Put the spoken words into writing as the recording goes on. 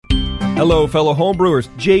Hello, fellow homebrewers.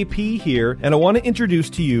 JP here, and I want to introduce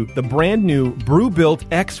to you the brand new Brewbuilt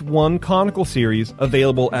X1 Conical Series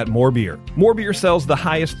available at More Beer. More Beer sells the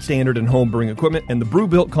highest standard in homebrewing equipment, and the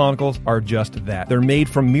Brewbuilt Conicals are just that. They're made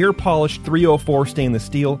from mirror-polished 304 stainless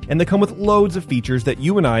steel, and they come with loads of features that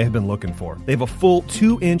you and I have been looking for. They have a full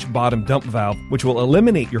 2-inch bottom dump valve, which will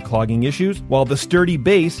eliminate your clogging issues, while the sturdy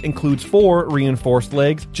base includes 4 reinforced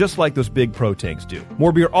legs, just like those big Pro tanks do.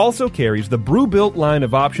 More Beer also carries the Brewbuilt line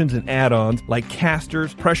of options and add-ons like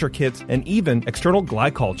casters, pressure kits, and even external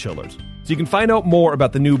glycol chillers. So you can find out more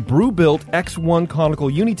about the new Brewbuilt X1 Conical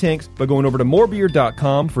Unitanks by going over to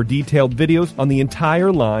morebeer.com for detailed videos on the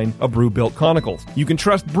entire line of Brewbuilt Conicals. You can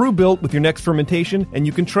trust Brewbuilt with your next fermentation, and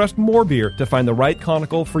you can trust More Beer to find the right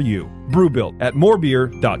conical for you. Brewbuilt at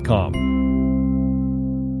morebeer.com.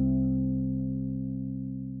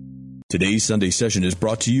 Today's Sunday session is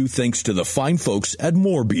brought to you thanks to the fine folks at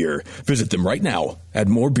More Beer. Visit them right now at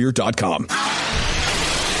morebeer.com.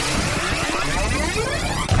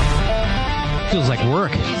 Feels like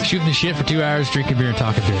work. Shooting the shit for 2 hours, drinking beer and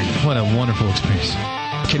talking beer. What a wonderful experience.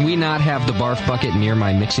 Can we not have the barf bucket near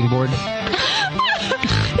my mixing board?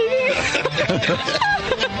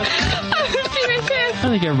 I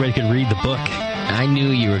think everybody could read the book. I knew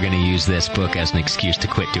you were going to use this book as an excuse to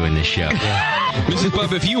quit doing this show. Mrs.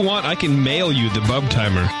 Bub, if you want, I can mail you the Bub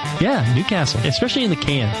Timer. Yeah, Newcastle. Especially in the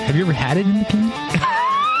can. Have you ever had it in the can?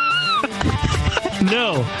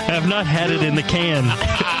 No, I have not had it in the can.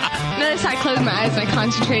 Notice I closed my eyes and I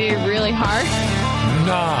concentrated really hard.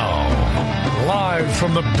 Now, live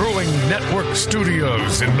from the Brewing Network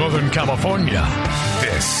studios in Northern California,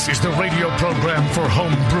 this is the radio program for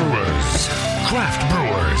home brewers, craft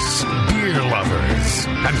brewers, beer lovers,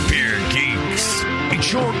 and beer geeks.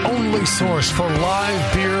 It's your only source for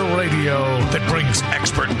live beer radio that brings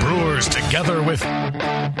expert brewers together with,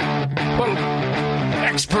 well,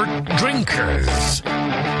 expert drinkers.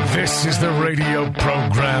 This is the radio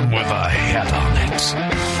program with a head on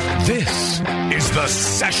it. This is The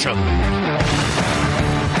Session.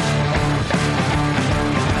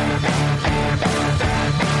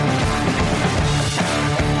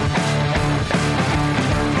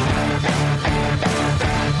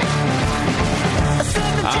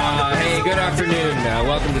 Hey, good afternoon.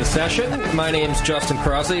 Welcome to The Session. My name's Justin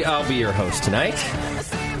Crosley. I'll be your host tonight.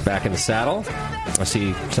 Back in the saddle. I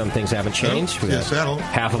see some things haven't changed. We got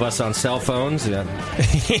half of us on cell phones. We got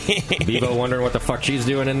Bebo wondering what the fuck she's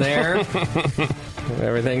doing in there.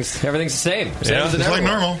 Everything's the same. Same as it's like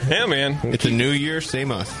normal. Yeah, man. It's a new year,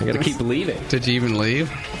 same us. You got to keep believing. Did you even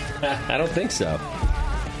leave? I don't think so.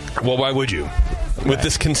 Well, why would you? With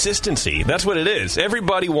this consistency. That's what it is.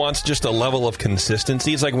 Everybody wants just a level of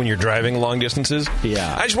consistency. It's like when you're driving long distances.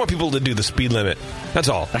 Yeah. I just want people to do the speed limit. That's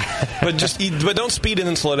all. But don't speed and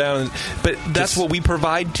then slow down. But that's what we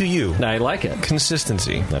provide to you. I like it.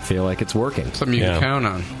 Consistency. I feel like it's working. Something you can count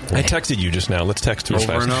on. I texted you just now. Let's text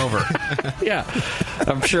over and over. Yeah.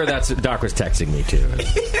 I'm sure Doc was texting me too.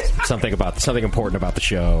 something important about the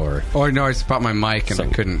show or no, it's about my mic and I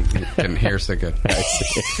couldn't hear so good.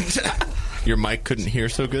 Your mic couldn't hear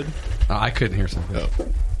so good? I couldn't hear so good. Oh.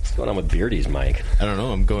 What's going on with Beardy's mic? I don't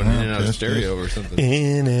know. I'm going in and out of stereo or something.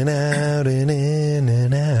 In and out and in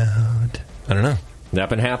and out. I don't know. That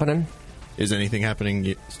been happening? Is anything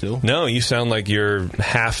happening still? No, you sound like you're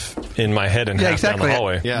half in my head and half down the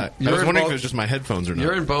hallway. Yeah, I was wondering if it was just my headphones or not.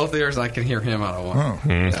 You're in both ears. I can hear him out of one. Oh.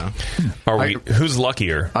 Yeah. Who's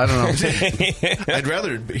luckier? I don't know. I'd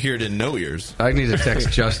rather hear it in no ears. I need to text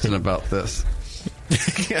Justin about this.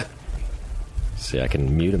 Yeah. See, I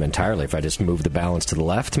can mute him entirely if I just move the balance to the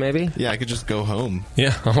left, maybe? Yeah, I could just go home.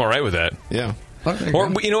 Yeah, I'm all right with that. Yeah. Okay,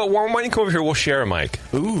 or, you know what, why don't you come over here, we'll share a mic.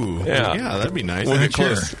 Ooh. Yeah, that'd be nice. We'll get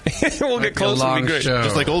close. We'll get close. It'll be great.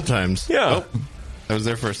 Just like old times. Yeah. Oh, I was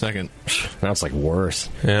there for a second. Now it's like worse.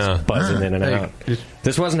 Yeah. Just buzzing in and out.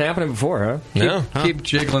 This wasn't happening before, huh? No. Keep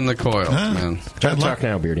jiggling the coils, man. Try to talk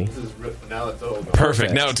now, Beardy. Now it's over.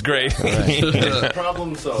 Perfect. Now it's great. Right.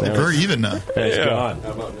 Problem solved. Very even now. It's gone.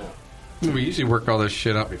 How about now? We usually work all this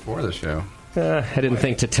shit out before the show. I didn't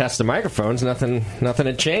think to test the microphones. Nothing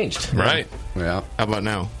had changed. Right. Yeah. How about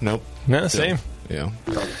now? Nope. No, same. Yeah.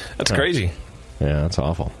 That's crazy. Yeah, that's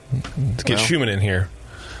awful. Let's get Schumann in here.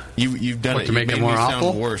 You've done it to make it more sound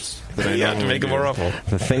awful? worse than I to make it more awful.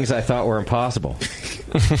 The things I thought were impossible.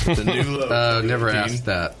 The new never asked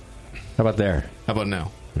that. How about there? How about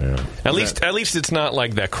now? Yeah. At least it's not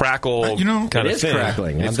like that crackle kind of thing. It is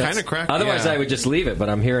crackling. It's kind of crackling. Otherwise, I would just leave it, but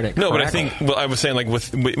I'm hearing it. No, crackle. but I think. Well, I was saying like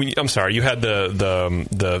with I'm sorry, you had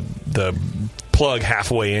the plug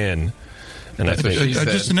halfway in, and I think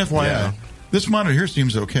just an FYI, this monitor here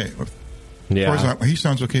seems okay. Yeah. As far as he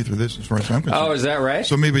sounds okay through this, as far as I'm concerned. Oh, is that right?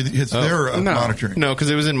 So maybe it's their monitoring. No, because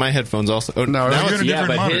it was in my headphones also. Oh, no, now it's yeah,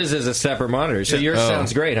 but monitor. his is a separate monitor. So yours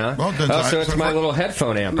sounds great, huh? Well, so it's my little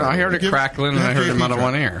headphone amp. No, I heard it crackling, and I heard him out of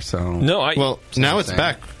one ear. So well, now it's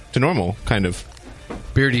back to normal, kind of.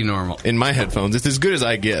 Beardy normal. In my headphones. It's as good as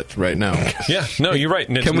I get right now. Yeah, no, you're right.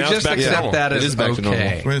 Can we just accept that as back to normal.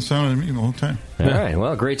 That's the way it sounded to me the whole time. All right,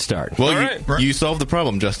 well, great start. Well, you solved the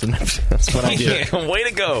problem, Justin. That's what I did. Way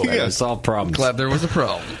to go. Yeah. Solve problems. Glad there was a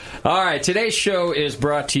problem. All right, today's show is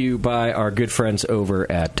brought to you by our good friends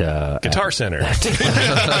over at Guitar Center.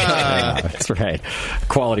 That's right.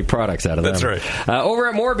 Quality products out of them. That's right. Over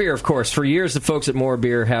at More Beer, of course. For years, the folks at More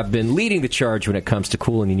Beer have been leading the charge when it comes to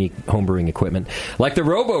cool and unique homebrewing equipment. Like the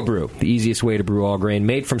Robo Brew, the easiest way to brew all grain.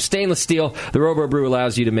 Made from stainless steel, the Robo Brew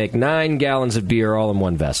allows you to make 9 gallons of beer all in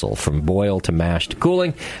one vessel. From boil to mash to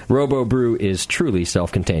cooling, Robo Brew is truly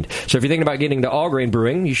self-contained. So if you're thinking about getting into all grain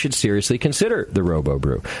brewing, you should seriously consider the Robo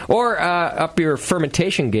Brew. Or up your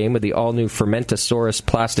fermentation game with the all-new Fermentosaurus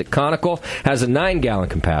plastic conical. Has a 9-gallon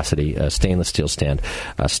capacity stainless steel stand,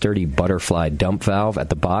 a sturdy butterfly dump valve at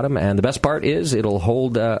the bottom, and the best part is it'll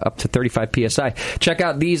hold up to 35 psi. Check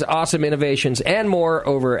out these awesome innovations and more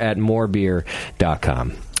over at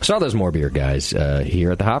morebeer.com. Saw those More Beer guys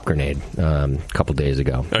here at the Hop Grenade a couple days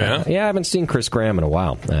ago. Oh, yeah? Yeah, I haven't seen Chris Graham in a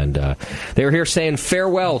while. And they were here saying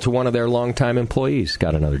farewell to one of their longtime employees.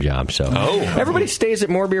 Got another job. So everybody stays at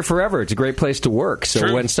More Beer forever. It's a great place to work.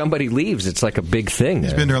 So when somebody leaves, it's like a big thing.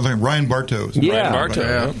 He's been there like Ryan Bartos. Yeah. Ryan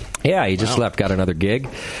Bartow. Yeah, he just left. Got another gig.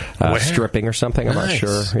 Stripping or something. I'm not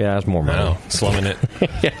sure. Yeah, it's more money. Slumming it.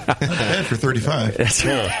 Not bad for 35.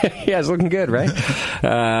 Yeah, it's looking good, right?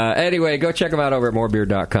 Anyway, go check them out over at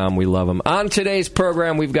morebeer.com. We love them. On today's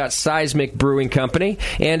program, we've got Seismic Brewing Company.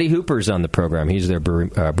 Andy Hooper's on the program. He's their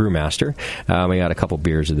brewmaster. We got a couple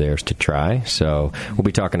beers of theirs to try, so we'll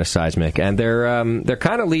be talking to Seismic. And they're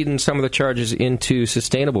kind of leading some of the charges into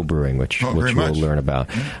sustainable brewing, which we'll learn about.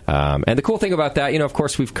 And the cool thing about that, of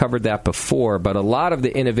course, we've covered that before, but a lot of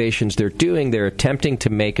the innovations they're doing, they're attempting to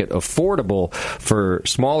make it affordable for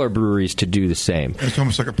smaller breweries to do the same. It's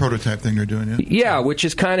almost like a prototype thing they're doing, Yeah, which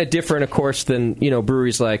is kind of different, of course, than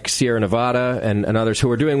breweries like Sierra Nevada and others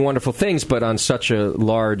who are doing wonderful things, but on such a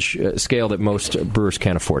large scale that most brewers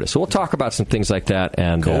can't afford it. So we'll talk about some things like that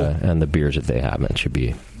and the beers that they have. It should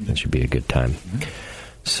be a good time.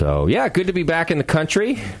 So, yeah, good to be back in the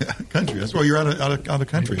country. Country. That's why you're out of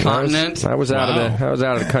country. Continent. I was out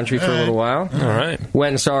of the country for a little while. All right.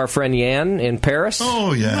 Went and saw our friend Yan in Paris.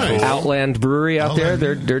 Oh, yeah. Nice. Outland Brewery out there.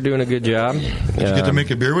 They're doing a good job. Did you get to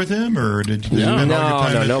make a beer with him, or did you spend all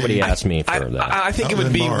your time? No, nobody asked me for that. I think it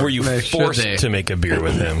would be were you forced to make a beer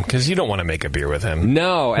with him, because you don't want to make a beer with him.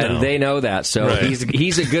 No, and they know that, so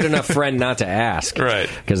he's a good enough friend not to ask. Right.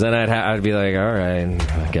 Because then I'd be like, all right,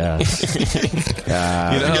 I guess.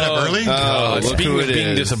 You get up early? Speaking of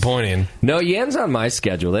being disappointing. No, Yen's on my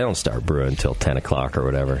schedule. They don't start brewing until 10 o'clock or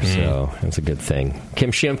whatever, so that's a good thing.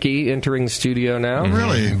 Kim Shimke entering the studio now.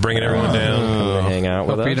 Really? Bringing everyone down. Hang out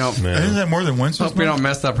with us. Isn't that more than once? Hope we don't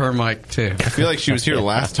mess up her mic, too. I feel like she was here the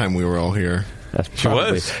last time we were all here. She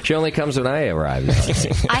was. She only comes when I arrive now.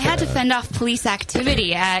 I had to fend off police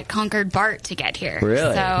activity at Concord BART to get here.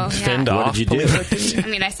 Really? So, Fend off? What did you do? I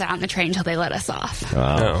mean, I sat on the train until they let us off.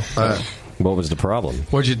 Wow. What was the problem?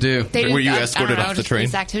 What'd you do? Were you escorted off the train?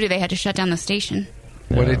 Police activity. They had to shut down the station.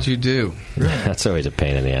 What did you do? That's always a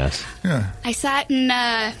pain in the ass. Yeah. I sat and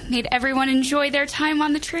made everyone enjoy their time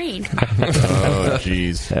on the train. Oh,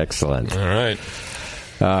 jeez. Excellent. All right.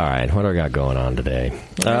 All right, what do I got going on today?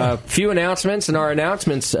 A few announcements, and our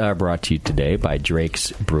announcements are brought to you today by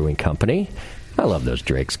Drake's Brewing Company. I love those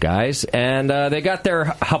Drakes guys. And they got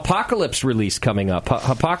their Apocalypse release coming up.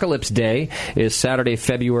 Apocalypse Day is Saturday,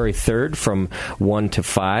 February 3rd from 1 to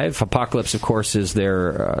 5. Apocalypse, of course, is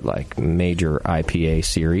their major IPA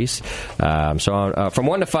series. So from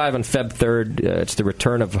 1 to 5 on Feb 3rd, it's the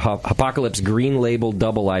return of Apocalypse Green Label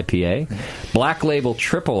Double IPA, Black Label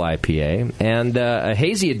Triple IPA, and a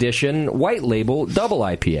Hazy Edition White Label Double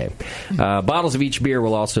IPA. Bottles of each beer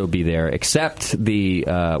will also be there, except the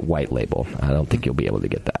White Label. I don't think you'll be able to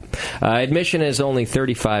get that. Admission is only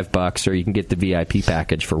 $35, or you can get the VIP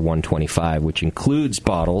package for $125, which includes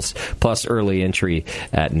bottles plus early entry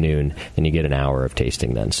at noon, and you get an hour of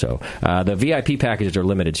tasting then. So the VIP packages are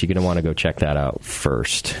limited, so you're going to want to go check that out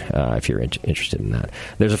first if you're interested in that.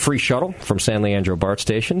 There's a free shuttle from San Leandro BART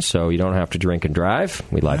station, so you don't have to drink and drive.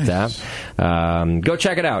 We like that. Go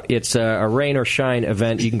check it out. It's a rain or shine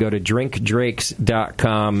event. You can go to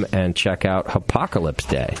drinkdrakes.com and check out Apocalypse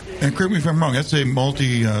Day. And correct me if I'm wrong, wrong. That's a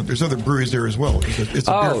multi. There's other breweries there as well. It's a beer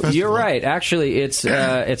festival. You're right. Actually,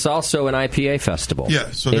 it's also an IPA festival.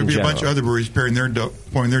 Yeah, so there'll be a bunch of other breweries pouring their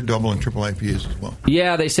double and triple IPAs as well.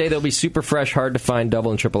 Yeah, they say they'll be super fresh, hard to find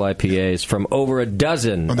double and triple IPAs from over a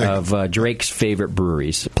dozen of Drake's favorite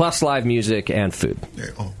breweries, plus live music and food.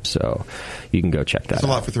 So you can go check that out. It's a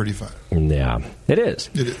lot for $35. Yeah, it is.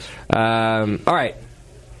 It is. All right.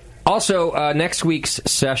 Also, next week's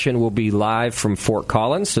session will be live from Fort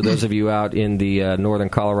Collins, so those of you out in the northern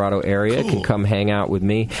Colorado area can come hang out with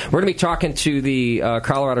me. We're going to be talking to the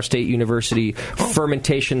Colorado State University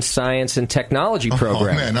Fermentation Science and Technology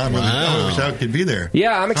program. Oh, man, I wish I could be there.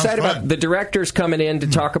 Yeah, I'm excited about the director's coming in to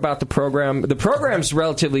talk about the program. The program's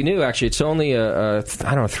relatively new, actually. It's only,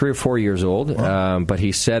 3 or 4 years old, but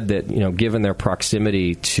he said that, given their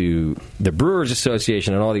proximity to the Brewers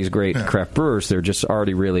Association and all these great craft brewers, they're just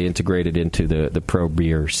already really integrated into the pro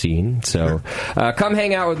beer scene. So come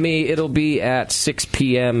hang out with me. It'll be at 6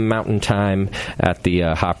 p.m. Mountain Time at the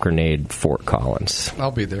Hop Grenade, Fort Collins.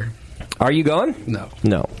 I'll be there. Are you going?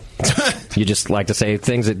 No. You just like to say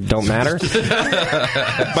things that don't matter?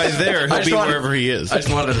 By there, he'll be wherever he is. I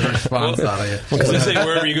just wanted a response out of you. Because they say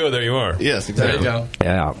wherever you go, there you are. Yes, exactly. There you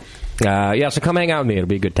go. Yeah. So come hang out with me. It'll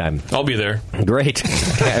be a good time. I'll be there. Great.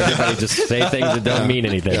 Everybody just say things that don't mean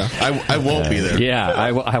anything. Yeah. I won't be there. Yeah,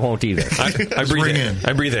 I won't either.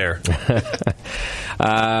 I breathe air.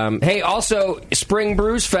 Hey, also, Spring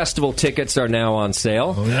Brews Festival tickets are now on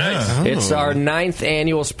sale. Oh, yeah. It's our 9th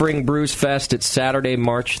annual Spring Brews Fest. It's Saturday,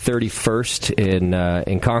 March 31st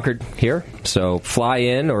in Concord here. So fly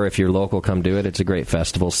in, or if you're local, come do it. It's a great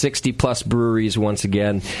festival. 60-plus breweries once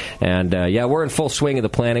again. And, we're in full swing of the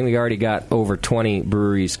planning. We already got over 20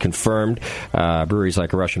 breweries confirmed. Breweries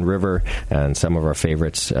like Russian River and some of our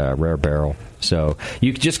favorites, Rare Barrel. So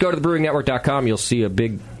you can just go to thebrewingnetwork.com. You'll see a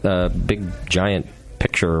big giant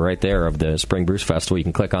picture right there of the Spring Brews Festival. You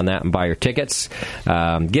can click on that and buy your tickets.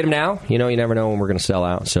 Get them now. You never know when we're going to sell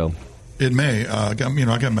out. So it may. I got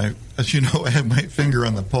my, as you know, I have my finger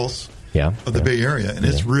on the pulse of the Bay Area, and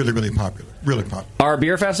it's really, really popular. Really popular. Our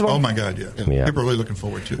beer festival? Oh, my God, yeah. People are really looking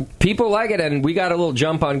forward to it. People like it, and we got a little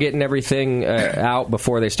jump on getting everything out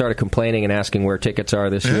before they started complaining and asking where tickets are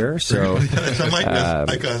this year. So, like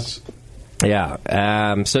us. Yeah.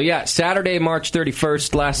 Saturday, March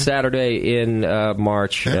 31st, last Saturday in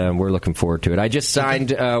March, and we're looking forward to it. I just signed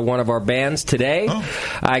one of our bands today.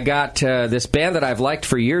 I got this band that I've liked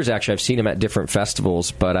for years, actually. I've seen them at different festivals,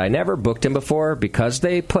 but I never booked them before because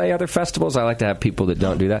they play other festivals. I like to have people that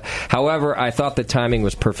don't do that. However, I thought the timing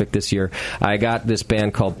was perfect this year. I got this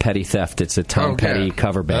band called Petty Theft. It's a Tom Petty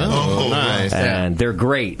cover band. Oh, nice. And they're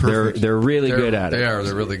great. They're really good at it. They are.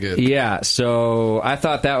 They're really good. Yeah, so I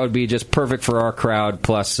thought that would be just perfect for our crowd,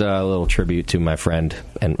 plus a little tribute to my friend.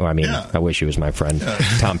 And I wish he was my friend,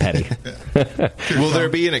 Tom Petty. Will there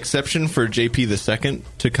be an exception for JP the Second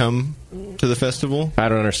to come to the festival? I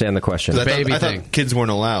don't understand the question. I thought kids weren't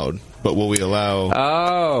allowed, but will we allow?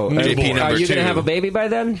 JP number are you 2? going to have a baby by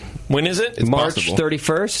then? When is it? It's March possible.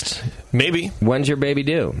 31st. Maybe. When's your baby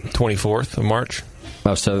due? 24th of March.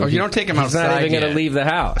 So you don't take him outside. He's not even yet. going to leave the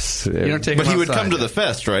house. You don't take but him he would outside come to yet. the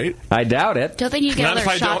fest, right? I doubt it. Don't they need to get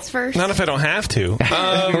other shots first? Not if I don't have to.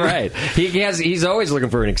 Right. He's always looking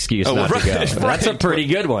for an excuse not to go. That's a pretty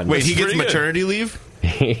good one. Wait, he gets maternity leave?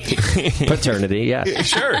 Paternity, yeah.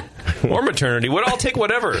 Sure. Or maternity. I'll take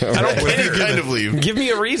whatever. I don't care. Kind of leave. Give me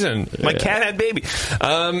a reason. My cat had baby.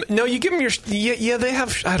 No, you give them your... Yeah, they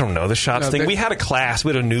have... I don't know, the shots thing. We had a class.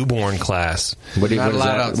 We had a newborn class. What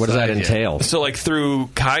does that entail? So, through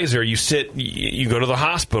Kaiser, you go to the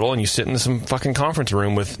hospital and you sit in some fucking conference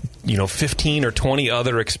room with, 15 or 20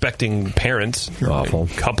 other expecting parents. Awful.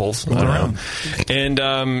 Couples. I don't know.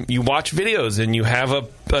 And you watch videos and you have a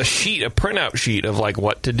printout sheet of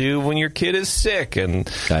what to do when your kid is sick and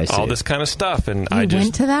all this kind of stuff. And I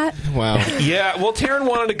went to that? Wow. Yeah, well, Taryn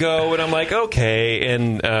wanted to go, and I'm like, okay.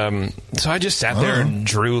 And so I just sat there and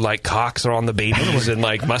drew cocks on the babies and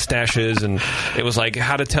mustaches, and it was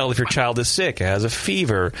how to tell if your child is sick, it has a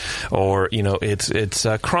fever, or it's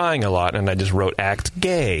crying a lot. And I just wrote act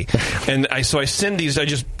gay, and I send these. I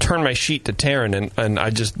just turned my sheet to Taryn,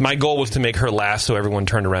 and my goal was to make her laugh, so everyone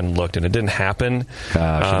turned around and looked, and it didn't happen. She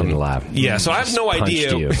didn't laugh. Yeah, so I have no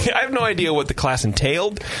idea. I have no idea what the class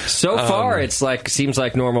entailed. So far, it's seems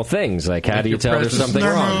like normal things. How do you tell there's something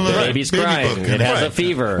wrong? The baby's crying. It has a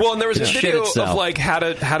fever. Well, and there was a video of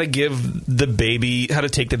how to give the baby, how to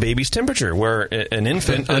take the baby's temperature, where an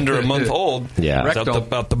infant under a month old, it's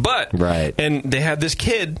out the butt, right? And they had this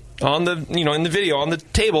kid on the in the video on the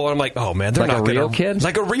table. And I'm like, oh man, they're like not a real kid,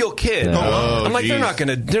 like a real kid. I'm like, they're not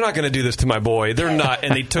gonna do this to my boy. They're not.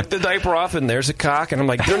 And they took the diaper off, and there's a cock, and I'm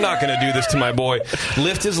like, they're not gonna do this to my boy.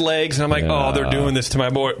 Lift his legs, and I'm like, oh, they're doing this to my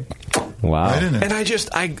boy. Wow. And I just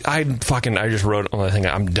wrote on the thing,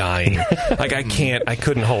 I'm dying. Like, I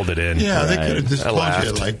couldn't hold it in. Yeah, they could have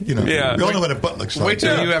disclosed it. We all know what a butt looks like. Wait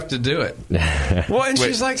till you have to do it. Well, and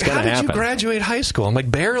she's like, how did you graduate high school? I'm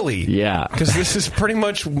like, barely. Yeah. Because this is pretty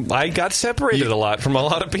much, I got separated a lot from a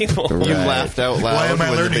lot of people. Right. You laughed out loud. Why am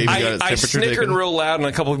I learning? I snickered real loud, and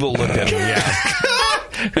a couple people looked at me. Yeah.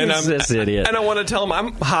 And I'm this idiot. And I want to tell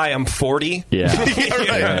them, I'm 40. Yeah.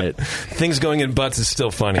 Right. Things going in butts is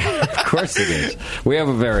still funny. Of course it is. We have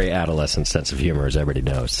a very adolescent sense of humor, as everybody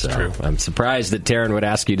knows. So true. I'm surprised that Taryn would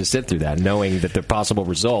ask you to sit through that, knowing that the possible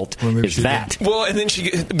result is that. Well, and then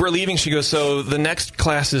we're leaving. She goes, so the next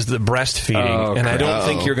class is the breastfeeding, and I don't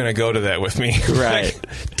think you're going to go to that with me. Right.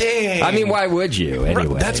 Dang. I mean, why would you,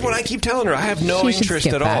 anyway? That's what I keep telling her. I have no interest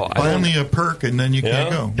at all. Only a perk, and then you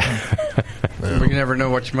can't go. We never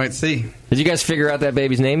know what you might see. Did you guys figure out that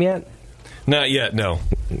baby's name yet? Not yet, no.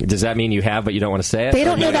 Does that mean you have, but you don't want to say it? They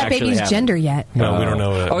don't know that baby's gender yet. No, we don't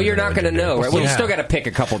know that. Oh, you're not going to know, right? Well, you still got to pick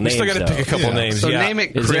a couple names. You still got to pick a couple names. So name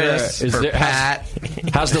it Chris or Pat.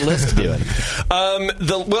 How's the list doing?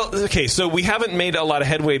 Okay, so we haven't made a lot of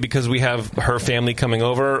headway because we have her family coming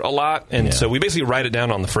over a lot, and so we basically write it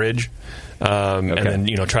down on the fridge. And then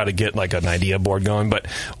try to get like an idea board going, but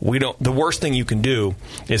we don't. The worst thing you can do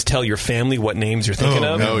is tell your family what names you're thinking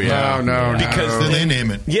of. No, because then they name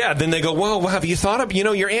it. Yeah, then they go, well, have you thought of?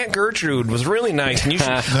 Your Aunt Gertrude was really nice, and you should.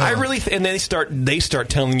 I really. And they start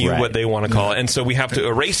telling you what they want to call it, and so we have to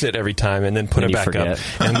erase it every time and then put it back up,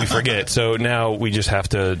 and we forget. So now we just have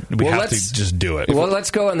to. We have to just do it. Well, let's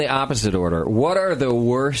go in the opposite order. What are the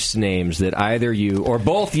worst names that either you or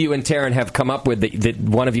both you and Taryn have come up with that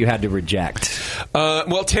one of you had to reject?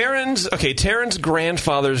 Well, Taryn's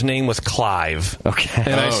grandfather's name was Clive. Okay.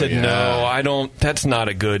 And I said, no, I don't, that's not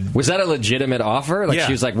a good... Was that a legitimate offer? Like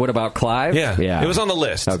she was like, what about Clive? Yeah. It was on the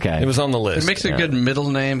list. Okay. It was on the list. It makes a good middle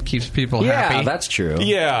name, keeps people happy. Yeah, that's true.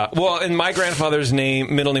 Yeah. Well, and my grandfather's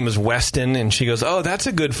middle name was Weston, and she goes, oh, that's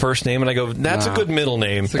a good first name. And I go, that's a good middle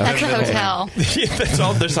name. That's a hotel.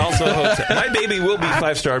 There's also a hotel. My baby will be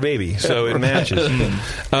 5-star baby, so it matches.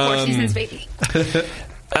 Four Seasons baby.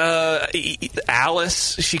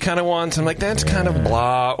 Alice, she kind of wants. I'm like, that's kind of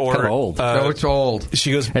blah. Or kind of old. No, it's old.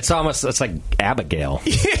 She goes, it's like Abigail.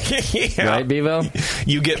 Yeah. Right, Bevo?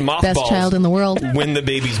 You get mothballs. Best child in the world. When the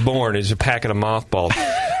baby's born is a packet of mothballs.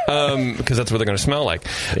 Because that's what they're going to smell like.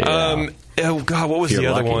 Yeah. Oh, God, what was the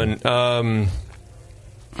other one?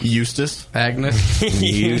 Eustace? Agnes?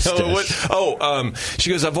 Eustace. She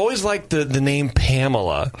goes, I've always liked the name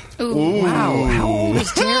Pamela. Ooh. Wow. How old is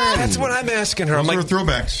Taryn? That's what I'm asking her. Those I'm are like,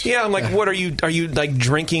 throwbacks. Yeah, I'm like, what are you like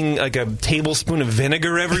drinking like a tablespoon of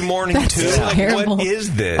vinegar every morning too? Like, terrible. what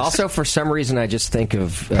is this? Also, for some reason, I just think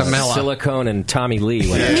of Silicone and Tommy Lee. Me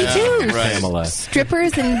too. Right. Pamela.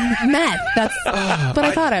 Strippers and meth. That's what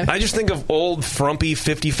I thought of. I just think of old, frumpy,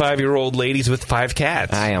 55-year-old ladies with 5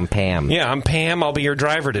 cats. Hi, I'm Pam. Yeah, I'm Pam. I'll be your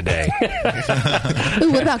driver today.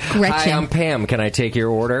 Ooh, what about Gretchen? Hi, I'm Pam. Can I take your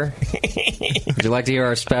order? Would you like to hear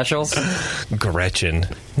our specials? Gretchen.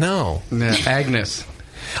 No. Agnes.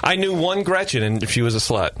 I knew one Gretchen, and she was a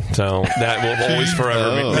slut. So that will always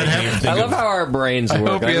forever make me think I love how our brains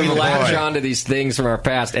work. We latch boy. onto these things from our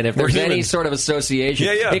past, and if there's any sort of association,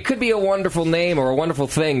 it could be a wonderful name or a wonderful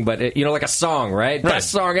thing, but, like a song, right? Best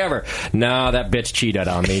song ever. No, that bitch cheated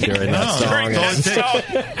on me during that song.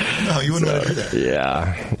 No, you wouldn't want to do that.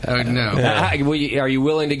 Yeah. Oh, no. Are you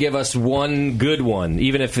willing to give us one good one,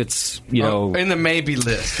 even if it's, in the maybe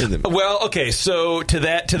list. Well, okay, so to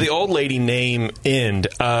the old lady name end,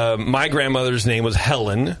 my grandmother's name was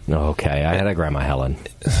Helen. Okay, I had a grandma Helen.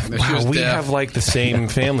 Wow, we have like the same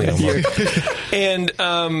family almost. And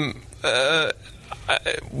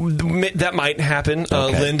that might happen.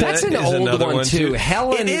 Linda That's an is old another one too.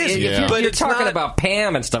 Helen it is, if but you're it's talking not, about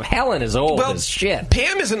Pam and stuff. Helen is old as shit.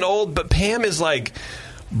 Pam isn't old, but Pam is like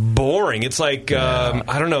boring. It's like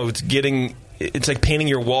I don't know. It's like painting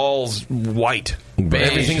your walls white.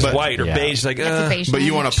 Beige. Everything's white or beige. Like, but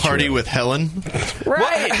you want to party with Helen?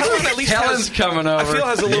 Right. Well, Helen at least Helen's coming over. I feel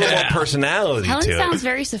has a little more personality Helen to it. sounds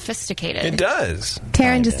very sophisticated. It does.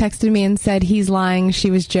 Taryn just texted me and said he's lying.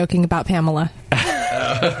 She was joking about Pamela.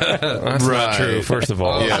 That's not true, first of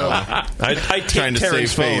all. Yeah. I take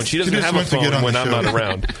Taryn's phone. She doesn't have a phone when I'm not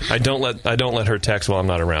around. I don't let her text while I'm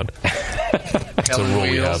not around. That's a rule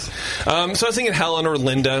we have. So I was thinking Helen or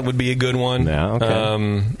Linda would be a good one. Yeah,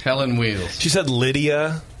 okay. Helen Wheels. She said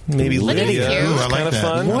Lydia. Maybe Lydia. Ooh, It's kind of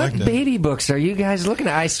fun. What baby books are you guys looking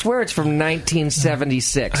at? I swear it's from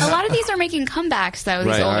 1976. A lot of these are making comebacks, though. These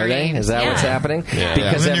Right. older Are they? games. Is that what's happening? Yeah.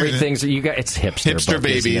 Because Yeah. everything's it's hipster book,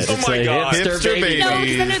 babies. isn't it? Oh It's my God. Hipster babies. No,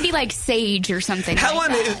 because then it would be like Sage or something.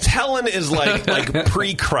 Helen is like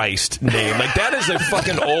pre-Christ name. Like that is a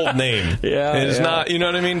fucking old name. Yeah, it's yeah. not. You know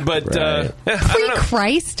what I mean? But I don't know.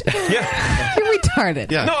 Pre-Christ? Yeah, You're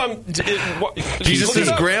retarded. Yeah. no,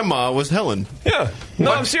 Jesus' grandma was Helen. Yeah,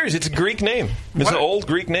 no, I'm serious. It's a Greek name. It's an old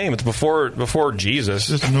Greek name. It's before Jesus.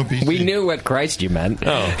 No BC. We knew what Christ you meant.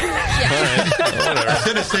 Oh,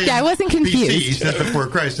 Instead of saying I wasn't BC, confused. he said before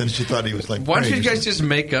Christ, and she thought he was like. Why don't you praise. guys just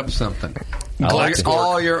make up something? like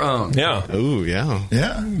All your own. yeah. Ooh, yeah.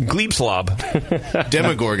 Yeah. Gleepslob.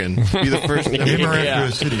 Demogorgon. Be the first.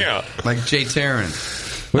 Miraculous City. Yeah. Like Jay Taryn.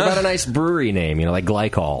 What about a nice brewery name? Like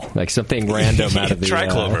Glycol, like something random out of the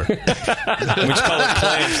Triclover. We just call it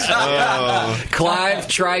Clive. Clive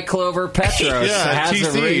Triclover Petros has TC.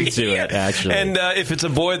 a ring to it, actually. And if it's a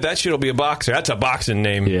boy, that shit'll be a boxer. That's a boxing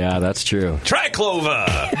name. Yeah, that's true. Triclover.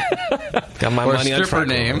 Got my Or a money on stripper Triclover.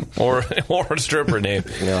 name. Or a stripper name.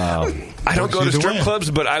 I don't go to strip clubs,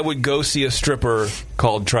 but I would go see a stripper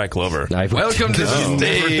called Triclover. Welcome to the You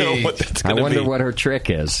never stage. know what that's I going to wonder be. what her trick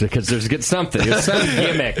is, because there's something. There's some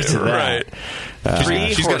gimmick to that.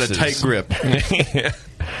 Right. She's got a tight grip.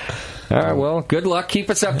 All right, well, good luck. Keep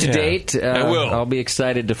us up to Yeah. date. I will. I'll be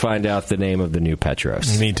excited to find out the name of the new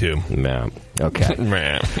Petros. Me too. Yeah. Okay. All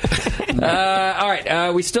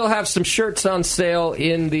right. We still have some shirts on sale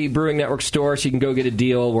in the Brewing Network store, so you can go get a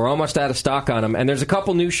deal. We're almost out of stock on them. And there's a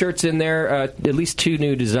couple new shirts in there. At least 2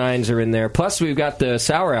 new designs are in there. Plus, we've got the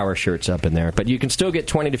Sour Hour shirts up in there. But you can still get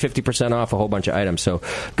 20 to 50% off a whole bunch of items. So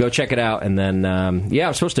go check it out. And then, I'm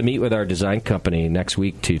supposed to meet with our design company next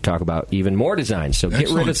week to talk about even more designs. So get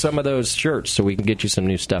rid of some of those shirts so we can get you some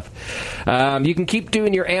new stuff. You can keep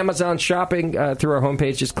doing your Amazon shopping through our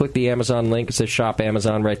homepage. Just click the Amazon link. It says Shop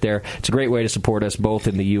Amazon right there. It's a great way to support us both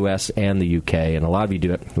in the U.S. and the U.K., and a lot of you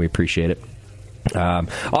do it. We appreciate it.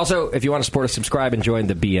 Also, if you want to support us, subscribe and join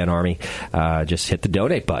the BN Army. Just hit the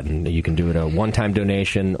donate button. You can do it a one-time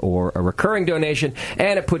donation or a recurring donation,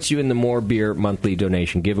 and it puts you in the More Beer monthly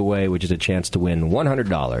donation giveaway, which is a chance to win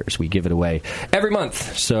 $100. We give it away every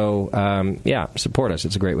month. So, support us.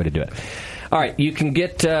 It's a great way to do it. All right, you can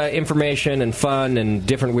get information and fun and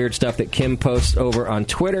different weird stuff that Kim posts over on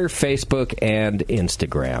Twitter, Facebook, and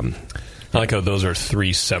Instagram. I like how those are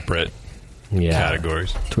 3 separate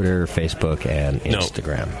categories. Twitter, Facebook, and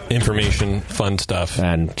Instagram. Information, fun stuff,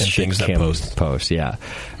 and things that Kim post. Yeah.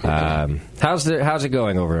 How's it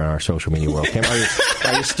going over in our social media world, Kim?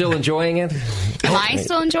 Are you still enjoying it? Am I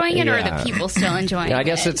still enjoying it, or are Yeah. the people still enjoying it? I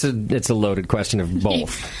guess it's a loaded question of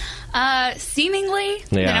both. Seemingly,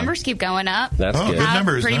 the Yeah. numbers keep going up. That's good. Good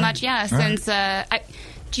numbers, Pretty huh? much, yeah. All right.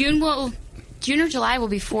 Since June or July will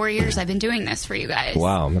be 4 years I've been doing this for you guys.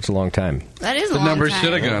 Wow, that's a long time. That is a The long numbers time.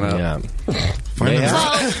 should have gone up. Yeah.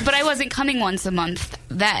 Well, but I wasn't coming once a month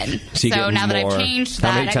then. So you So get now that more- I've changed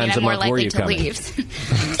How many that, times a I'm more month were likely you to coming?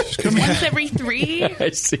 leave. Once every 3. I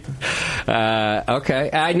see. Okay.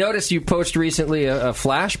 I noticed you post recently a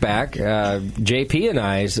flashback, JP and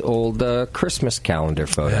I's old Christmas calendar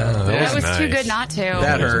photo. That was too good not to.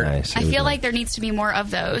 That hurt. Nice. I feel like there needs to be more of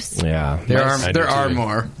those. Yeah. There are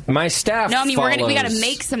more. My staff No, I mean we got to follows-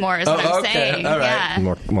 make some more. Is what I'm saying. All right.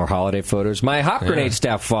 Yeah. More holiday photos. My Hop Grenade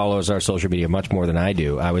staff follows our social media much more than I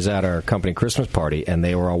do. I was at our company Christmas party, and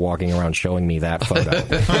they were all walking around showing me that photo.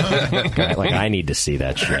 Like, I need to see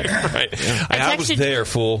that shit. Right. I was there,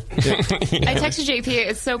 fool. I texted JP.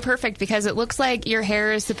 It's so perfect because it looks like your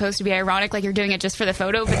hair is supposed to be ironic, like you're doing it just for the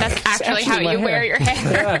photo, but that's actually how my you hair. wear your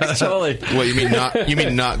hair. Yeah, totally. What you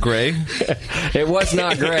mean? Not gray? It was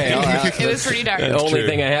not gray. It was pretty dark. The only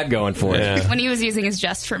thing I had going for it. When he was using his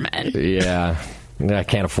Just for Men. Yeah. I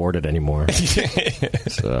can't afford it anymore.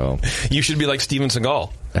 So you should be like Steven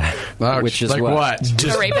Seagal. Which is like what?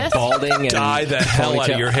 Just A rapist? balding and dye the hell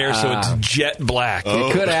out of your hair so it's jet black.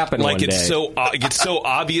 It could happen Like one it's day. it's so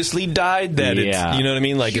obviously dyed that it's, you know what I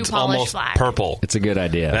mean? Like Shoe it's polish almost black. purple. It's a good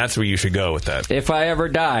idea. That's where you should go with that. If I ever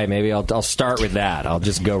die, maybe I'll start with that. I'll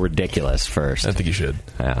just go ridiculous first. I think you should.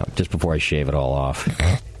 Just before I shave it all off.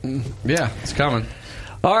 Yeah, it's coming.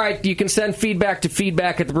 All right, you can send feedback to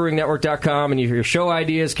feedback@thebrewingnetwork.com, and your show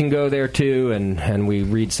ideas can go there too, and we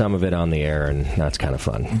read some of it on the air, and that's kind of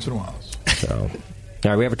fun. Once in a while. So,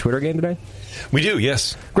 all right, we have a Twitter game today? We do,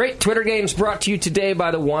 yes. Great. Twitter games brought to you today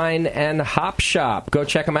by the Wine and Hop Shop. Go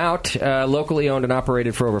check them out. Locally owned and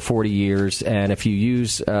operated for over 40 years. And if you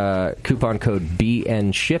use coupon code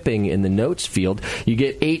BN Shipping in the notes field, you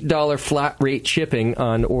get $8 flat rate shipping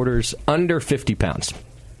on orders under 50 pounds.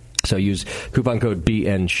 So use coupon code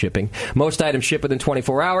BN Shipping. Most items ship within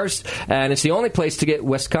 24 hours, and it's the only place to get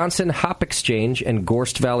Wisconsin Hop Exchange and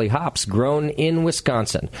Gorst Valley hops grown in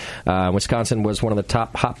Wisconsin. Wisconsin was one of the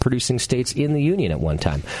top hop-producing states in the union at one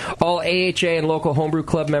time. All AHA and local homebrew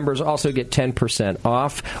club members also get 10%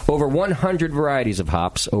 off. Over 100 varieties of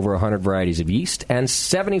hops, over 100 varieties of yeast, and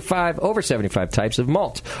over 75 types of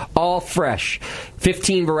malt. All fresh.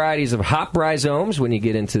 15 varieties of hop rhizomes when you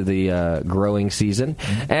get into the growing season.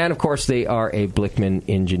 And, of course, they are a Blickman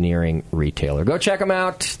Engineering retailer. Go check them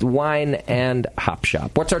out, the Wine and Hop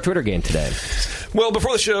Shop. What's our Twitter game today? Well,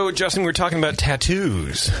 before the show, Justin, we were talking about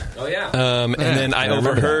tattoos. Oh, yeah. And then I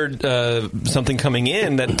overheard something coming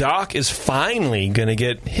in that Doc is finally going to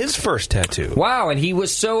get his first tattoo. Wow, and he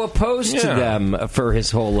was so opposed to them for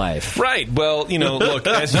his whole life. Right. Well, look,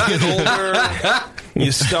 as you get older,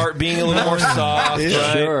 you start being a little more soft.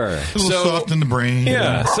 Right? Sure. A little soft in the brain.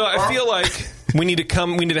 Yeah. So I feel like we need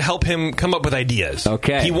to help him come up with ideas.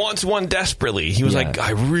 Okay. He wants one desperately. He was like,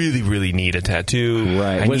 I really, really need a tattoo.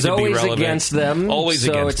 Right. I Was need to be always relevant. against them. Always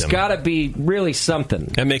so against it's them. got to be really something.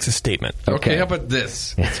 That makes a statement. Okay, how about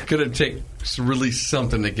this? It's going to take really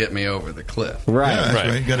something to get me over the cliff. Right. Yeah, that's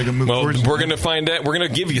right. You got to go move Well, towards we're going to find out. We're going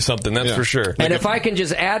to give you something, that's for sure. And if I can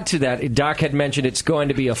just add to that, Doc had mentioned it's going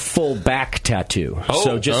to be a full back tattoo.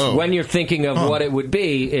 So just when you're thinking of what it would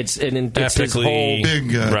be, it's his whole big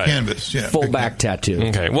canvas, full back tattoo.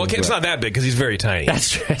 Okay. Well, it's not that big because he's very tiny. That's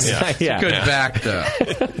true. Yeah. Good back, though.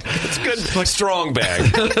 It's good, strong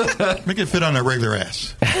bag. Make it fit on a regular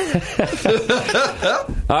ass.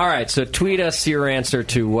 All right, so tweet us your answer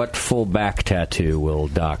to what full back tattoo will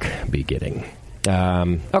Doc be getting.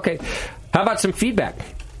 Okay, how about some feedback?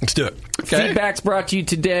 Let's do it. Okay. Feedback's brought to you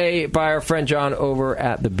today by our friend John over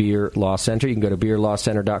at the Beer Law Center. You can go to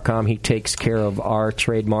beerlawcenter.com. He takes care of our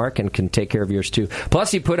trademark and can take care of yours too. Plus,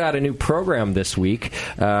 he put out a new program this week.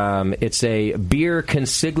 It's a beer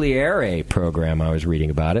consigliere program. I was reading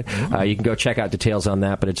about it. You can go check out details on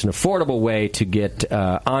that, but it's an affordable way to get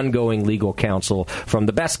ongoing legal counsel from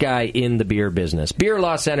the best guy in the beer business.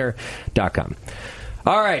 beerlawcenter.com.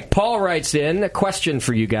 All right, Paul writes in a question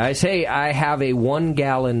for you guys. Hey, I have a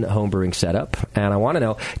 1-gallon homebrewing setup, and I want to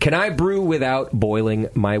know, can I brew without boiling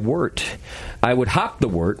my wort? I would hop the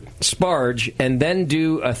wort, sparge, and then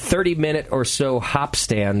do a 30-minute or so hop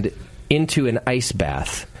stand into an ice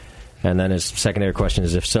bath. And then his secondary question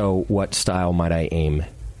is, if so, what style might I aim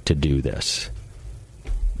to do this?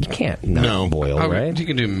 You can't not boil, right? You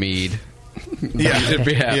can do mead. You'd be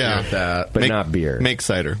happy with that. But not beer. Make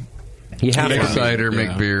cider. You have make to cider,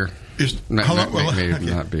 make beer.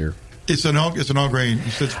 Not beer. It's an all grain.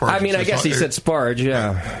 You said sparge. I mean, I guess he said sparge,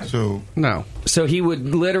 yeah. So no. So he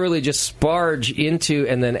would literally just sparge into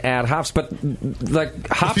and then add hops, but like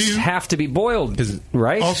hops have to be boiled,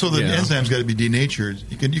 right? Also, the enzyme's got to be denatured.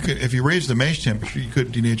 You can if you raise the mash temperature, you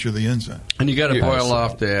could denature the enzyme. And you got to boil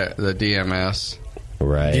off the DMS.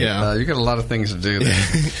 Right. Yeah. You got a lot of things to do there.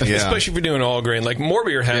 Especially if you're doing all grain. Like More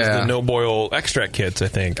Beer has the no boil extract kits, I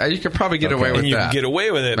think. You could probably get away with and you that. can get away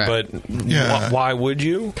with it, but why would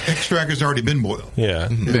you? Extract has already been boiled. Yeah.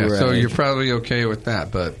 So you're probably okay with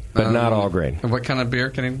that, but not all grain. And what kind of beer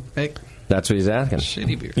can he make? That's what he's asking.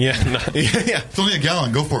 Shitty beer. Yeah. It's only a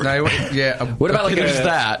gallon. Go for it. No, what about like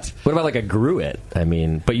that? What about like a gruit? I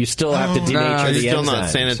mean, but you still have to denature the still enzyme. not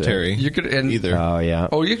sanitary. You could either. Oh yeah.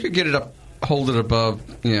 Oh, you could get it up. Hold it above,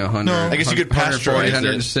 100. No, I guess you could pasteurize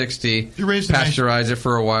 160. Pasteurize it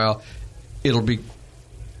for a while. It'll be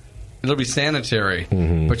sanitary,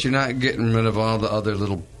 but you're not getting rid of all the other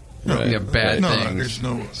little bad things. There's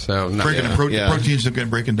no breaking proteins are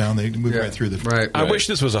breaking down. They move right through the. Right. I wish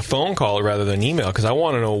this was a phone call rather than email because I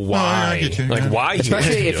want to know why. I get you, why?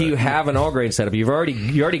 Especially if you have an all grain setup, you're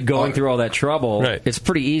already going through all that trouble. Right. It's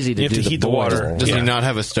pretty easy to you have do to heat the water. Does he not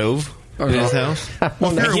have a stove? In his house?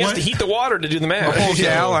 Well, he has to heat the water to do the math. A whole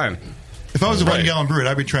gallon. If I was a 1-gallon brewer,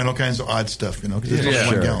 I'd be trying all kinds of odd stuff, because it's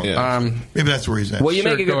only 1 gallon. Yeah. Maybe that's where he's at. Well, you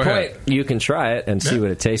make a good point. You can try it and see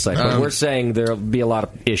what it tastes like. But we're saying there'll be a lot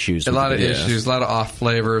of issues. A lot of issues, a lot of off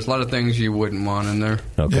flavors, a lot of things you wouldn't want in there.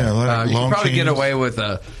 Okay. Yeah, a lot of you long could probably chains. get away with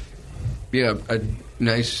a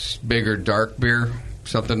nice, bigger, dark beer.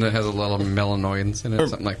 Something that has a lot of melanoidins in it,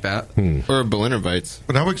 something like that. Or Berliner Weiss.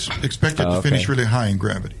 But I would expect it to finish really high in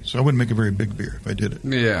gravity, so I wouldn't make a very big beer if I did it.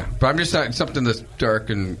 Yeah, but I'm just saying something that's dark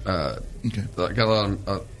and got a lot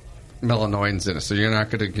of melanoidins in it, so you're not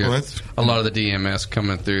going to get a lot of the DMS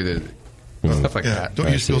coming through, stuff like that.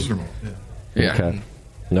 Don't use Pilsner malt. Yeah. Okay.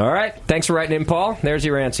 All right. Thanks for writing in, Paul. There's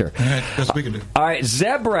your answer. All right. Best we can do. All right.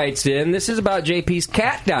 Zeb writes in, this is about JP's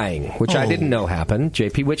cat dying, which I didn't know happened.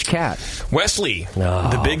 JP, which cat? Wesley,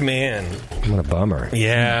 the big man. What a bummer.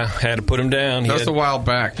 Yeah, had to put him down. That was a while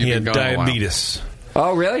back. He had diabetes.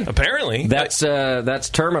 Oh, really? Apparently. That's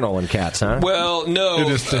terminal in cats, huh? Well, no. It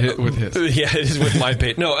is to hit with his. Yeah, it is with my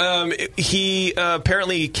pet. No, he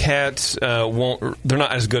apparently cats won't. They're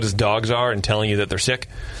not as good as dogs are in telling you that they're sick.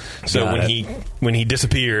 So when he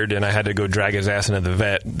disappeared and I had to go drag his ass into the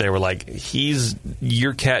vet, they were like,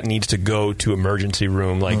 your cat needs to go to emergency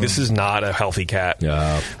room. Like, this is not a healthy cat.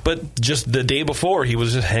 But just the day before, he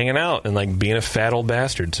was just hanging out and like being a fat old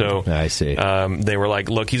bastard. So I see. They were like,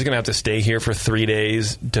 look, he's going to have to stay here for 3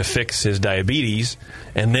 days to fix his diabetes,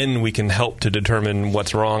 and then we can help to determine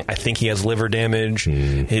what's wrong. I think he has liver damage.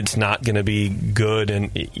 It's not going to be good.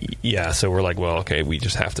 And so we're like, well, okay, we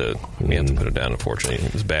have to put him down, unfortunately.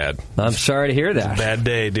 It was bad. I'm sorry to hear that. It was a bad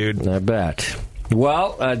day, dude. I bet.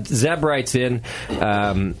 Well, Zeb writes in,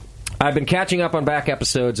 I've been catching up on back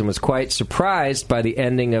episodes and was quite surprised by the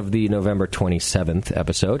ending of the November 27th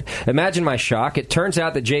episode. Imagine my shock. It turns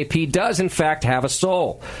out that JP does, in fact, have a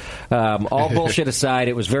soul. All bullshit aside,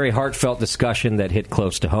 it was very heartfelt discussion that hit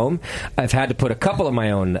close to home. I've had to put a couple of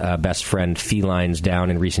my own best friend felines down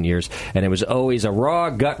in recent years, and it was always a raw,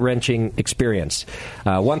 gut-wrenching experience.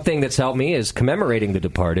 One thing that's helped me is commemorating the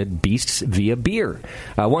departed beasts via beer.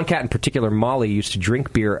 One cat in particular, Molly, used to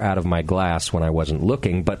drink beer out of my glass when I wasn't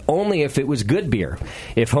looking, but only if it was good beer.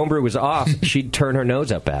 If homebrew was off, she'd turn her nose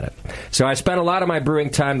up at it. So I spent a lot of my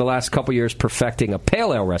brewing time the last couple years perfecting a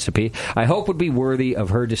pale ale recipe I hope would be worthy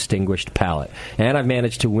of her distinguished palate. And I've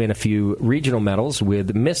managed to win a few regional medals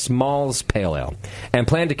with Miss Mall's Pale Ale, and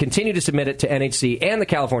plan to continue to submit it to NHC and the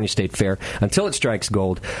California State Fair until it strikes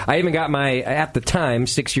gold. I even got my, at the time,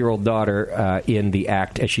 6-year-old daughter in the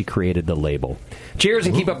act as she created the label. Cheers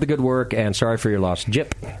and keep up the good work, and sorry for your loss,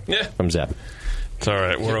 Jip. Yeah. From Zeb. It's all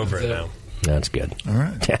right. We're over it now. That's good. All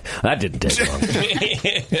right. That didn't take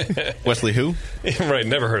long. Wesley who? Right,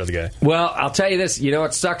 never heard of the guy. Well, I'll tell you this. You know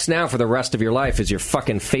what sucks now for the rest of your life is your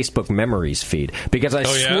fucking Facebook memories feed. Because I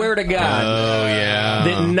swear to God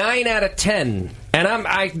that 9 out of 10... And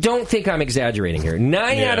I don't think I'm exaggerating here.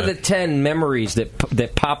 9 out of the 10 memories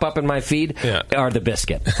that pop up in my feed are the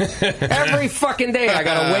biscuit. Every fucking day I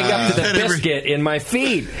got to wake up to the biscuit in my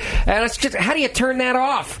feed. And it's just, how do you turn that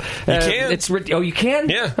off? You can. You can?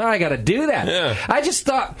 Yeah. Oh, I got to do that. Yeah. I just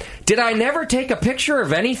thought, did I never take a picture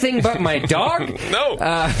of anything but my dog? No.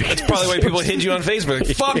 That's probably why people hid you on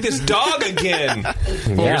Facebook. Fuck this dog again.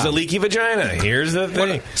 Here's a leaky vagina. Here's the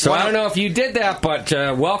thing. So I don't know if you did that, but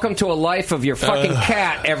welcome to a life of your fucking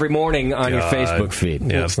cat every morning on your Facebook feed.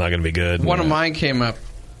 Yeah, it's not going to be good. One of mine came up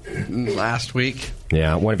last week.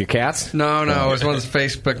 Yeah, one of your cats? No, it was one of those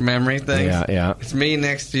Facebook memory things. Yeah. It's me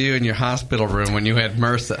next to you in your hospital room when you had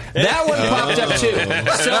MRSA. That one popped up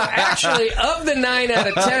too. So actually, of the 9 out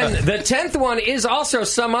of 10, the 10th one is also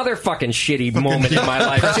some other fucking shitty moment in my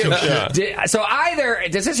life too. So either,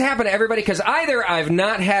 does this happen to everybody? Because either I've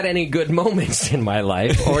not had any good moments in my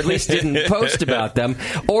life, or at least didn't post about them,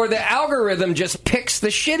 or the algorithm just picks the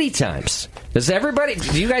shitty times. Does everybody,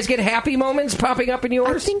 do you guys get happy moments popping up in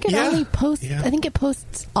yours? I think it only posts, I think it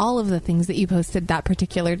posts all of the things that you posted that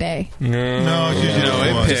particular day.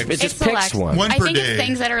 It just picks one. I think it's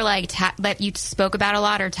things that are like that you spoke about a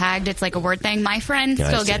lot or tagged. It's like a word thing. My friend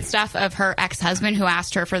still gets stuff of her ex-husband who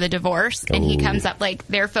asked her for the divorce, and he comes up, like,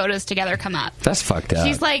 their photos together come up. That's fucked up.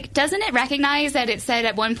 She's like, doesn't it recognize that it said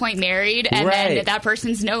at one point married, and then that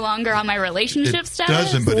person's no longer on my relationship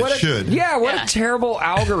status? Doesn't, but it should. Yeah, what a terrible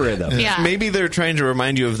algorithm. Maybe they're trying to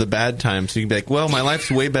remind you of the bad times, so you can be like, well, my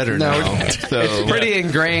life's way better now. So it's pretty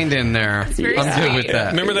ingrained in there. I'm good with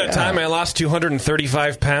that. Remember that time I lost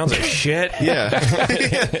 235 pounds of shit?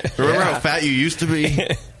 Remember how fat you used to be?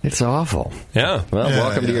 It's awful. Yeah. Well,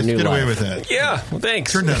 welcome to your new life. Get away with that. Yeah. Well,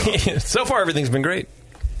 thanks. Turn that off. So far, everything's been great.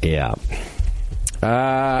 Yeah.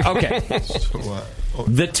 Okay.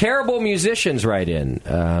 The terrible musicians write in.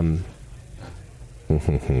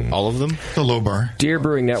 All of them? The low bar. Dear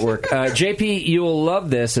Brewing Network, JP, you will love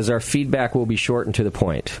this as our feedback will be short and to the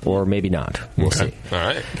point. Or maybe not. We'll see. All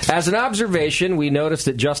right. As an observation, we noticed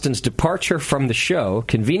that Justin's departure from the show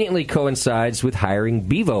conveniently coincides with hiring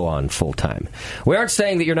Bevo on full-time. We aren't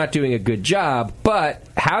saying that you're not doing a good job, but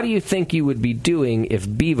how do you think you would be doing if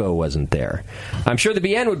Bevo wasn't there? I'm sure the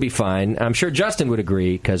BN would be fine. I'm sure Justin would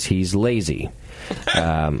agree because he's lazy.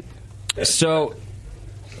 So,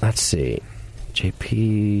 let's see.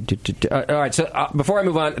 JP. All right, so before I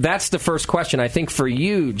move on, that's the first question. I think for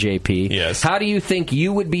you, JP. Yes. How do you think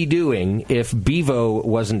you would be doing if Bevo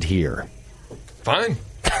wasn't here? Fine.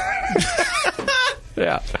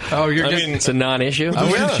 Yeah. Oh, it's a non-issue.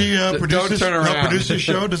 Doesn't she produce this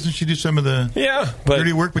show? Doesn't she do some of the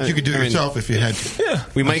dirty work? But you could do it yourself if you had to. Yeah.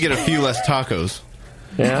 We might get a few less tacos.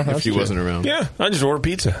 Yeah, if she wasn't around. Yeah, I just order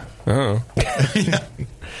pizza.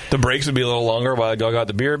 The breaks would be a little longer while I go out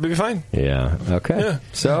the beer. It'd be fine. Yeah. Okay. Yeah.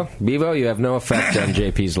 So, Bevo, you have no effect on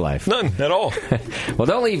JP's life. None at all. Well,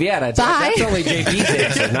 don't leave yet. That's only JP's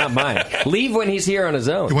answer, not mine. Leave when he's here on his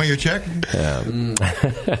own. You want your check?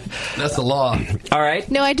 That's the law. All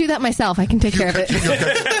right. No, I do that myself. I can take care of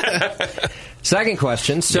it. Second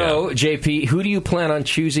question. So, JP, who do you plan on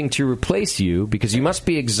choosing to replace you? Because you must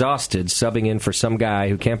be exhausted subbing in for some guy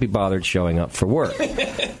who can't be bothered showing up for work.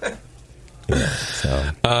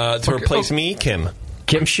 To replace me, Kim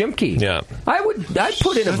Shimke. Yeah. I'd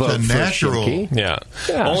put in a vote for Shimke. Yeah.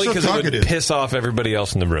 Only because it would piss off everybody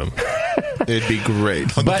else in the room. It'd be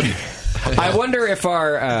great. But I wonder if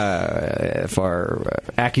our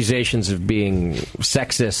accusations of being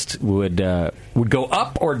sexist would go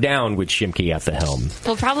up or down with Shimke at the helm.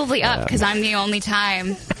 Well, probably up, because I'm the only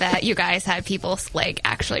time that you guys had people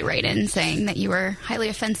actually write in saying that you were highly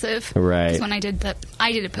offensive. Right. When I did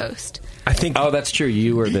a post. I think. Oh, that's true.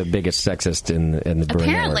 You were the biggest sexist in the Brewing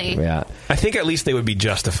Apparently. Network. Yeah. I think at least they would be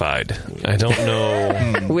justified. I don't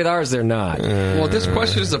know. With ours, they're not. Well, this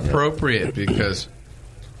question is appropriate because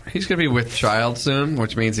he's going to be with child soon,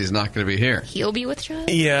 which means he's not going to be here. He'll be with child?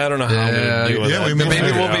 Yeah, I don't know how I'm going to do that.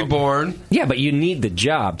 Maybe we'll be born. Yeah, but you need the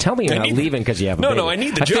job. Tell me you're not leaving because you have a baby. No, I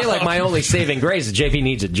need the job. I feel like my only saving grace is JP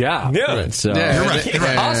needs a job. Yeah. Right, so. You're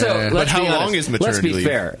right. Also, but how long is maternity leave? Let's be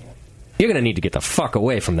fair. You're going to need to get the fuck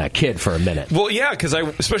away from that kid for a minute. Well, yeah,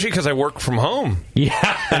 especially because I work from home.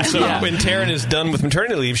 Yeah. And so when Taryn is done with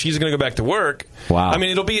maternity leave, she's going to go back to work. Wow. I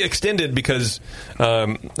mean, it'll be extended because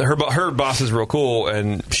her boss is real cool,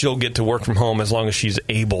 and she'll get to work from home as long as she's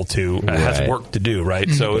able to, has work to do, right?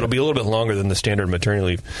 So it'll be a little bit longer than the standard maternity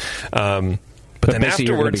leave. But then basically,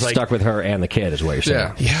 you're going to be afterwards, stuck with her and the kid, is what you're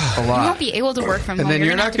saying. Yeah. A lot. You won't be able to work from home. And then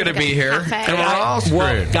you're not going to be here. And we're all screwed.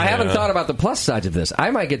 Well, I haven't thought about the plus sides of this. I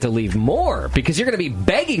might get to leave more because you're going to be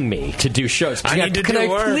begging me to do shows. I need to Can do I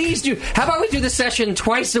work. please do? How about we do the session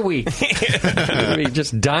twice a week? I'd be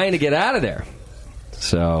just dying to get out of there.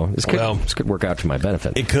 So this could work out to my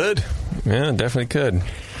benefit. It could. Yeah, it definitely could.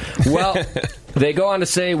 Well, they go on to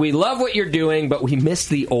say, we love what you're doing, but we miss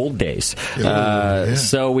the old days.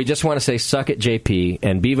 So we just want to say, suck it, JP.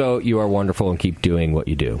 And Bevo, you are wonderful and keep doing what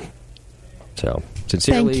you do. So,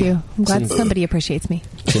 sincerely. Thank you. I'm glad somebody appreciates me.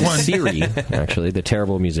 Sincerely, actually, the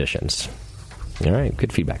terrible musicians. All right,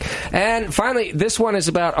 good feedback. And finally, this one is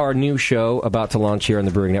about our new show about to launch here on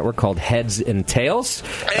the Brewing Network called Heads and Tails.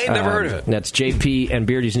 I ain't never heard of it. That's JP and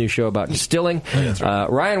Beardy's new show about distilling. Oh, that's right.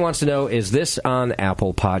 Ryan wants to know, is this on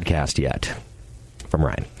Apple Podcast yet? From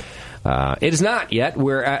Ryan. It is not yet.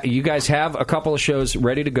 You guys have a couple of shows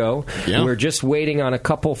ready to go. Yeah. We're just waiting on a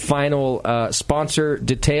couple final sponsor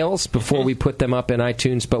details before we put them up in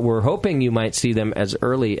iTunes, but we're hoping you might see them as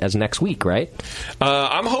early as next week, right?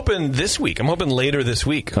 I'm hoping this week. I'm hoping later this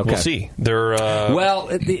week. Okay. We'll see.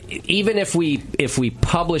 Even if we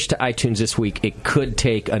publish to iTunes this week, it could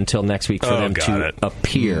take until next week for them to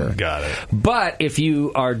appear. Got it. But if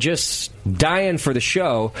you are just dying for the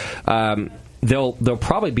show, they'll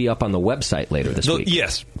probably be up on the website later this week.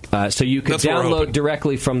 Yes. So you can download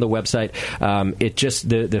directly from the website. It just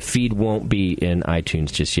the feed won't be in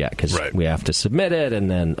iTunes just yet because we have to submit it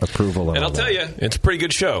and then approval. And I'll tell you, it's a pretty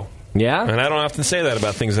good show. Yeah? And I don't often say that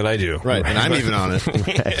about things that I do. Right, and I'm even on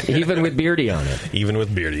it. Even with Beardy on it. Even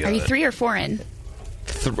with Beardy on it. Are you 3 or 4 in?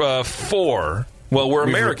 4. Well, we're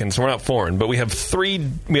Americans, so we're not foreign, but we have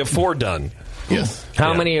 4 done. Yes.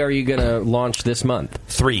 How many are you going to launch this month?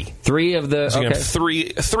 3. 3 of the... So we have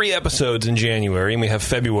three episodes in January, and we have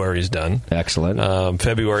February's done. Excellent.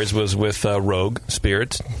 February's was with Rogue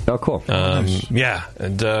Spirits. Oh, cool. Nice. Yeah,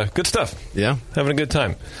 and good stuff. Yeah. Having a good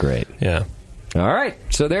time. Great. Yeah. All right.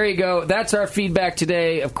 So there you go. That's our feedback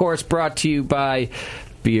today. Of course, brought to you by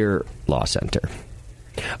Beer Law Center.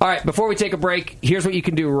 All right, before we take a break, here's what you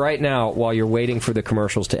can do right now while you're waiting for the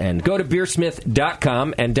commercials to end. Go to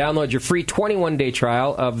beersmith.com and download your free 21-day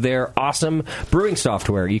trial of their awesome brewing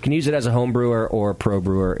software. You can use it as a home brewer or a pro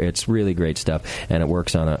brewer. It's really great stuff, and it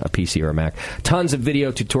works on a PC or a Mac. Tons of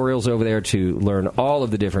video tutorials over there to learn all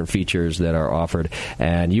of the different features that are offered,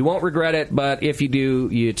 and you won't regret it, but if you do,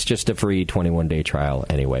 it's just a free 21-day trial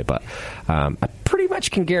anyway. But I pretty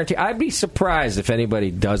much can guarantee, I'd be surprised if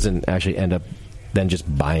anybody doesn't actually end up than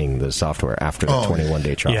just buying the software after the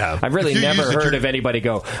 21-day trial. Yeah. I've really never heard of anybody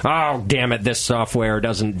go, oh, damn it, this software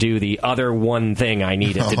doesn't do the other one thing I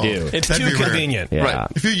need it to do. It's too convenient. Yeah. Right.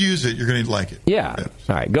 If you use it, you're going to like it. Yeah.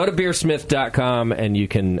 All right. Go to beersmith.com and you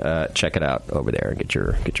can check it out over there and get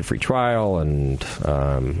your free trial and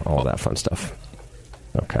all that fun stuff.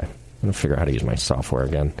 Okay. I'm going to figure out how to use my software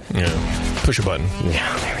again. Yeah. Push a button.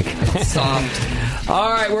 Yeah, there we go. Soft. All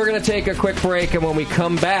right, we're going to take a quick break, and when we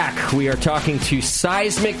come back, we are talking to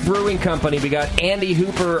Seismic Brewing Company. We got Andy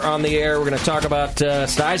Hooper on the air. We're going to talk about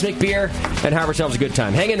Seismic beer and have ourselves a good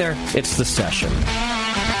time. Hang in there. It's The Session.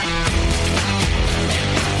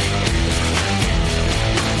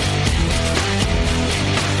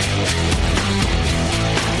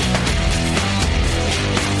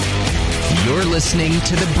 You're listening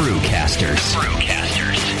to the Brewcasters.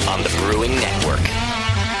 On the Brewing Network.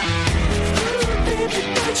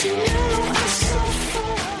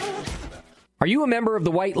 Are you a member of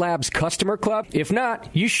the White Labs Customer Club? If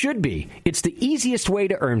not, you should be. It's the easiest way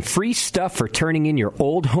to earn free stuff for turning in your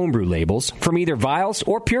old homebrew labels from either Vials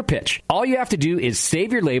or Pure Pitch. All you have to do is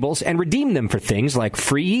save your labels and redeem them for things like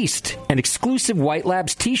free yeast, an exclusive White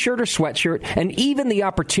Labs t-shirt or sweatshirt, and even the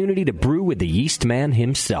opportunity to brew with the yeast man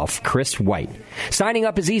himself, Chris White. Signing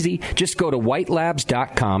up is easy. Just go to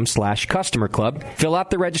whitelabs.com/customer club, fill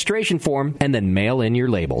out the registration form, and then mail in your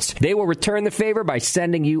labels. They will return the favor by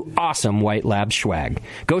sending you awesome White Labs swag.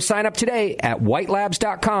 Go sign up today at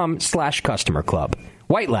whitelabs.com/customer club.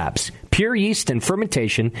 White Labs, pure yeast and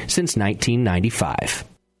fermentation since 1995.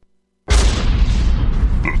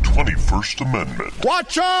 The 21st Amendment.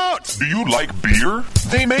 Watch out! Do you like beer?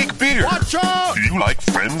 They make beer. Watch out! Do you like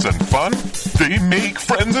friends and fun? They make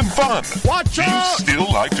friends and fun. Watch out! Do you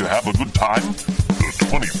still like to have a good time? The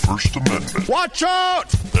 21st Amendment. Watch out!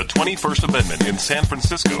 The 21st Amendment in San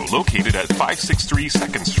Francisco, located at 563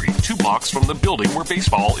 2nd Street, 2 blocks from the building where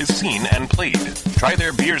baseball is seen and played. Try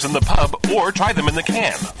their beers in the pub or try them in the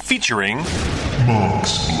can, featuring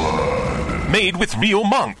Monk's Blood. Made with real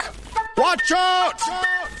monk. Watch out!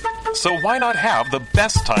 So why not have the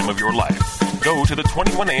best time of your life? Go to the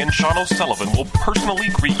 21A and Sean O'Sullivan will personally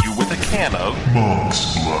greet you with a can of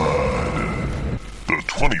Monk's Blood. The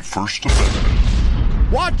 21st Amendment.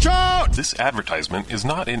 Watch out! This advertisement is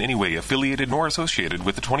not in any way affiliated nor associated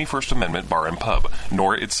with the 21st Amendment Bar and Pub,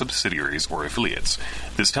 nor its subsidiaries or affiliates.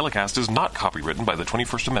 This telecast is not copywritten by the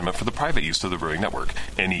 21st Amendment for the private use of the Brewing Network.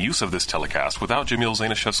 Any use of this telecast without Jamil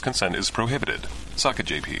Zainashev's consent is prohibited. Suck it,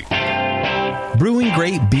 JP. Brewing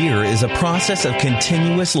great beer is a process of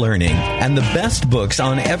continuous learning, and the best books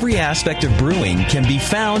on every aspect of brewing can be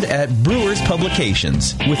found at Brewers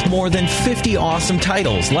Publications, with more than 50 awesome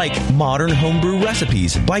titles like Modern Homebrew Recipes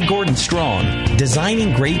by Gordon Strong,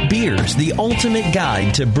 Designing Great Beers, the Ultimate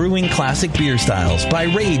Guide to Brewing Classic Beer Styles by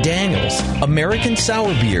Ray Daniels, American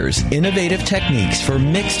Sour Beers, Innovative Techniques for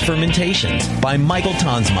Mixed Fermentations by Michael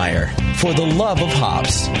Tonsmeyer, For the Love of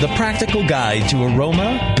Hops, The Practical Guide to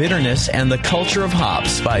Aroma, Bitterness, and the Culture of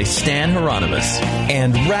Hops by Stan Hieronymus,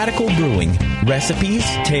 and Radical Brewing, Recipes,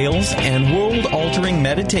 Tales, and World-Altering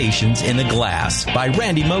Meditations in a Glass by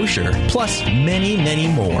Randy Mosher, plus many, many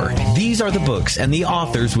more. These are the books and the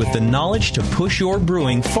authors with the knowledge to push your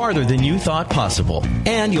brewing farther than you thought possible.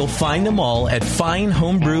 And you'll find them all at fine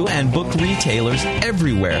homebrew and book retailers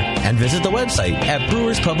everywhere. And visit the website at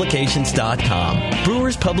brewerspublications.com.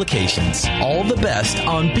 Brewers Publications, all the best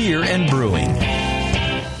on beer and brewing.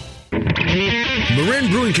 Marin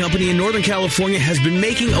Brewing Company in Northern California has been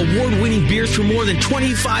making award-winning beers for more than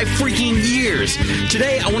 25 freaking years.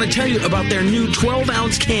 Today, I want to tell you about their new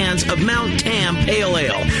 12-ounce cans of Mount Tam Pale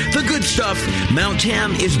Ale. The good stuff, Mount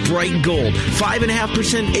Tam is bright gold,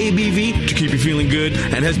 5.5% ABV to keep you feeling good,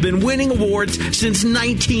 and has been winning awards since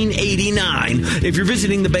 1989. If you're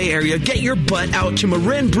visiting the Bay Area, get your butt out to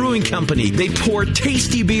Marin Brewing Company. They pour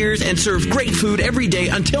tasty beers and serve great food every day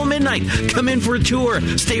until midnight. Come in for a tour,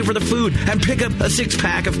 stay for the food, and pick up a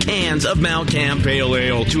 6-pack of cans of Mount Tam Pale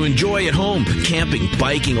Ale to enjoy at home, camping,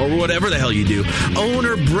 biking, or whatever the hell you do.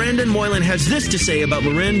 Owner Brendan Moylan has this to say about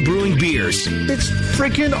Marin Brewing beers. It's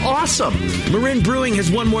freaking awesome. Marin Brewing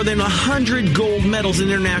has won more than 100 gold medals in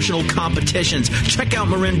international competitions. Check out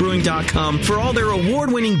marinbrewing.com for all their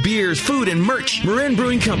award-winning beers, food, and merch. Marin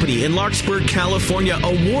Brewing Company in Larkspur, California.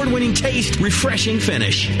 Award-winning taste, refreshing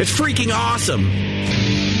finish. It's freaking awesome.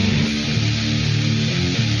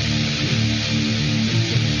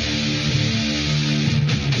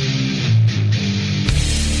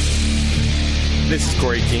 This is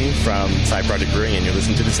Corey King from Side Project Brewing, and you're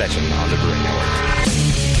listening to The Session on the Brewing Network.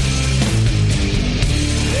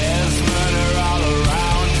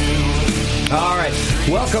 All right.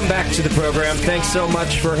 Welcome back to the program. Thanks so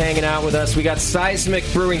much for hanging out with us. We got Seismic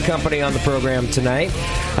Brewing Company on the program tonight.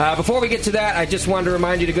 Before we get to that, I just wanted to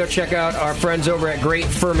remind you to go check out our friends over at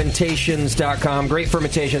GreatFermentations.com. Great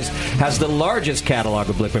Fermentations has the largest catalog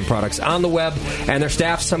of Blickman products on the web, and their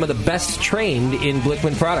staff's some of the best trained in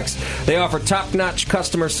Blickman products. They offer top-notch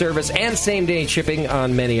customer service and same-day shipping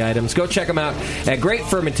on many items. Go check them out at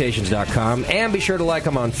GreatFermentations.com, and be sure to like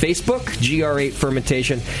them on Facebook, GR8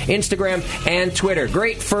 Fermentation, Instagram, and Twitter.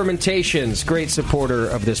 Great Fermentations, great supporter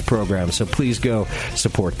of this program, so please go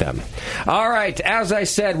support them. All right, as I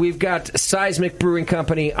said, we've got Seismic Brewing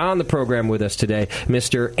Company on the program with us today.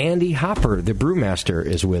 Mr. Andy Hopper, the brewmaster,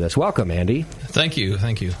 is with us. Welcome, Andy. Thank you.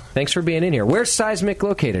 Thanks for being in here. Where's Seismic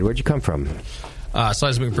located? Where'd you come from?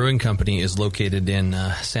 Seismic Brewing Company is located in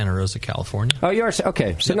Santa Rosa, California. Oh, you are?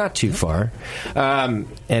 Okay, so not too far.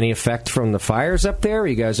 Any effect from the fires up there? Are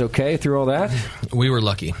you guys okay through all that? We were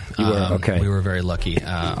lucky. You were? Okay. We were very lucky.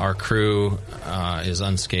 Our crew is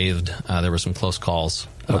unscathed. There were some close calls.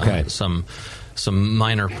 Okay. Some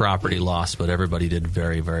minor property loss, but everybody did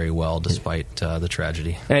very, very well despite the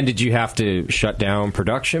tragedy. And did you have to shut down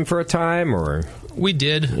production for a time, or? We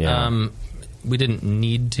did. Yeah. We didn't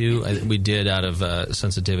need to. We did out of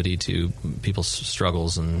sensitivity to people's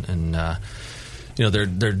struggles and their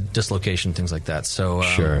dislocation, things like that. So,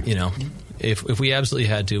 sure. If we absolutely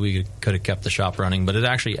had to, we could have kept the shop running. But it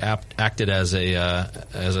actually acted as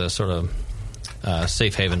a sort of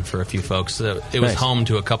safe haven for a few folks. It was home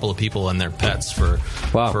to a couple of people and their pets for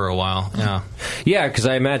a while. Yeah, because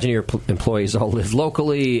I imagine your employees all live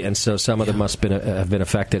locally, and so some of them must have been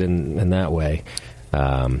affected in that way.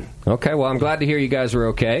 Okay, well, I'm glad to hear you guys were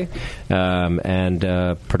okay. And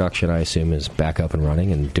production, I assume, is back up and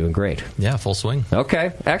running and doing great. Yeah, full swing.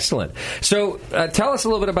 Okay, excellent. So tell us a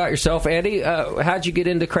little bit about yourself, Andy. How'd you get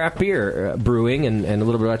into craft beer brewing and a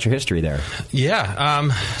little bit about your history there? Yeah,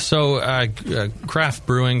 craft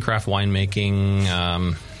brewing, craft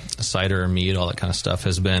winemaking, cider, mead, all that kind of stuff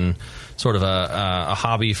has been sort of a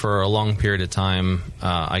hobby for a long period of time.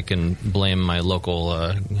 I can blame my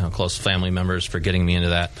local close family members for getting me into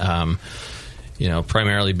that.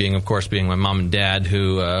 Primarily being my mom and dad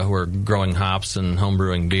who were growing hops and home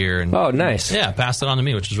brewing beer. And, oh, nice. Yeah, passed it on to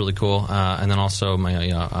me, which is really cool. And then also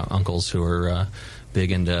my uncles who were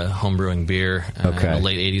big into home brewing beer in the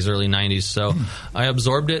late 80s, early 90s. So I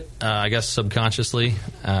absorbed it, I guess, subconsciously.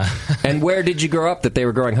 And where did you grow up that they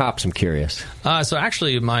were growing hops? I'm curious. So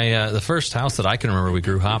actually, the first house that I can remember we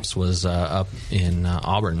grew hops was up in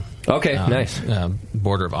Auburn. Okay, nice.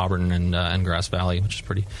 Border of Auburn and Grass Valley, which is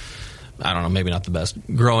pretty... I don't know, maybe not the best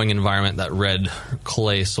growing environment, that red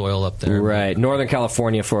clay soil up there. Right. Northern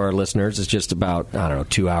California, for our listeners, is just about,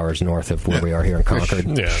 2 hours north of where we are here in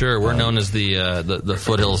Concord. Sure. We're known as the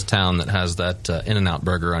foothills town that has that In-N-Out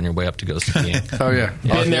burger on your way up to go skiing. Oh, yeah.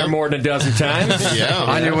 Been there more than a dozen times.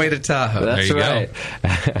 On your way to Tahoe. That's right.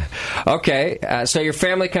 Okay. So your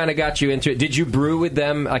family kind of got you into it. Did you brew with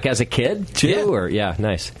them like as a kid, too? Yeah. Or,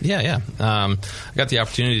 nice. Yeah. I got the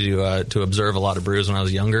opportunity to observe a lot of brews when I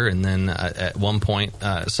was younger, and then at one point,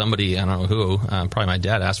 somebody, I don't know who, probably my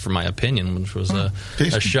dad, asked for my opinion, which was a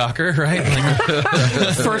shocker, right?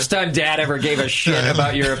 First time Dad ever gave a shit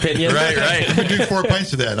about your opinion. Right. You do 4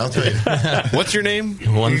 pints of that, I'll tell you. What's your name?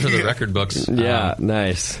 One for the record books. Yeah,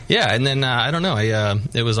 nice. Yeah, and then, I don't know,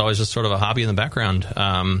 it was always just sort of a hobby in the background.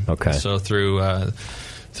 So through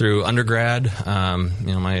undergrad,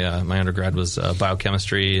 my undergrad was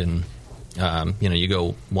biochemistry, and you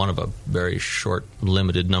go one of a very short,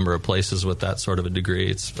 limited number of places with that sort of a degree.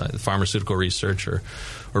 It's pharmaceutical research or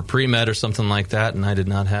pre-med or something like that, and I did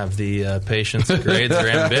not have the patience, grades, or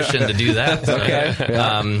ambition to do that. So,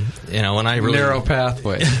 when I really... Narrow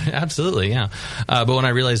pathway. Absolutely, yeah. But when I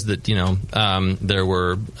realized that, there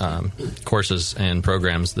were courses and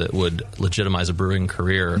programs that would legitimize a brewing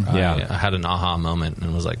career, I had an aha moment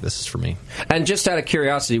and was like, this is for me. And just out of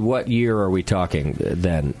curiosity, what year are we talking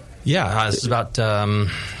then? Yeah, it's about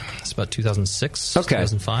 2006,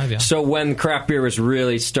 2005, yeah. So when craft beer was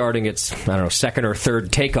really starting its, second or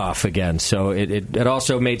third takeoff again, so it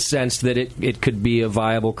also made sense that it could be a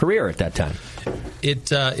viable career at that time. It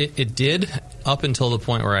did, up until the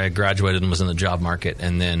point where I graduated and was in the job market,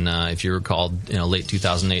 and then if you recall, late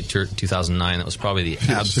 2008 to 2009, that was probably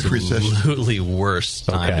the absolutely worst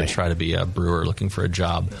time to try to be a brewer looking for a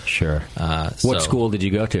job. Sure. What school did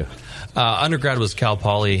you go to? Undergrad was Cal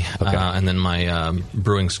Poly, and then my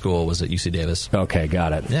brewing school was at UC Davis. Okay,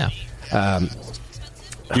 got it. Yeah.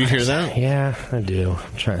 Do you hear that? Yeah, I do.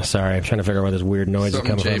 I'm trying to figure out where this weird noise is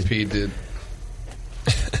coming from. JP did.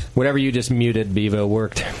 Whatever you just muted, Bevo,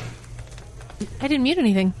 worked. I didn't mute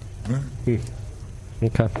anything.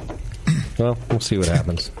 Okay. Well, we'll see what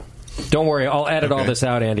happens. Don't worry, I'll edit all this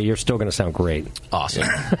out, Andy. You're still going to sound great. Awesome.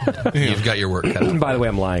 You've got your work cut out. By the way,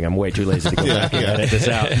 I'm lying. I'm way too lazy to go back and edit this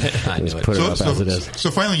out. Just put it up as it is. So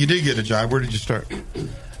finally, you did get a job. Where did you start?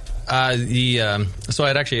 So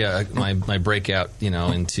I'd actually my breakout,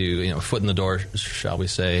 into foot in the door, shall we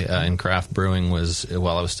say, in craft brewing was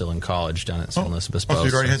while I was still in college down at St. Louis Obispo. So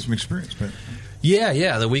you'd already had some experience, right?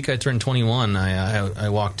 Yeah. The week I turned 21, I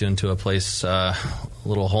walked into a place, a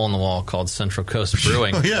little hole in the wall called Central Coast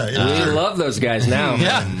Brewing. We love those guys now.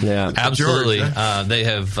 Yeah, absolutely. George, huh?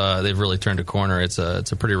 They've really turned a corner. It's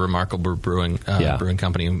a pretty remarkable brewing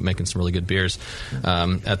company making some really good beers.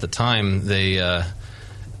 At the time, they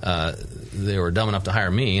were dumb enough to hire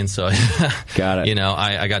me, and so got it.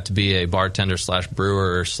 I got to be a bartender /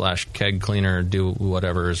 brewer / keg cleaner, do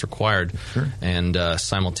whatever is required, and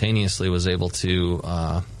simultaneously was able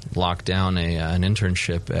to lock down an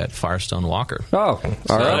internship at Firestone Walker. Oh,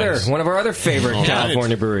 one of our other favorite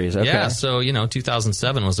California breweries. Okay. Yeah, so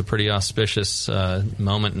 2007 was a pretty auspicious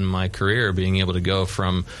moment in my career, being able to go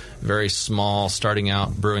from very small, starting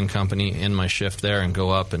out brewing company in my shift there, and go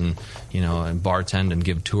up and and bartend and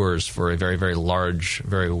give tours for a very, very large,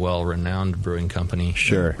 very well-renowned brewing company.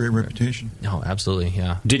 Sure, great reputation. Oh, absolutely,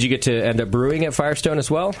 yeah. Did you get to end up brewing at Firestone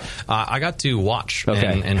as well? I got to watch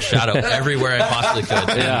and shadow everywhere I possibly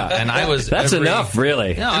could. And I was that's enough,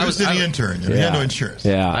 really. No, I was the intern. You had no insurance.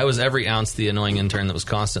 Yeah, I was every ounce the annoying intern that was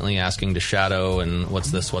constantly asking to shadow and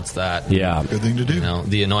what's this, what's that. Yeah, good thing to do.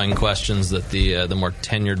 The annoying questions that the more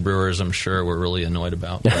tenured brewers, I'm sure, were really annoyed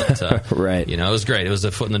about. But, right. It was great. It was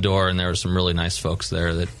a foot in the door, and there were some really nice folks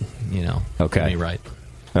there that did me right.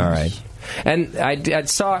 All right. And I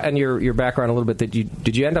saw in your background a little bit that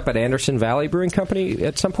did you end up at Anderson Valley Brewing Company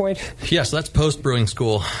at some point? Yeah, so that's post brewing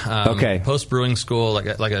school. Post brewing school, like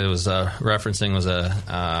I was referencing, was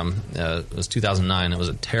 2009. It was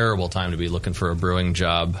a terrible time to be looking for a brewing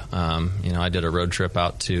job. I did a road trip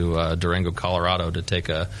out to Durango, Colorado, to take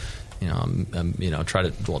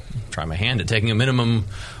try my hand at taking a minimum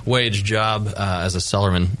wage job as a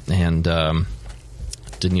cellarman, and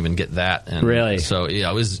didn't even get that. And really? So it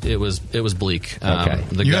was bleak. Okay.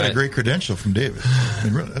 You had a great credential from Davis. I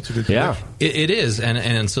mean, really, that's a good credential. It is,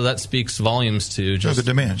 and so that speaks volumes to just the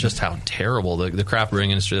demand, just how terrible the craft brewing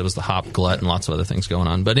industry. There was the hop glut and lots of other things going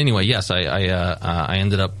on. But anyway, yes, I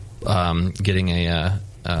ended up getting an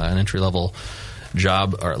entry level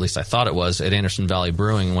job, or at least I thought it was, at Anderson Valley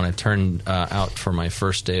Brewing. When I turned out for my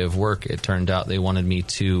first day of work, it turned out they wanted me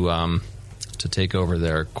to take over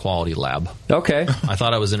their quality lab. Okay. I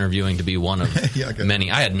thought I was interviewing to be one of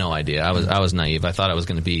many. I had no idea. I was naive. I thought I was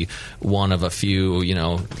going to be one of a few,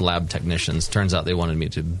 lab technicians. Turns out they wanted me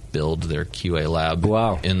to build their QA lab.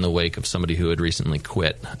 Wow. In the wake of somebody who had recently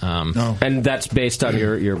quit. And that's based on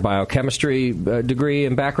your biochemistry degree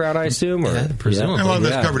and background, I assume? Or? Yeah, presumably. And a lot of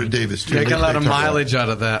that's covered at Davis, too. Take a lot of mileage out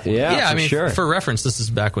of that. Yeah, I mean, sure. For reference, this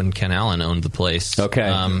is back when Ken Allen owned the place. Okay.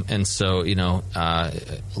 And so, a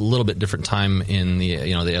little bit different time in the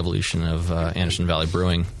the evolution of Anderson Valley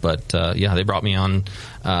Brewing, but they brought me on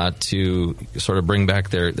to sort of bring back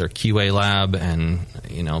their QA lab, and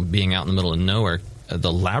being out in the middle of nowhere,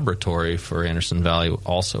 the laboratory for Anderson Valley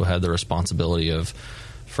also had the responsibility of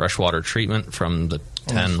freshwater treatment from the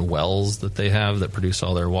 10 wells that they have that produce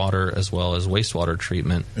all their water, as well as wastewater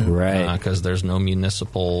treatment, right? Because there's no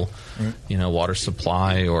municipal water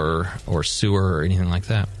supply or sewer or anything like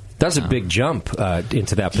that. That's a big jump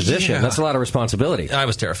into that position. Yeah. That's a lot of responsibility. I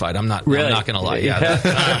was terrified. I'm not really? I'm not going to lie.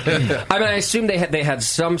 Yeah. I mean, I assume they had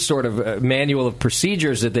some sort of manual of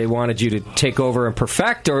procedures that they wanted you to take over and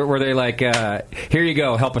perfect, or were they like, here you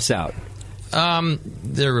go, help us out?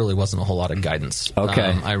 There really wasn't a whole lot of guidance.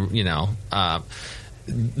 Okay.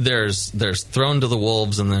 There's thrown to the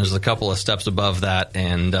wolves, and there's a couple of steps above that,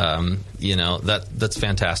 and that's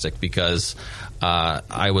fantastic, because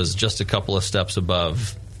I was just a couple of steps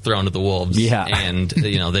above thrown to the wolves. Yeah. And,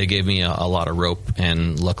 they gave me a lot of rope,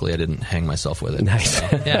 and luckily I didn't hang myself with it. Nice.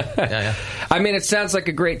 So, yeah. I mean, it sounds like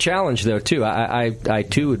a great challenge, though, too. I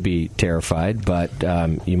too, would be terrified, but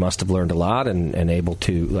you must have learned a lot and able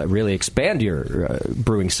to really expand your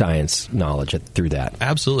brewing science knowledge through that.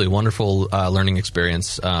 Absolutely. Wonderful learning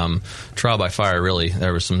experience. Trial by fire, really.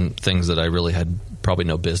 There were some things that I really had probably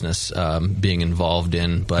no business being involved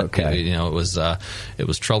in, but it was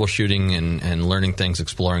troubleshooting and learning things,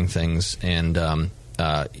 exploring things, and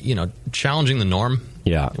challenging the norm.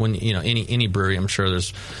 Yeah. When any brewery, I'm sure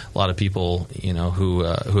there's a lot of people who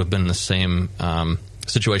have been in the same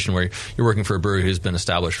situation where you're working for a brewery who's been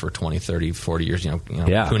established for 20, 30, 40 years,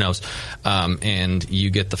 who knows, and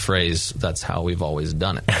you get the phrase, "That's how we've always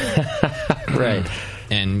done it." Right.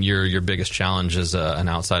 And your biggest challenge as an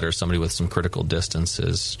outsider, somebody with some critical distance,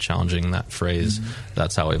 is challenging that phrase. Mm-hmm.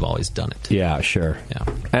 That's how we've always done it. Yeah, sure. Yeah.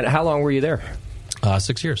 And how long were you there?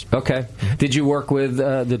 6 years. Okay. Did you work with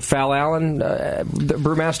Fal Allen, the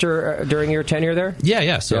brewmaster, during your tenure there?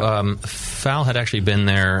 Yeah. So Fal had actually been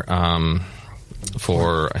there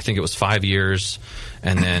for, I think it was 5 years,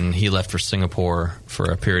 and then he left for Singapore for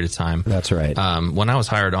a period of time. That's right. When I was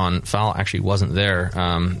hired on, Fal actually wasn't there.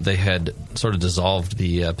 They had sort of dissolved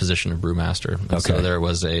the position of brewmaster. Okay. So there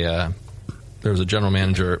was a general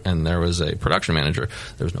manager and there was a production manager.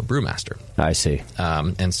 There was no brewmaster. I see.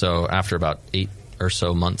 And so after about 8 or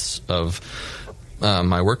so months of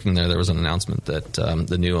my working there was an announcement that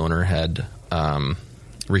the new owner had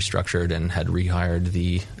restructured and had rehired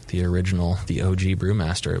the original, the OG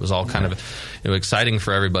brewmaster. It was all kind of exciting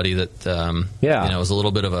for everybody that it was a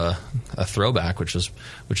little bit of a throwback, which is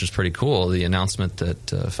pretty cool. The announcement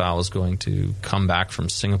that Fal was going to come back from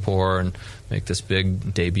Singapore and make this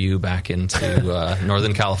big debut back into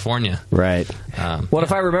Northern California. Right. Well,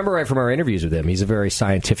 if I remember right from our interviews with him, he's a very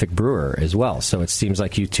scientific brewer as well. So it seems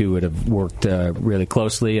like you two would have worked really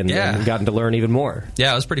closely and gotten to learn even more.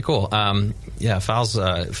 Yeah, it was pretty cool. Fal's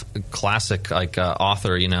a classic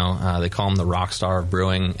author. They call him the rock star of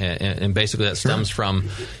brewing, and basically that stems from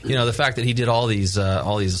the fact that he did all these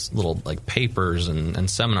little papers and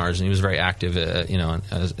seminars, and he was very active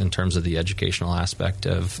in terms of the educational aspect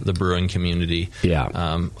of the brewing community.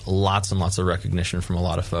 Lots and lots of recognition from a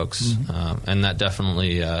lot of folks, and that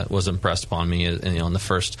definitely was impressed upon me. In the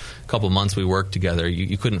first couple months we worked together,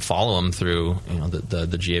 you couldn't follow him through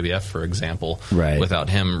the GABF, for example, without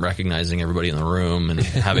him recognizing everybody in the room and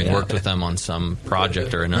having worked with them on some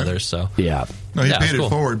project or another. So he paid it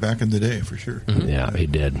forward back in the day for sure. Mm-hmm. Yeah, he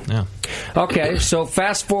did. Yeah. Okay, so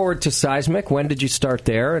fast forward to Seismic. When did you start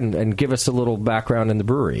there? And give us a little background in the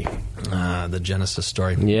brewery. The genesis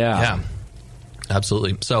story. Yeah.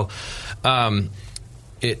 Absolutely. So,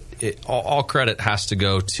 all credit has to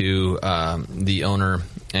go to the owner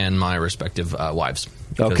and my respective wives.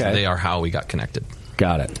 Because they are how we got connected.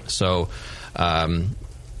 Got it. So,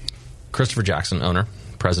 Christopher Jackson, owner,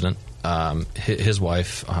 president, his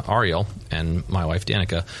wife, Ariel, and my wife,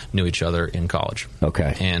 Danica, knew each other in college.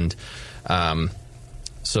 Okay. And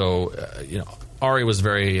Ari was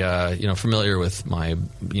very familiar with my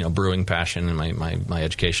brewing passion and my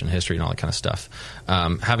education history and all that kind of stuff.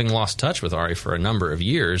 Having lost touch with Ari for a number of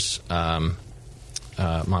years, my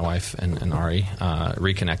wife and Ari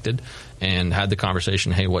reconnected and had the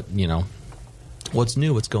conversation. Hey, what's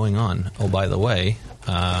new? What's going on? Oh, by the way,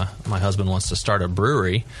 my husband wants to start a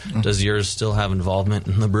brewery. Does yours still have involvement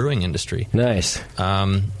in the brewing industry? Nice.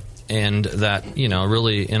 And that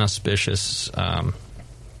really inauspicious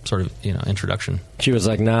sort of introduction. She was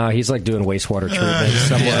like, "Nah, he's doing wastewater treatment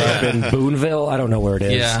somewhere up in Boonville. I don't know where it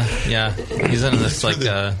is." Yeah. He's in this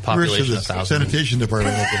population of thousands. Sanitation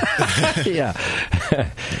department. Yeah.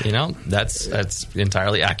 That's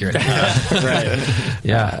entirely accurate. Right.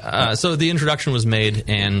 Yeah. So the introduction was made,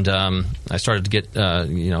 and I started to get I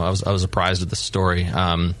was apprised of the story.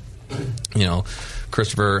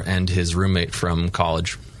 Christopher and his roommate from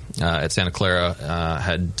college at Santa Clara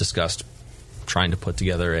had discussed trying to put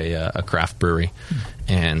together a craft brewery,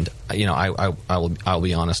 and I'll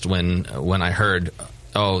be honest, when I heard,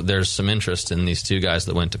 there's some interest in these two guys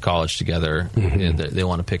that went to college together, they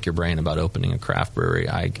want to pick your brain about opening a craft brewery,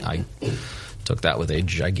 I took that with a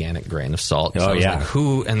gigantic grain of salt. So I was like,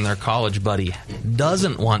 who and their college buddy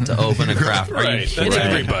doesn't want to open a craft brewery? Are you kidding me?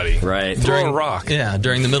 Everybody. Right. Throw a rock. Yeah,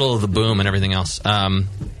 during the middle of the boom and everything else.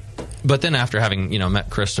 But then after having met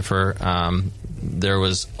Christopher, there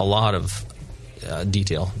was a lot of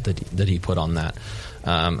detail that he put on that,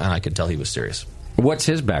 and I could tell he was serious. What's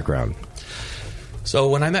his background? So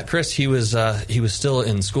when I met Chris, he was still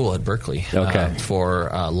in school at Berkeley for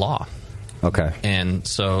law. Okay, and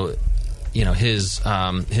so his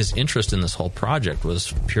interest in this whole project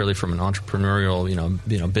was purely from an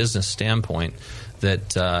entrepreneurial business standpoint,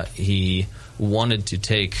 that he wanted to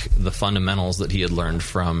take the fundamentals that he had learned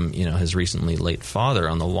from his recently late father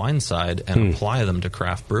on the wine side and apply them to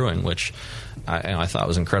craft brewing, which I thought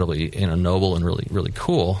was incredibly noble and really, really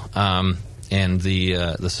cool. And the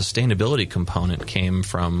sustainability component came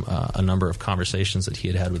from a number of conversations that he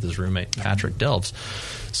had with his roommate Patrick Delves.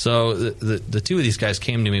 So the two of these guys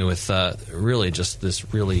came to me with really just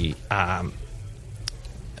this really not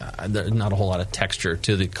a whole lot of texture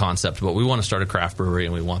to the concept, but we want to start a craft brewery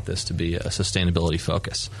and we want this to be a sustainability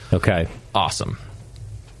focus. Okay, awesome.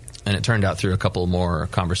 And it turned out through a couple more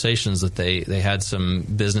conversations that they had some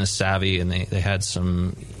business savvy, and they had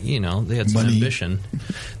some, they had some ambition.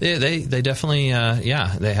 They definitely,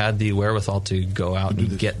 they had the wherewithal to go out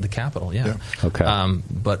and get the capital. Yeah. Okay.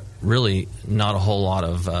 But really not a whole lot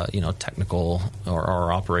of, technical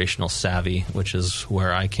or operational savvy, which is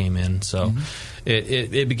where I came in. So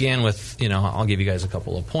it began with, I'll give you guys a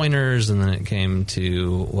couple of pointers, and then it came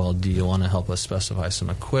to, well, do you want to help us specify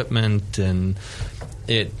some equipment? And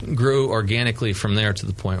it grew organically from there to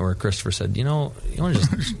the point where Christopher said, you want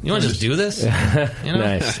to just do this?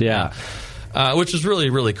 Nice, yeah. Which is really,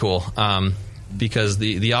 really cool. Because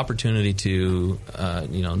the opportunity to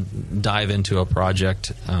dive into a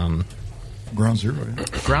project, ground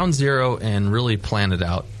zero, and really plan it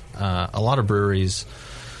out. A lot of breweries,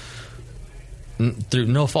 through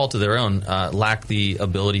no fault of their own, lack the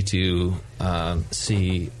ability to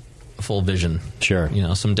see full vision. Sure.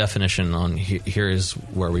 Some definition on here is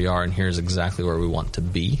where we are and here's exactly where we want to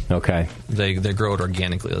be. Okay. They grow it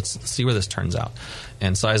organically. Let's see where this turns out.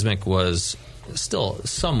 And Seismic was still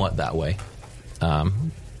somewhat that way.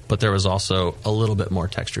 But there was also a little bit more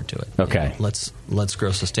texture to it. Okay. Let's grow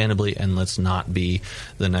sustainably, and let's not be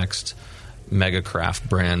the next mega craft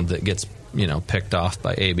brand that gets picked off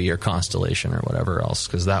by AB or Constellation or whatever else,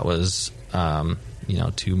 because that was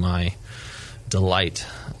to my delight,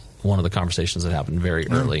 one of the conversations that happened very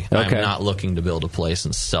early. Okay. I'm not looking to build a place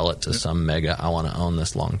and sell it to some mega. I want to own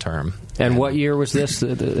this long term. And what year was this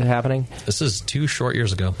happening? This is 2 short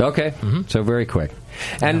years ago. Okay, so very quick.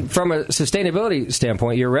 And from a sustainability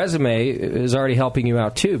standpoint, your resume is already helping you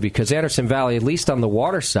out too, because Anderson Valley, at least on the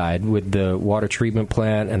water side, with the water treatment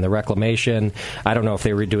plant and the reclamation, I don't know if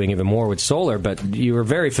they were doing even more with solar, but you were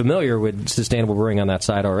very familiar with sustainable brewing on that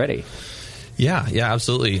side already. Yeah,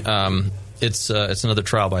 absolutely. It's another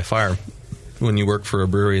trial by fire when you work for a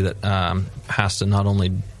brewery that has to not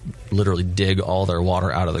only literally dig all their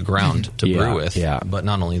water out of the ground to brew with, but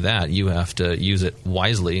not only that, you have to use it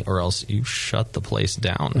wisely, or else you shut the place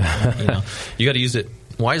down. You got to use it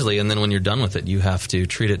wisely, and then when you're done with it, you have to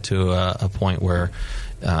treat it to a point where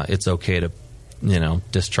it's okay to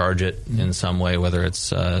discharge it in some way, whether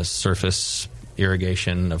it's surface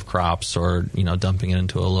irrigation of crops or dumping it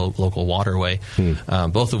into a local waterway,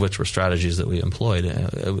 both of which were strategies that we employed.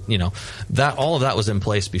 That all of that was in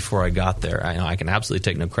place before I got there. I can absolutely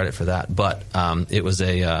take no credit for that, but it was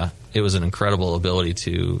an incredible ability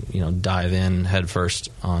to dive in headfirst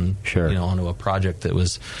on onto a project that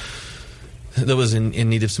was in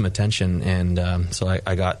need of some attention, and so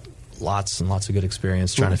I got lots and lots of good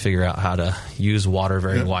experience trying to figure out how to use water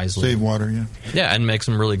very wisely. Save water, and make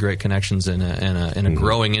some really great connections in a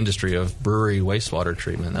growing industry of brewery wastewater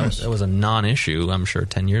treatment. That was a non-issue, I'm sure,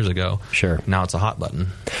 10 years ago. Sure. Now it's a hot button.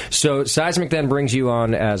 So Seismic then brings you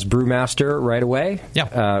on as brewmaster right away?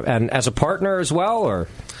 Yeah. And as a partner as well, or?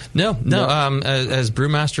 No. As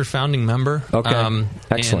brewmaster founding member. Okay.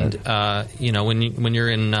 Excellent. And, when you're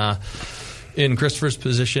in Christopher's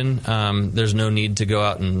position, there's no need to go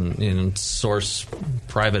out and source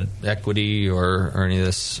private equity or any of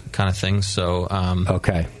this kind of thing. So,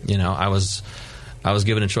 I was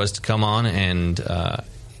given a choice to come on, and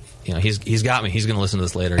he's got me. He's going to listen to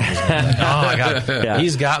this later. He's gonna be like, oh my God,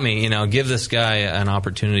 he's got me. Give this guy an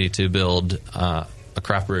opportunity to build a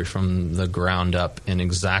craft brewery from the ground up in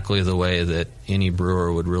exactly the way that any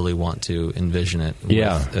brewer would really want to envision it,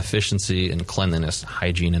 with efficiency and cleanliness,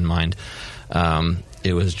 hygiene in mind.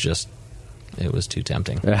 It was too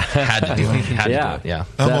tempting. Had to do it. Yeah.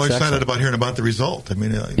 I'm always excited about hearing about the result. I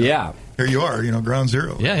mean, here you are, ground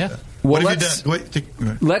zero. Yeah. What have you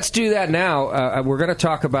done? Let's do that now. We're going to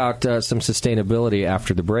talk about some sustainability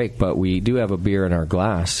after the break, but we do have a beer in our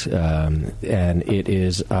glass, and it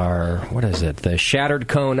is the Shattered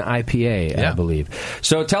Cone IPA, I believe.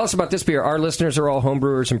 So tell us about this beer. Our listeners are all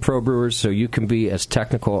homebrewers and pro brewers, so you can be as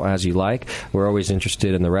technical as you like. We're always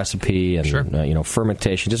interested in the recipe and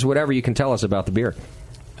fermentation, just whatever you can tell us about the beer.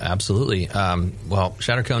 Absolutely.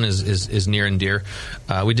 Shattered Cone is near and dear.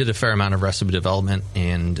 We did a fair amount of recipe development,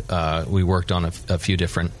 and we worked on a few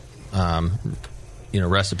different,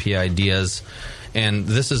 recipe ideas. And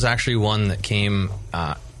this is actually one that came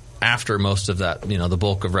after most of that. The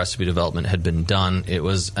bulk of recipe development had been done. It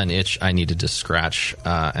was an itch I needed to scratch,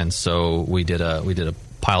 and so we did a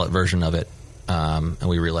pilot version of it, and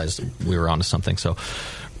we realized we were onto something. So.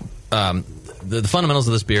 The fundamentals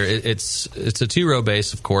of this beer, it's a 2-row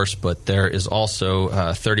base, of course, but there is also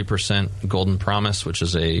 30% Golden Promise, which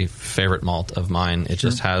is a favorite malt of mine. It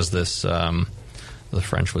just has this, the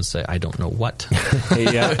French would say, I don't know what.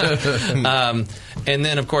 And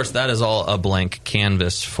then, of course, that is all a blank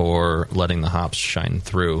canvas for letting the hops shine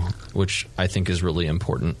through, which I think is really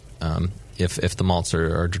important. if the malts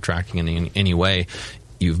are detracting in any way,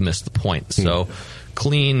 you've missed the point. So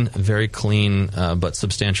clean, very clean, but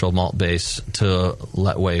substantial malt base to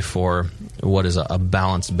let way for what is a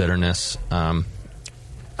balanced bitterness.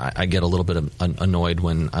 I get a little bit annoyed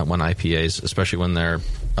when IPAs, especially when they're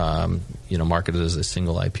marketed as a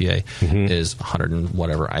single IPA, is 100 and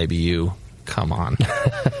whatever IBU. Come on.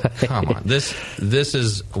 Come on. This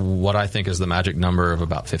is what I think is the magic number of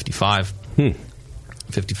about 55.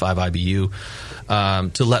 55 IBU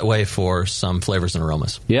to let way for some flavors and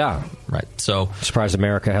aromas. Yeah. Right. So surprised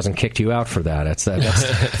America hasn't kicked you out for that. That's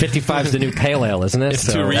 55 is the new pale ale, isn't it?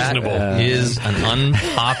 It's too reasonable. That is an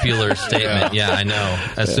unpopular statement. Yeah, I know.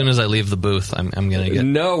 As soon as I leave the booth, I'm going to get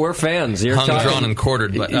we're fans. You're hung, drawn, and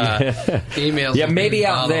quartered. But emails. Yeah, maybe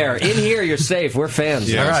out there. In here, you're safe. We're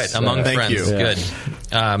fans. Yes. All right, among friends. You. Good.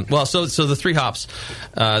 So the three hops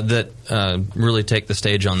that really take the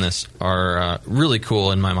stage on this are really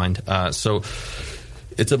cool in my mind. So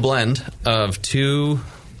it's a blend of two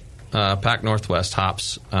Pac Northwest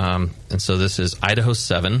hops, and so this is Idaho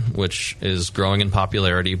 7, which is growing in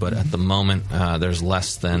popularity, but at the moment there's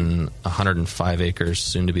less than 105 acres,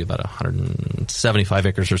 soon to be about 175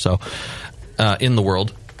 acres or so in the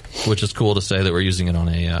world, which is cool to say that we're using it on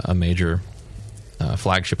a major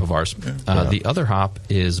flagship of ours. The other hop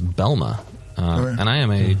is Belma, and I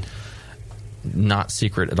am a not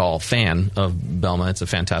secret at all fan of Belma. It's a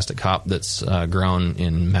fantastic hop that's grown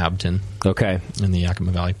in Mabton. Okay. In the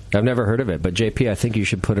Yakima Valley. I've never heard of it, but JP, I think you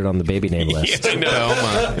should put it on the baby name list. Yeah,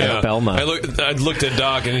 Belma. Yeah. Belma. I looked at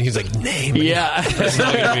Doc and he's like, name me. Yeah. It's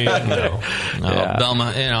not going to be,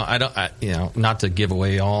 Belma, not to give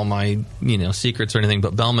away all my, secrets or anything,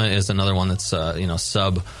 but Belma is another one that's,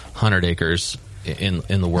 sub 100 acres in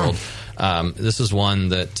the world. This is one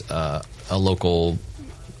that a local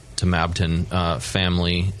to Mabton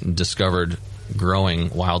family discovered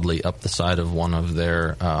growing wildly up the side of one of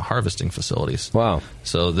their harvesting facilities. Wow.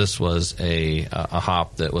 So this was a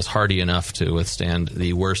hop that was hardy enough to withstand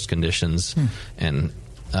the worst conditions. And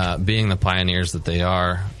being the pioneers that they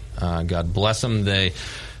are, God bless them, they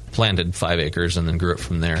planted 5 acres and then grew it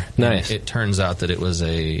from there. Nice. It turns out that it was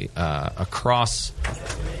a cross,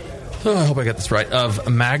 I hope I got this right, of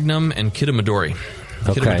Magnum and Kitamadori.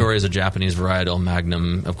 Okay. Kitamadori is a Japanese varietal.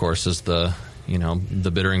 Magnum, of course, is the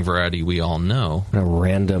bittering variety we all know. A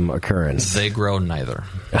random occurrence. They grow neither.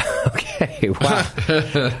 Okay, wow.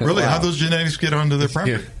 Really? Wow. How those genetics get onto their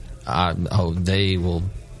property? They will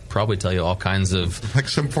probably tell you all kinds of... Like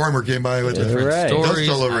some farmer came by with different stories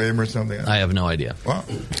all over him or something. I have no idea. Wow.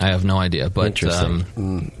 I have no idea. But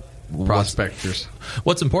interesting. Prospectors.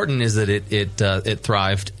 What's important is that it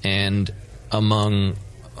thrived, and among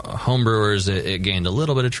home brewers, it gained a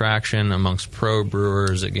little bit of traction. Amongst pro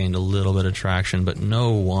brewers, it gained a little bit of traction, but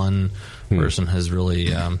no one person has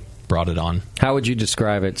really brought it on. How would you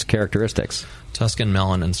describe its characteristics? Tuscan,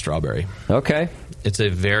 melon, and strawberry. Okay. It's a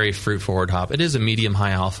very fruit-forward hop. It is a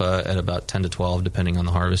medium-high alpha at about 10 to 12, depending on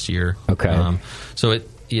the harvest year. Okay. So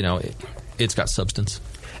it's got substance.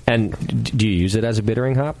 And do you use it as a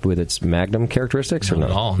bittering hop with its Magnum characteristics? Not or no?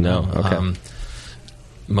 At all. No. Okay.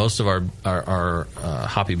 Most of our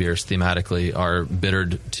hoppy beers thematically are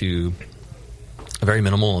bittered to a very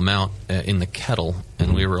minimal amount in the kettle,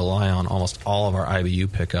 and we rely on almost all of our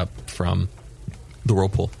IBU pickup from the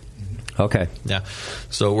whirlpool. Okay. Yeah.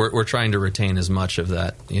 So we're trying to retain as much of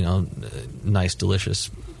that, nice, delicious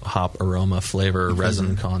hop aroma, flavor,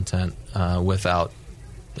 resin content without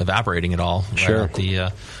evaporating it all right out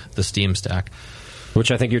the steam stack. Which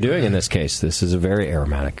I think you're doing in this case. This is a very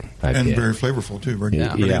aromatic IPA. And very flavorful, too. Very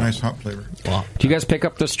nice hop flavor. Wow. Do you guys pick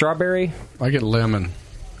up the strawberry? I get lemon.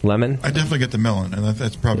 Lemon? I definitely get the melon, and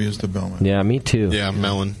that's probably is the Belma. Yeah, me too. Yeah,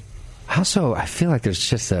 melon. Also, I feel like there's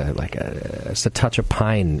just a touch of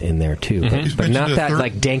pine in there too, but not that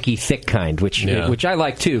like danky thick kind, which I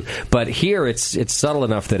like too. But here it's subtle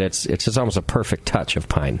enough that it's just almost a perfect touch of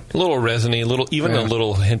pine. A little resiny, a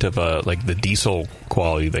little hint of like the diesel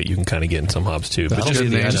quality that you can kind of get in some hops too, but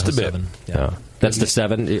just a bit. Yeah. That's the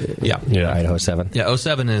 7? Yeah. Idaho 7? Yeah,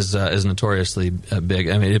 07 is notoriously big.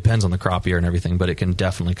 I mean, it depends on the crop year and everything, but it can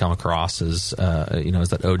definitely come across as, as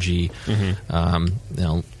that OG,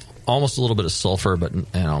 almost a little bit of sulfur, but,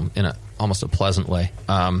 in almost a pleasant way.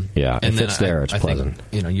 If it's there, it's pleasant.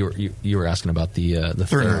 Think, you were asking about the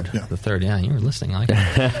third. The third, you were listening. I like it.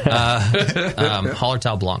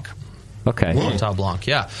 Hallertau Blanc. Okay. Hallertau Blanc,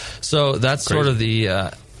 yeah. So that's sort of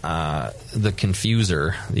the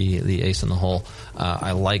confuser, the ace in the hole.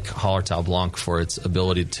 I like Hallertau Blanc for its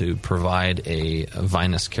ability to provide a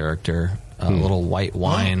vinous character, a little white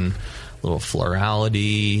wine, little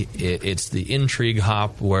florality. It's the intrigue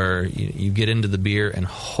hop where you get into the beer, and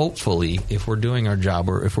hopefully, if we're doing our job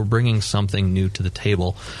or if we're bringing something new to the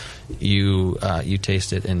table, you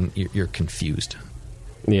taste it and you're confused.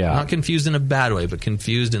 Yeah, not confused in a bad way, but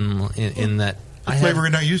confused in that flavor we're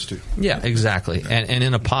not used to. Yeah, exactly, and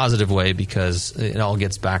in a positive way, because it all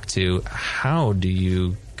gets back to how do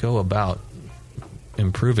you go about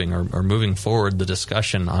improving or moving forward the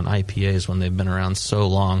discussion on IPAs when they've been around so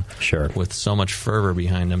long, with so much fervor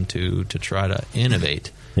behind them to try to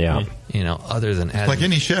innovate. Yeah, other than adding, like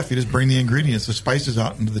any chef, you just bring the ingredients, the spices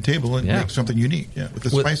out into the table and make something unique. Yeah, with the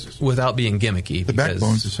spices without being gimmicky. The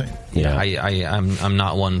backbone's the same. Yeah, I'm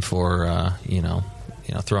not one for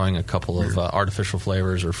throwing a couple of artificial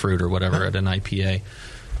flavors or fruit or whatever at an IPA.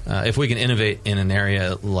 If we can innovate in an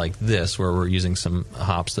area like this where we're using some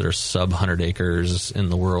hops that are sub 100 acres in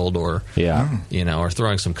the world, or or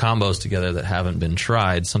throwing some combos together that haven't been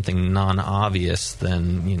tried, something non-obvious,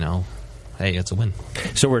 then hey, it's a win.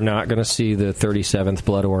 So we're not going to see the 37th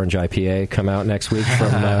Blood Orange IPA come out next week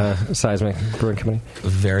from Seismic Brewing Company?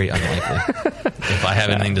 Very unlikely. If I have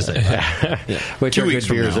anything to say about it. Which are good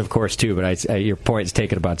beers, of course, too, but your point's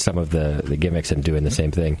taken about some of the gimmicks and doing the same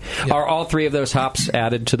thing. Yeah. Are all three of those hops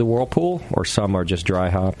added to the whirlpool, or some are just dry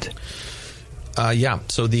hopped?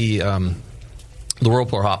 So the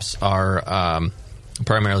whirlpool hops are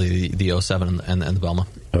primarily the 07 and the Belma.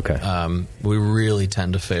 Okay. We really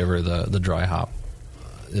tend to favor the dry hop.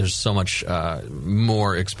 There's so much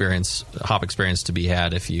more hop experience to be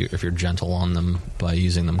had if you're gentle on them by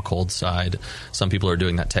using them cold side. Some people are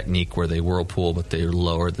doing that technique where they whirlpool, but they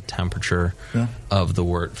lower the temperature of the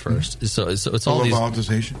wort first. Mm-hmm. So it's all these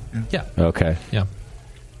volatilization. Yeah. Okay. Yeah.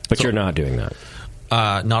 But you're not doing that.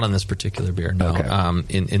 Not on this particular beer, no.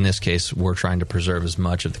 Okay. In this case, we're trying to preserve as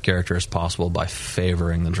much of the character as possible by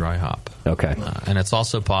favoring the dry hop. Okay. And it's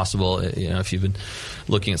also possible, if you've been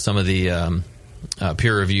looking at some of the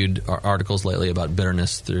peer-reviewed articles lately about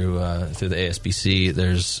bitterness through the ASBC,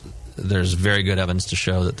 there's very good evidence to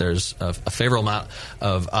show that there's a favorable amount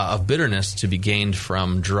of bitterness to be gained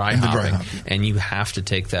from dry hopping, and you have to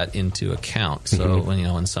take that into account. So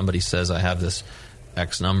when somebody says, I have this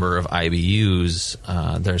X number of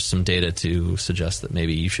IBUs, there's some data to suggest that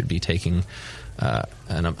maybe you should be taking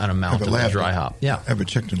an amount of dry hop. Yeah, have it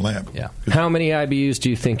checked in lab. Yeah. How many IBUs do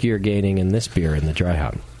you think you're gaining in this beer in the dry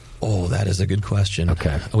hop? Oh, that is a good question.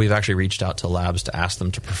 Okay. We've actually reached out to labs to ask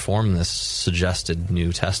them to perform this suggested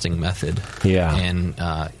new testing method. Yeah.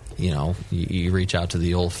 And you reach out to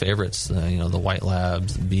the old favorites, the White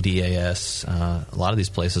Labs, BDAS. A lot of these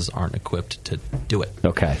places aren't equipped to do it.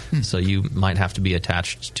 Okay. So you might have to be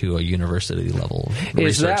attached to a university level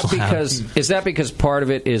Is that research because part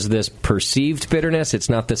of it is this perceived bitterness? It's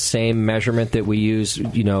not the same measurement that we use,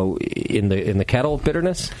 in the kettle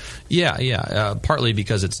bitterness? Yeah. Partly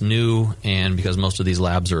because it's new, and because most of these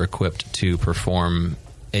labs are equipped to perform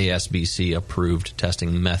ASBC approved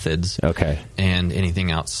testing methods. Okay. And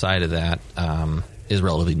anything outside of that is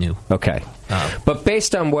relatively new. Okay. But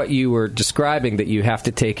based on what you were describing that you have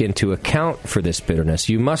to take into account for this bitterness,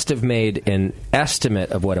 you must have made an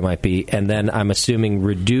estimate of what it might be, and then I'm assuming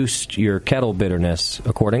reduced your kettle bitterness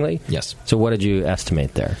accordingly? Yes. So what did you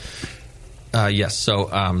estimate there? Yes.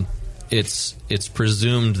 So it's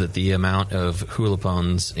presumed that the amount of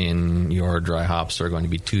hulapones in your dry hops are going to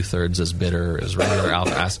be 2/3 as bitter as regular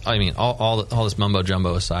alpha acid. I mean, all this mumbo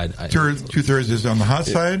jumbo aside, 2/3 is on the hot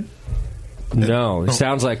side. No, it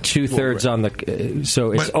sounds like 2/3 on the.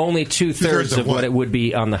 So it's only 2/3 of what it would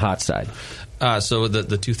be on the hot side. So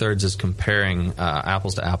the 2/3 is comparing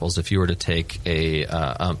apples to apples. If you were to take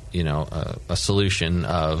a solution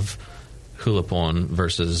of hulapone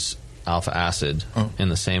versus alpha acid in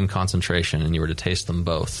the same concentration, and you were to taste them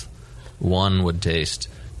both, one would taste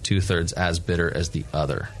 2/3 as bitter as the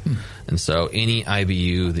other. And so any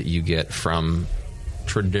IBU that you get from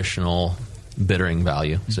traditional bittering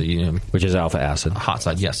value, so which is alpha acid, hot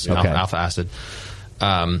side, yes, okay. alpha acid.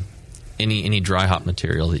 Any dry hop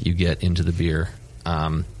material that you get into the beer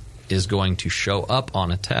is going to show up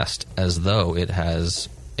on a test as though it has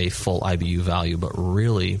a full IBU value, but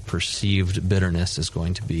really perceived bitterness is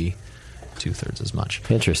going to be 2/3 as much.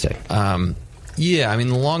 Interesting. Yeah, I mean,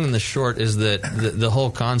 the long and the short is that the whole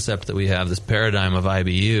concept that we have, this paradigm of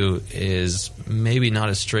IBU, is maybe not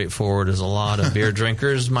as straightforward as a lot of beer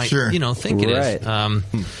drinkers might think it is.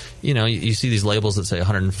 You see these labels that say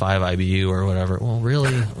 105 IBU or whatever. Well,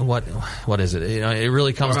 really, what is it? It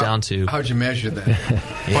really comes down to how'd you measure that?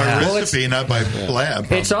 By recipe, not by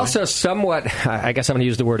lab. It's also somewhat. I guess I'm going to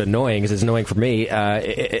use the word annoying because it's annoying for me.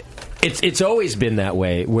 It's always been that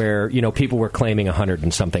way, where people were claiming 100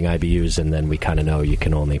 and something IBUs, and then we kind of know you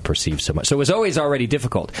can only perceive so much. So it was always already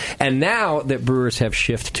difficult. And now that brewers have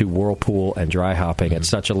shifted to whirlpool and dry hopping at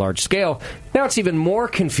such a large scale, now it's even more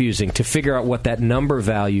confusing to figure out what that number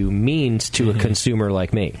value means to a consumer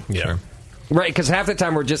like me. Yeah, right. Because half the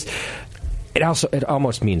time we're just. It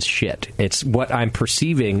almost means shit. It's what I'm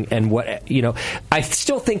perceiving, and what I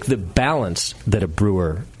still think the balance that a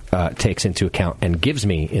brewer takes into account and gives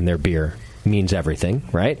me in their beer means everything,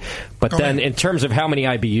 right? But then in terms of how many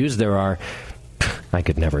IBUs there are, I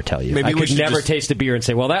could never tell you. I could never taste a beer and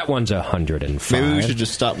say, well, that one's 105. Maybe we should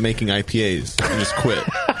just stop making IPAs and just quit.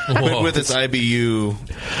 with this IBU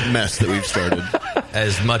mess that we've started.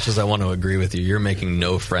 As much as I want to agree with you, you're making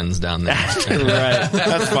no friends down there. Right.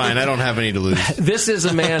 That's fine. I don't have any to lose. This is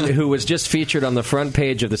a man who was just featured on the front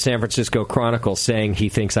page of the San Francisco Chronicle saying he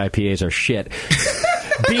thinks IPAs are shit.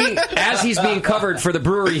 As he's being covered for the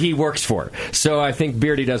brewery he works for. So I think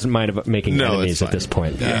Beardy doesn't mind making enemies at this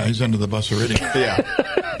point. Yeah, he's under the bus already.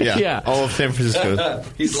 Yeah. All of San Francisco.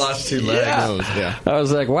 He's lost 2 legs. Yeah. I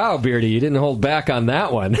was like, wow, Beardy, you didn't hold back on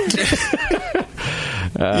that one.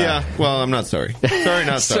 Well, I'm not sorry. Sorry,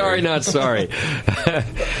 not sorry. Sorry, not sorry.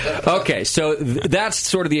 Okay, so that's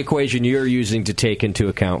sort of the equation you're using to take into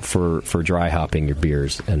account for dry hopping your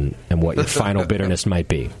beers and what your final bitterness might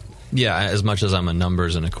be. Yeah, as much as I'm a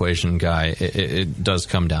numbers and equation guy, it does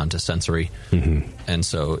come down to sensory. Mm-hmm. And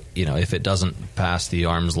so, if it doesn't pass the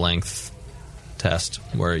arm's length test,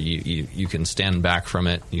 where you can stand back from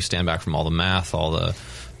it, you stand back from all the math, all the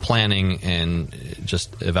planning, and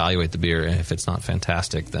just evaluate the beer. If it's not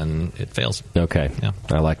fantastic, then it fails. Okay. Yeah.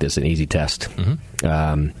 I like this. An easy test.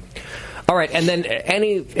 Mm-hmm. All right. And then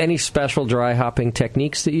any special dry hopping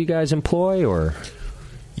techniques that you guys employ, or?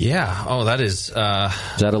 Yeah. Oh, that is... Is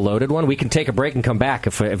that a loaded one? We can take a break and come back.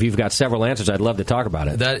 If you've got several answers, I'd love to talk about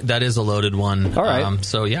it. That is a loaded one. All right.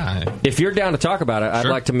 So, yeah. If you're down to talk about it, I'd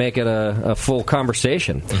like to make it a full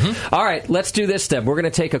conversation. Mm-hmm. All right. Let's do this, then. We're going to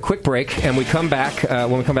take a quick break, and we come back.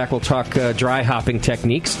 When we come back, we'll talk dry hopping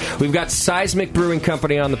techniques. We've got Seismic Brewing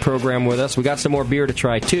Company on the program with us. We got some more beer to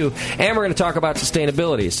try, too. And we're going to talk about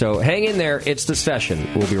sustainability. So hang in there. It's The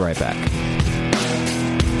Session. We'll be right back.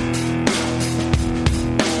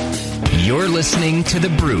 You're listening to the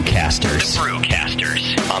Brewcasters.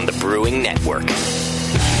 On the Brewing Network.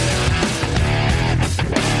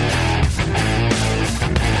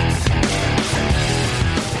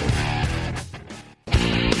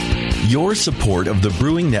 Your support of the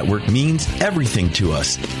Brewing Network means everything to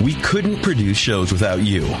us. We couldn't produce shows without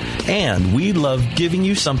you. And we love giving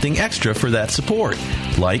you something extra for that support.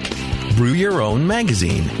 Like Brew Your Own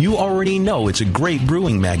magazine. You already know it's a great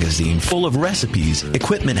brewing magazine full of recipes,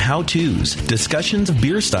 equipment how-tos, discussions of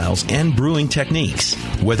beer styles, and brewing techniques.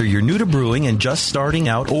 Whether you're new to brewing and just starting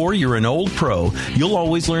out, or you're an old pro, you'll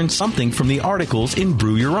always learn something from the articles in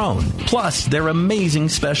Brew Your Own. Plus, they're amazing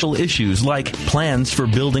special issues like plans for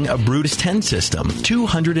building a Brutus 10 system,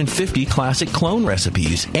 250 classic clone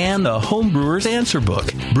recipes, and a Homebrewer's Answer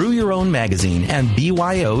Book. Brew Your Own magazine and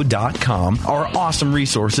BYO.com are awesome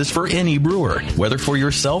resources for any brewer, whether for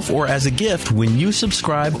yourself or as a gift. When you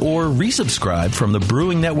subscribe or resubscribe from the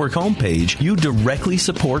Brewing Network homepage, you directly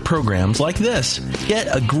support programs like this. Get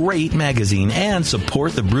a great magazine and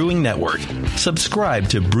support the Brewing Network. Subscribe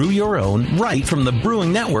to Brew Your Own right from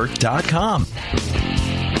thebrewingnetwork.com.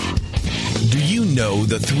 Do you know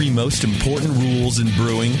the 3 most important rules in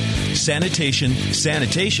brewing? Sanitation,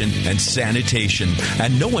 sanitation, and sanitation.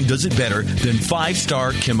 And no one does it better than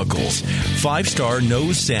 5-Star Chemicals. 5-Star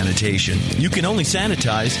knows sanitation. You can only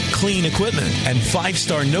sanitize clean equipment. And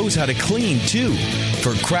 5-Star knows how to clean, too.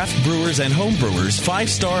 For craft brewers and home brewers,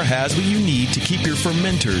 5-Star has what you need to keep your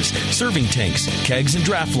fermenters, serving tanks, kegs, and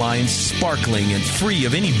draft lines sparkling and free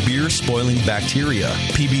of any beer-spoiling bacteria.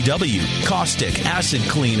 PBW, caustic, acid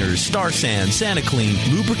cleaners, Star San, SaniClean,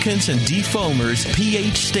 lubricants and defoamers,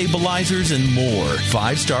 pH stabilizers, and more.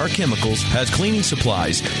 5-Star Chemicals has cleaning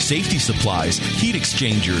supplies, safety supplies, heat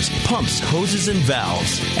exchangers, pumps, hoses, and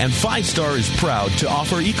valves. And 5-Star is proud to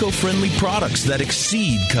offer eco-friendly products that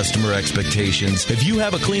exceed customer expectations. If you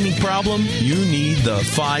have a cleaning problem, you need the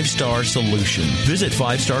 5-Star solution. Visit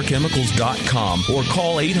 5starchemicals.com or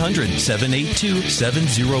call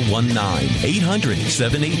 800-782-7019.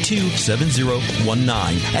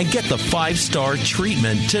 800-782-7019 and get the 5-Star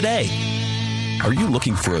treatment today. Are you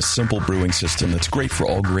looking for a simple brewing system that's great for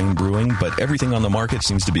all grain brewing, but everything on the market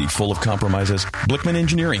seems to be full of compromises? Blickman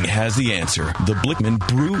Engineering has the answer. The Blickman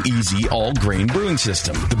Brew Easy all grain brewing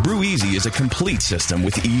system. The Brew Easy is a complete system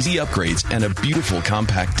with easy upgrades and a beautiful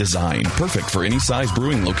compact design, perfect for any size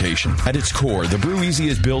brewing location. At its core, the Brew Easy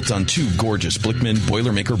is built on 2 gorgeous Blickman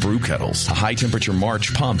Boilermaker brew kettles, a high temperature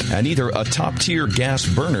March pump, and either a top tier gas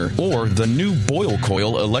burner or the new Boil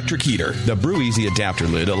Coil electric heater. The Brew Easy adapter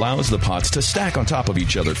lid allows the pots to stack on top of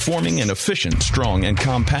each other, forming an efficient, strong, and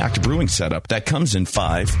compact brewing setup that comes in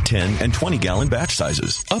 5, 10, and 20-gallon batch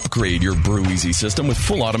sizes. Upgrade your Brew Easy system with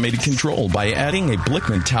full automated control by adding a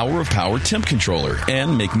Blickman Tower of Power temp controller,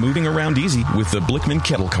 and make moving around easy with the Blickman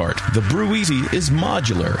Kettle Cart. The Brew Easy is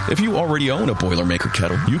modular. If you already own a Boilermaker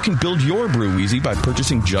kettle, you can build your Brew Easy by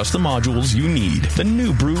purchasing just the modules you need. The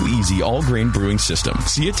new Brew Easy all-grain brewing system.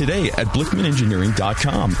 See it today at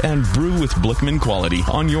BlickmanEngineering.com and brew with Blickman quality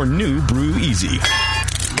on your new Brew Easy.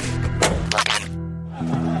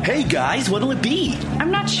 Hey guys, what'll it be?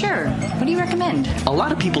 I'm not sure. What do you recommend? A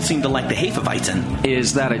lot of people seem to like the Hefeweizen.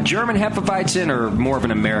 Is that a German Hefeweizen or more of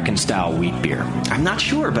an American-style wheat beer? I'm not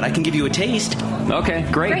sure, but I can give you a taste. Okay,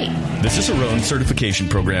 great. The Cicerone Certification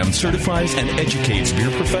Program certifies and educates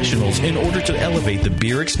beer professionals in order to elevate the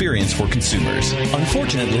beer experience for consumers.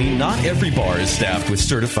 Unfortunately, not every bar is staffed with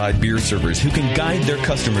certified beer servers who can guide their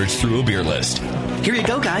customers through a beer list. Here you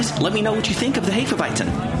go, guys. Let me know what you think of the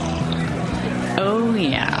Hefeweizen. Oh,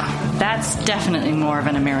 yeah. That's definitely more of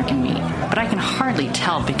an American meat. But I can hardly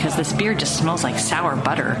tell because this beer just smells like sour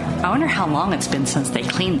butter. I wonder how long it's been since they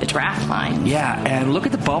cleaned the draft line. Yeah, and look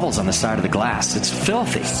at the bubbles on the side of the glass. It's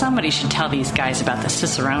filthy. Somebody should tell these guys about the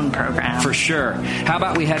Cicerone program. For sure. How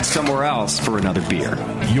about we head somewhere else for another beer?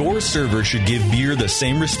 Your server should give beer the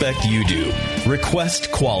same respect you do.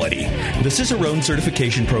 Request quality. The Cicerone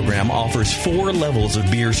Certification Program offers 4 levels of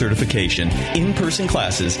beer certification, in-person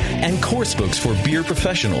classes, and course books for beer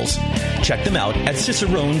professionals. Check them out at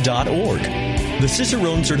Cicerone.org. The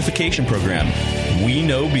Cicerone Certification Program. We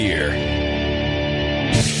know beer.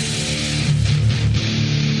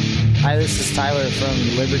 Hi, this is Tyler from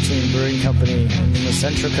Libertine Brewing Company in the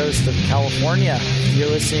Central Coast of California. You're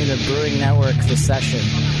listening to Brewing Network, The Session.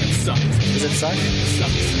 It sucks. Does it suck? It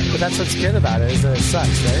sucks. But that's what's good about it, is that it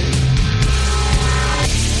sucks, right?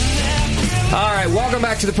 All right, welcome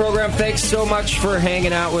back to the program. Thanks so much for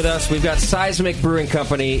hanging out with us. We've got Seismic Brewing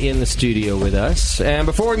Company in the studio with us. And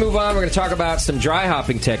before we move on, we're going to talk about some dry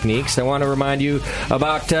hopping techniques. I want to remind you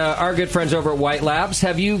about our good friends over at White Labs.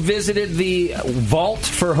 Have you visited the Vault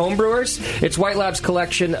for homebrewers? It's White Labs'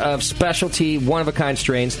 collection of specialty, one-of-a-kind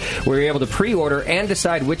strains where you're able to pre-order and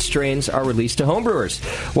decide which strains are released to homebrewers.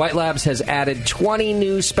 White Labs has added 20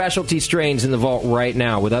 new specialty strains in the Vault right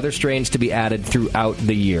now, with other strains to be added throughout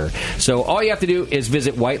the year. So all you have to do is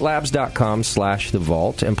visit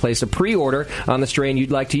whitelabs.com/thevault and place a pre-order on the strain you'd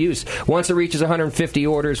like to use. Once it reaches 150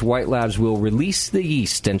 orders, White Labs will release the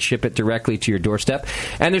yeast and ship it directly to your doorstep.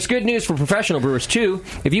 And there's good news for professional brewers, too.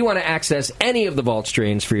 If you want to access any of the Vault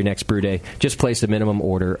strains for your next brew day, just place a minimum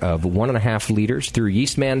order of 1.5 liters through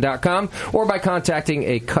yeastman.com or by contacting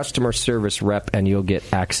a customer service rep, and you'll get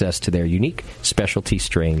access to their unique specialty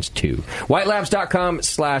strains, too.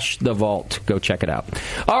 whitelabs.com/thevault. Go check it out.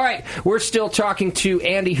 All right, we're still talking to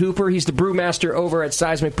Andy Hooper. He's the brewmaster over at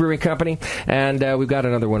Seismic Brewing Company, and we've got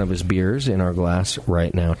another one of his beers in our glass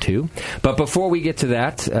right now, too. But before we get to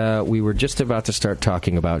that, we were just about to start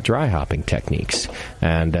talking about dry hopping techniques,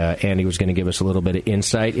 and Andy was going to give us a little bit of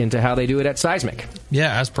insight into how they do it at Seismic.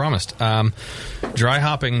 Yeah, as promised. Dry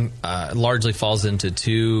hopping largely falls into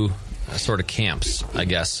 2 sort of camps, I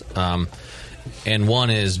guess. And one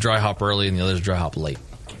is dry hop early, and the other is dry hop late.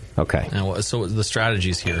 Okay. And so the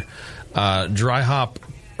strategies here. Dry hop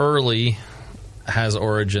early has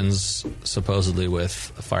origins supposedly with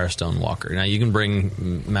Firestone Walker. Now you can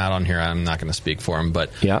bring Matt on here. I'm not going to speak for him,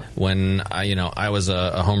 but when I was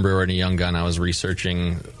a home brewer and a young gun, I was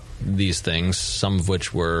researching these things, some of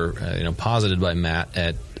which were posited by Matt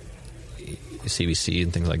at CBC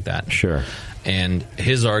and things like that. Sure. And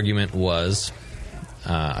his argument was,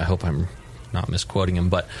 I hope I'm not misquoting him,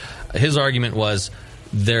 but his argument was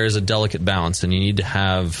there's a delicate balance, and you need to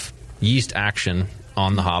have yeast action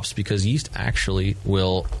on the hops because yeast actually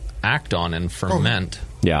will act on and ferment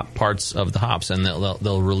parts of the hops, and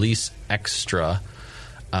they'll release extra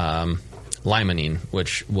limonene,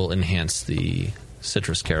 which will enhance the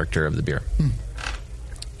citrus character of the beer.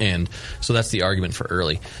 And so that's the argument for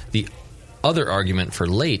early. The other argument for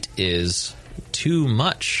late is too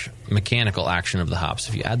much mechanical action of the hops.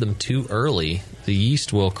 If you add them too early, the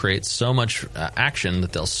yeast will create so much action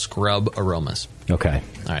that they'll scrub aromas. Okay.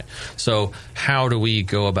 All right. So how do we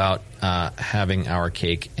go about having our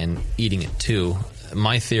cake and eating it too?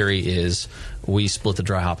 My theory is we split the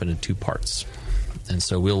dry hop into 2 parts. And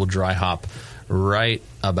so we'll dry hop right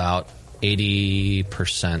about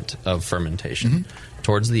 80% of fermentation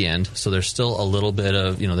towards the end. So there's still a little bit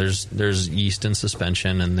of, there's yeast in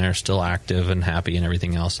suspension, and they're still active and happy and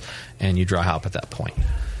everything else. And you dry hop at that point.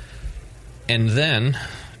 And then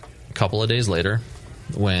a couple of days later,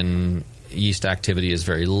 when yeast activity is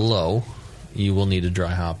very low, you will need to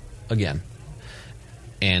dry hop again.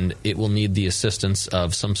 And it will need the assistance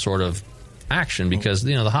of some sort of action, because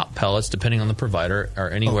the hop pellets, depending on the provider, are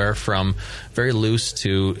anywhere from very loose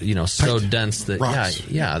to so dense that rocks.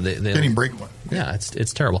 they Can't even break one. Yeah,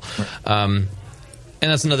 it's terrible. And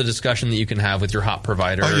that's another discussion that you can have with your hop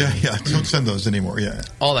provider. Oh yeah. Don't send those anymore. Yeah,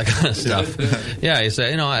 all that kind of stuff. Yeah, you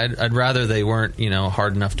say I'd rather they weren't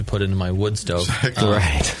hard enough to put into my wood stove. Exactly.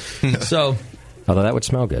 Right. So, although that would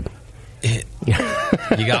smell good.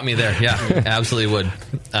 You got me there. Yeah, absolutely would.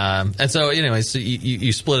 And so, anyway, so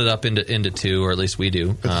you split it up into 2, or at least we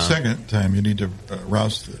do. But the second time, you need to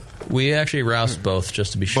roust. We actually roust both,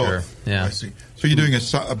 just to be sure. Yeah. I see. So you're doing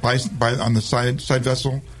on the side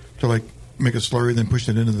vessel to make a slurry, then push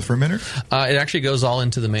it into the fermenter? It actually goes all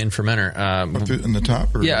into the main fermenter. In the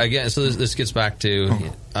top? Or? Yeah, again, so this gets back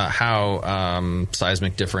to how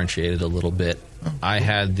Seismic differentiated a little bit. I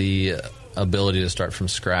had the ability to start from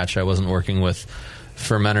scratch. I wasn't working with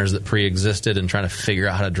fermenters that pre-existed and trying to figure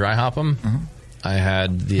out how to dry hop them. I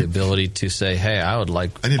had the ability to say, hey, I would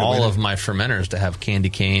like all of my fermenters to have candy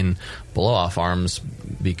cane blow-off arms,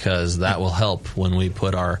 because that will help when we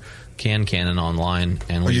put our can cannon online.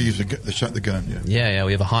 And you use the gun, yeah.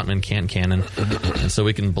 We have a Hontman can cannon, and so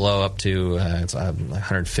we can blow up to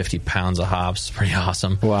 150 pounds of hops. Pretty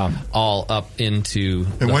awesome. Wow! All up into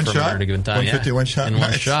in the one fermenter shot. At a given time. 150 one shot. In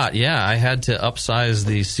one shot. Yeah, I had to upsize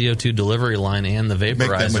the CO2 delivery line and the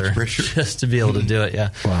vaporizer just to be able to do it. Yeah.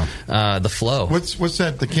 Wow. The flow. What's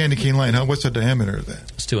that? The candy cane line? What's the diameter of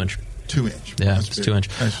that? It's 2 inch. 2 inch. Yeah, it's 2 inch.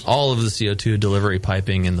 Nice. All of the CO2 delivery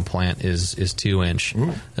piping in the plant is 2 inch.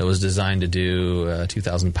 Ooh. It was designed to do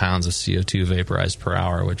 2,000 pounds of CO2 vaporized per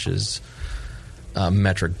hour, which is a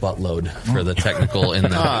metric buttload for the technical in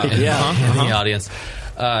the audience.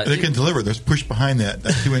 They can deliver. There's push behind that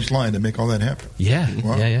 2 inch line to make all that happen. Yeah,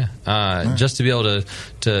 wow. Yeah. Just to be able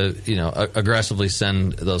to aggressively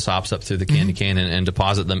send those hops up through the candy cane and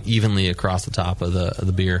deposit them evenly across the top of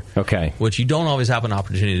the beer. Okay. Which you don't always have an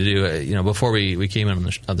opportunity to do. Before we came in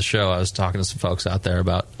on the show, I was talking to some folks out there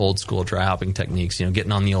about old school dry hopping techniques.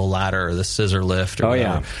 Getting on the old ladder or the scissor lift. Or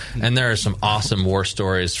whatever. Yeah. And there are some awesome war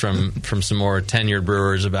stories from some more tenured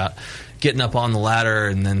brewers about getting up on the ladder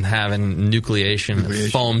and then having nucleation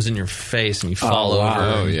that foams in your face and you fall over.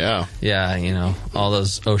 Oh, yeah. Yeah, all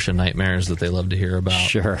those OSHA nightmares that they love to hear about.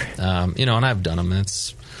 Sure. And I've done them.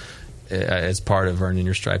 It's part of earning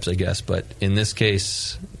your stripes, I guess. But in this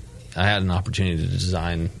case, I had an opportunity to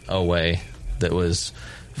design a way that was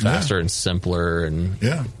faster and simpler and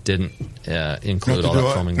didn't include all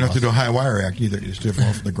that foaming. You don't have to do a high wire act either. You just do it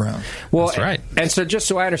from the ground. Well, that's right. And so just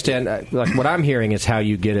so I understand, what I'm hearing is how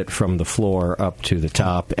you get it from the floor up to the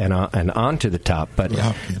top and onto the top. But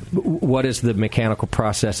what is the mechanical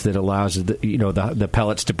process that allows the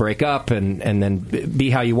pellets to break up and then be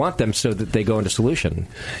how you want them so that they go into solution?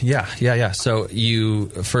 Yeah. So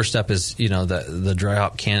first step is the dry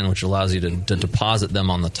hop cannon, which allows you to deposit them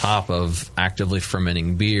on the top of actively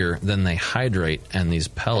fermenting beer. Then they hydrate, and these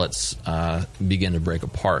pellets begin to break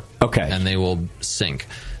apart. Okay. And they will sink.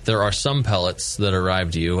 There are some pellets that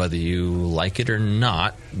arrive to you, whether you like it or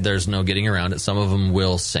not. There's no getting around it. Some of them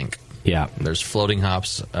will sink. Yeah. There's floating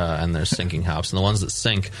hops and there's sinking hops. And the ones that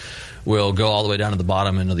sink will go all the way down to the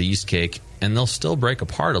bottom into the yeast cake, and they'll still break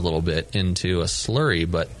apart a little bit into a slurry,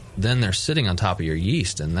 but then they're sitting on top of your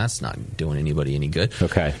yeast, and that's not doing anybody any good.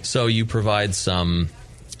 Okay. So you provide some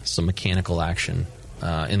mechanical action.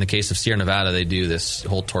 In the case of Sierra Nevada, they do this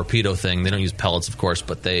whole torpedo thing. They don't use pellets, of course,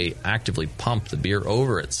 but they actively pump the beer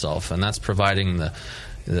over itself, and that's providing the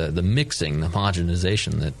mixing, the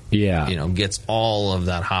homogenization that gets all of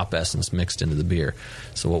that hop essence mixed into the beer.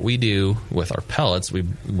 So what we do with our pellets,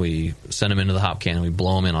 we send them into the hop can and we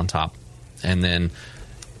blow them in on top, and then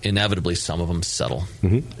inevitably some of them settle.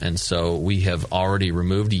 Mm-hmm. And so we have already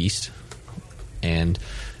removed yeast, and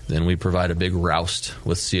then we provide a big roust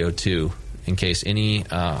with CO2. In case any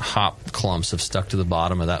hop clumps have stuck to the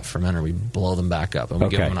bottom of that fermenter, we blow them back up, and we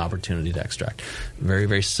give them an opportunity to extract. Very,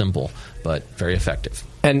 very simple, but very effective.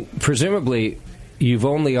 And presumably, you've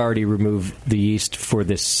only already removed the yeast for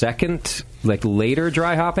the second, like later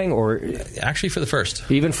dry hopping, or actually for the first,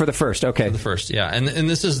 even for the first. Okay, for the first, yeah, and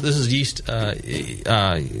this is yeast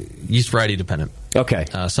yeast variety dependent. Okay,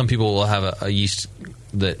 some people will have a yeast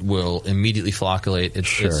that will immediately flocculate.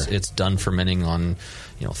 It's done fermenting on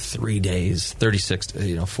 3 days, 36,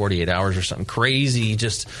 48 hours or something crazy.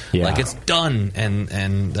 Just like it's done, and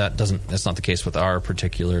that's not the case with our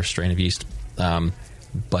particular strain of yeast.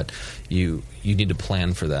 But you need to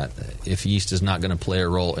plan for that. If yeast is not going to play a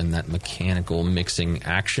role in that mechanical mixing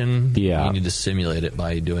action, you need to simulate it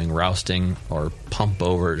by doing rousting or pump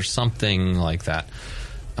over or something like that.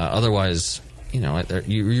 Otherwise,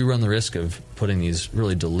 you run the risk of putting these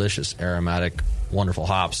really delicious, aromatic, wonderful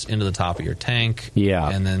hops into the top of your tank,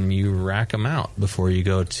 and then you rack them out before you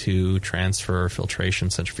go to transfer, filtration,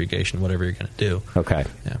 centrifugation, whatever you're going to do. Okay.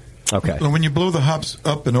 Yeah. Okay. So when you blow the hops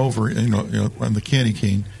up and over, on the candy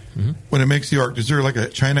cane, when it makes the arc, is there like a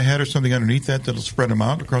China hat or something underneath that'll spread them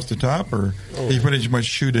out across the top, or you pretty much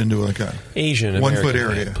shoot into like a Asian 1 foot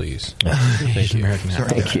American area, hat, please? Thank you.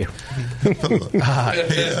 Thank you.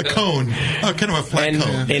 A cone, kind of a flat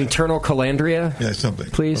cone. Internal calandria? Yeah, something.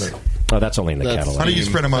 Please. Whatever. Oh, that's only in the Cadillac. How do you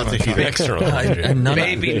spread them out on top?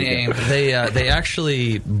 Baby name. They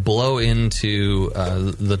actually blow into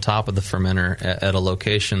the top of the fermenter at a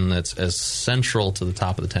location that's as central to the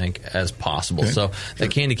top of the tank as possible. Okay. So the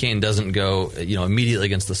candy cane doesn't go immediately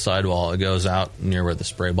against the sidewall. It goes out near where the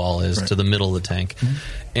spray ball is to the middle of the tank,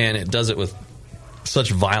 and it does it with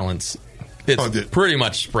such violence. It's pretty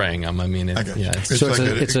much spraying them. I mean,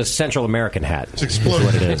 it's a Central American hat. It's exploding.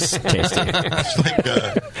 Is what it is. Tasty. It's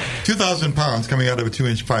like 2,000 pounds coming out of a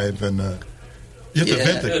 2-inch pipe, and you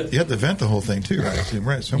have to vent the whole thing too, I assume,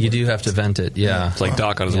 right? Somewhere. You do have to vent it. Yeah, it's like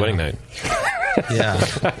Doc on his wedding night. Yeah.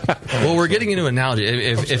 Well, we're getting into an analogy.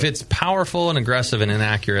 If it's powerful and aggressive and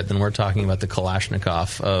inaccurate, then we're talking about the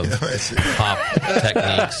Kalashnikov of hop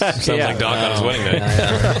techniques. Sounds like Doc on his wedding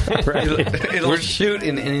night. It'll shoot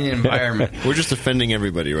in any environment. We're just offending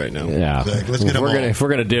everybody right now. Yeah. Exactly. Let's get them all. If we're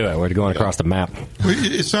going to do it, we're going across the map. Well,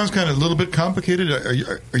 it sounds kind of a little bit complicated.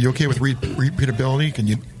 Are you okay with repeatability? Can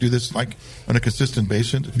you do this like on a consistent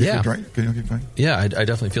basis? Yeah. Fine. Yeah, I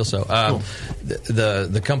definitely feel so. Cool.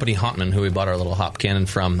 The company Hontman, who we bought our little hop cannon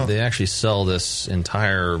from, they actually sell this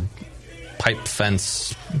entire pipe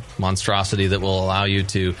fence monstrosity that will allow you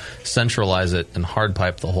to centralize it and hard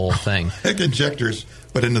pipe the whole thing. Like injectors,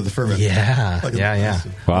 but into the ferment. Yeah.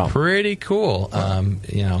 Wow. Pretty cool.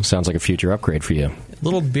 Sounds like a future upgrade for you.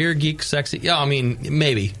 Little beer geek sexy. Yeah, I mean,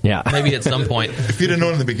 maybe. Yeah. Maybe at some point. If you didn't know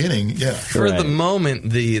in the beginning, yeah. For the moment,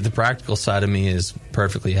 the practical side of me is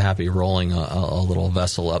perfectly happy rolling a little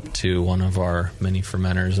vessel up to one of our mini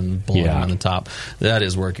fermenters and blowing them on the top. That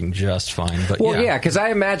is working just fine. But because I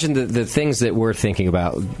imagine the things that we're thinking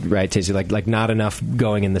about, right, Tasty, like not enough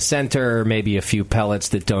going in the center, maybe a few pellets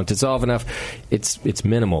that don't dissolve enough. It's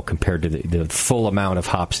minimal compared to the full amount of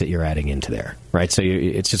hops that you're adding into there, right? So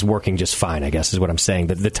it's just working just fine, I guess, is what I'm saying.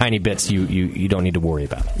 The tiny bits you don't need to worry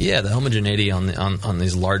about. Yeah, the homogeneity on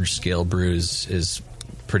these large scale brews is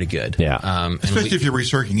pretty good. Yeah, especially if you're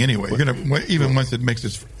recircling anyway. You're gonna, even once it makes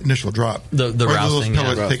its initial drop. The rousting, those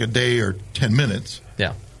pellets take a day or 10 minutes.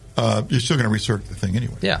 Yeah. You're still going to recirc the thing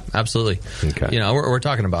anyway. Yeah, absolutely. Okay. We're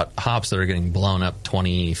talking about hops that are getting blown up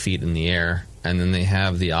 20 feet in the air, and then they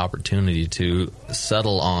have the opportunity to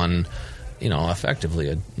settle on effectively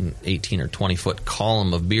an 18 or 20 foot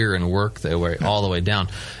column of beer and work their way all the way down.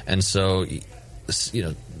 And so,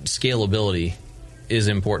 scalability is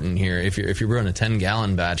important here. If you're brewing a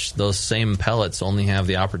 10-gallon batch, those same pellets only have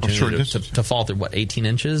the opportunity to fall through 18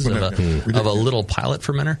 inches of a little pilot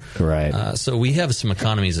fermenter. Right. So we have some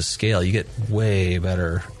economies of scale. You get way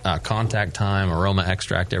better contact time, aroma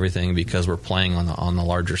extract, everything, because we're playing on the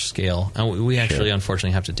larger scale. And we actually,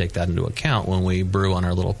 unfortunately, have to take that into account when we brew on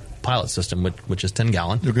our little pilot system, which is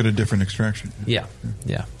 10-gallon. You'll get a different extraction. Yeah.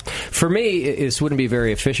 For me, this wouldn't be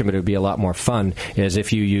very efficient, but it would be a lot more fun, is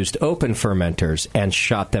if you used open fermenters and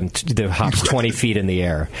shot them the hops 20 feet in the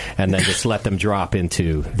air and then just let them drop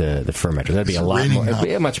into the fermenter. That'd be it'd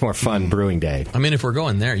be a much more fun brewing day. I mean, if we're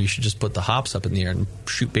going there, you should just put the hops up in the air and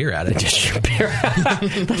shoot beer at it. Just shoot beer.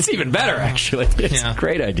 That's even better, actually. It's a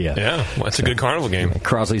great idea. Yeah, well, that's a good carnival game.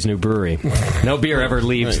 Crossley's new brewery. No beer ever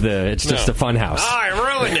leaves it's just a fun house. Oh,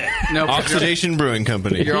 I ruined it. No, Oxidation Brewing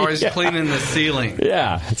Company. You're always cleaning the ceiling.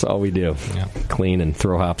 Yeah, that's all we do. Yeah. Clean and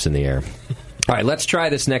throw hops in the air. All right, let's try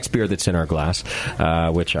this next beer that's in our glass,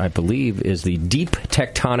 which I believe is the Deep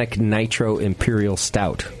Tectonic Nitro Imperial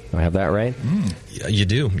Stout. Do I have that right? Yeah, you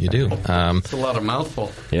do. It's a lot of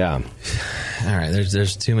mouthful. Yeah. All right,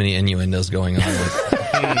 there's too many innuendos going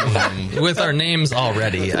on with our names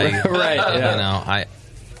already. I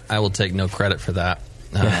will take no credit for that.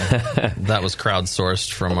 That was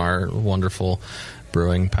crowdsourced from our wonderful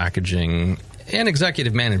brewing, packaging, and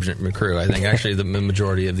executive management crew. I think actually the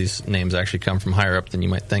majority of these names actually come from higher up than you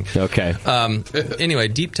might think. Okay. Anyway,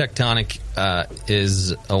 Deep Tectonic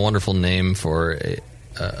is a wonderful name for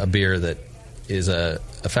a beer that is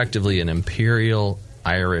effectively an Imperial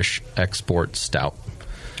Irish export stout.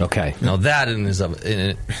 Okay. Now that in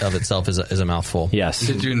of itself is a mouthful. Yes.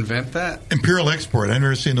 Did you invent that? Imperial export. I've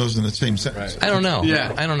never seen those in the same sentence. I don't know.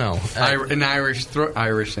 Yeah. I don't know. An Irish, throw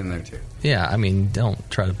Irish in there too. Yeah, I mean, don't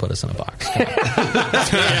try to put us in a box.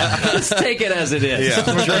 Let's take it as it is.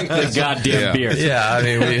 Yeah. Drink the goddamn beer. Yeah, I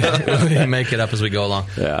mean, we make it up as we go along.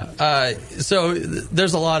 Yeah. So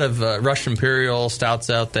there's a lot of Russian Imperial stouts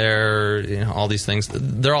out there, all these things.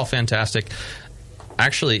 They're all fantastic.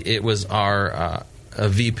 Actually, it was our a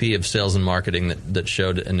VP of sales and marketing that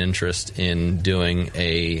showed an interest in doing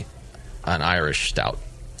an Irish stout.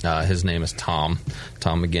 His name is Tom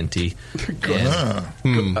McGinty.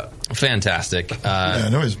 Fantastic. I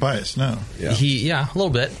know he's biased now. Yeah. A little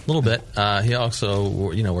bit. He also,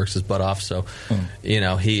 works his butt off. So,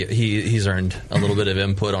 he's earned a little bit of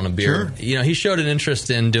input on a beer. Sure. He showed an interest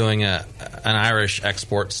in doing an Irish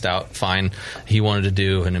export stout. Fine. He wanted to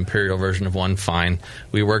do an imperial version of one. Fine.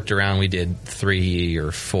 We worked around. We did 3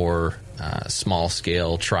 or 4 small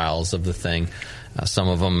scale trials of the thing. Some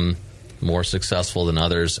of them more successful than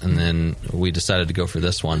others, and then we decided to go for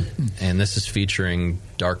this one. And this is featuring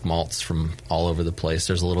dark malts from all over the place.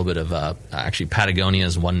 There's a little bit of actually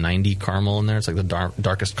Patagonia's 190 caramel in there. It's like the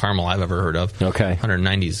darkest caramel I've ever heard of. Okay.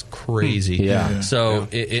 190 is crazy. Yeah. So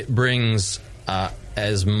it brings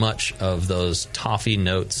as much of those toffee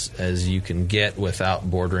notes as you can get without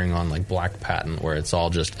bordering on like black patent, where it's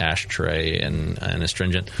all just ashtray and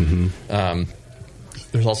astringent.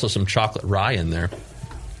 There's also some chocolate rye in there.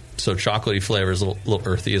 So chocolatey flavor is a little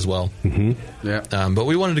earthy as well. Yeah. But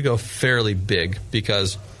we wanted to go fairly big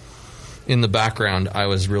because in the background I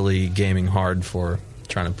was really gaming hard for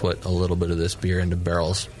trying to put a little bit of this beer into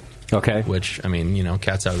barrels. Okay. Which, I mean,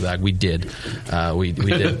 cat's out of the bag. We did. We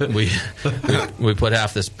did. We put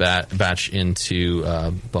half this batch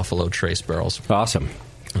into Buffalo Trace barrels. Awesome.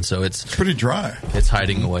 And so it's pretty dry. It's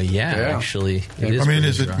hiding away. Yeah. Actually, it is. I mean,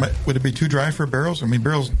 dry. Would it be too dry for barrels? I mean,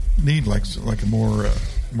 barrels need like a more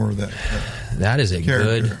of that. That is a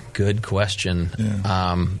character. good question.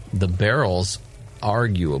 Yeah. The barrels,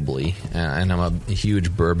 arguably, and I'm a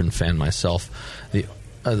huge bourbon fan myself.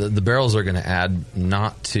 The barrels are going to add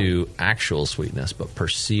not to actual sweetness, but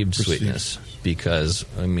perceived sweetness. Because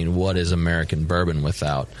I mean, what is American bourbon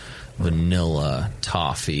without vanilla,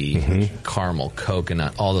 toffee, caramel,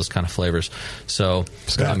 coconut, all those kind of flavors? So,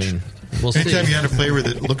 Scotch. I mean, we'll see. Anytime you add a flavor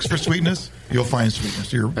that looks for sweetness, you'll find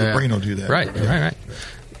sweetness. Your brain will do that. Right.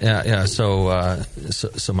 Yeah.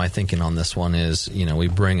 So my thinking on this one is, we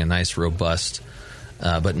bring a nice, robust,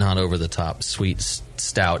 but not over the top, sweet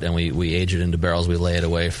stout, and we age it into barrels. We lay it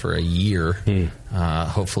away for a year.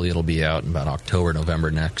 Hopefully, it'll be out in about October, November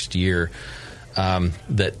next year.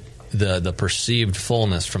 That the perceived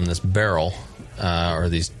fullness from this barrel, or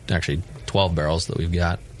these actually 12 barrels that we've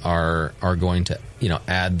got, are going to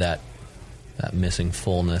add that missing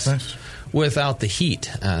fullness. Nice. Without the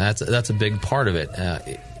heat. That's a big part of it.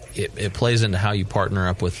 It plays into how you partner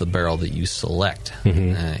up with the barrel that you select.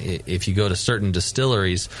 If you go to certain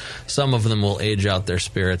distilleries, some of them will age out their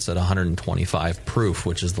spirits at 125 proof,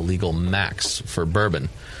 which is the legal max for bourbon.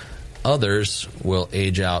 Others will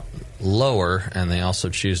age out lower, and they also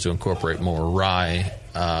choose to incorporate more rye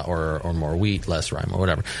or more wheat, less rye, or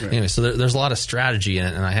whatever. Right. Anyway, so there's a lot of strategy in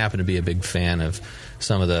it, and I happen to be a big fan of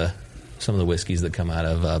some of the whiskeys that come out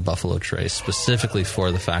of Buffalo Trace, specifically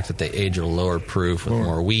for the fact that they age at a lower proof with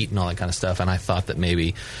more wheat and all that kind of stuff. And I thought that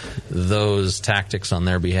maybe those tactics on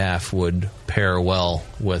their behalf would pair well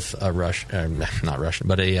with a not Russian,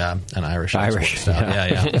 but an Irish stout.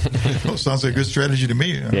 Yeah. Well, sounds like a good strategy to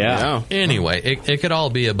me. Yeah. Anyway, it could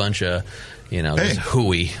all be a bunch of just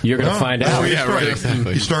hooey. You're going to find out. Right.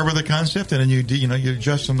 Exactly. You start with a concept, and then you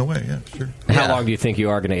adjust on the way. Yeah, sure. How long do you think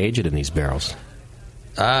you are going to age it in these barrels?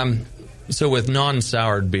 So with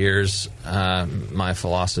non-soured beers, my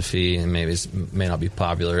philosophy, and maybe it may not be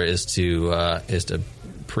popular, is to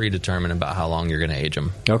predetermine about how long you're going to age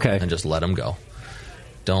them. Okay, and just let them go.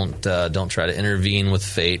 Don't try to intervene with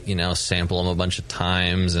fate. Sample them a bunch of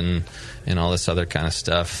times and all this other kind of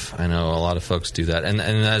stuff. I know a lot of folks do that, and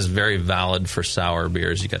that is very valid for sour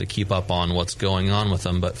beers. You got to keep up on what's going on with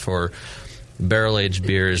them. But for barrel-aged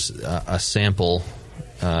beers, a sample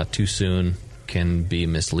too soon can be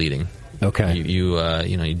misleading. Okay.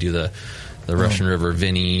 You do the Russian River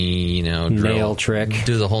Vinny, nail trick.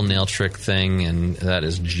 Do the whole nail trick thing, and that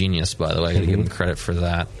is genius, by the way. I got to give him credit for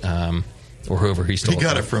that. Or whoever he stole. He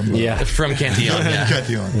got it from from Cantillon. Yeah.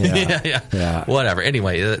 Cantillon. Yeah. Whatever.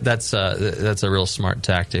 Anyway, that's a real smart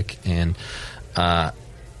tactic, and at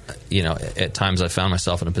times I found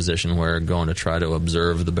myself in a position where going to try to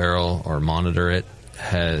observe the barrel or monitor it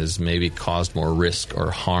has maybe caused more risk or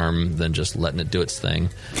harm than just letting it do its thing.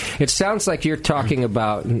 It sounds like you're talking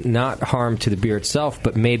about not harm to the beer itself,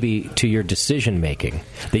 but maybe to your decision making.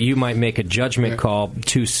 That you might make a judgment call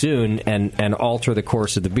too soon and alter the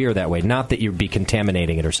course of the beer that way. Not that you'd be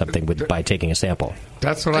contaminating it or something by taking a sample.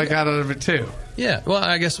 That's what I got out of it too. Yeah, well,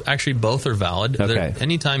 I guess actually both are valid. Okay.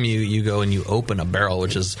 Anytime you go and you open a barrel,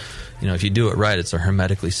 which is, if you do it right, it's a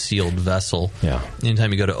hermetically sealed vessel. Yeah.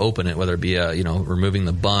 Anytime you go to open it, whether it be removing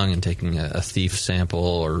the bung and taking a thief sample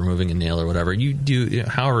or removing a nail or whatever, you do,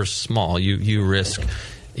 however small, you risk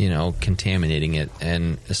contaminating it.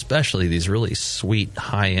 And especially these really sweet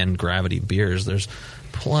high-end gravity beers, there's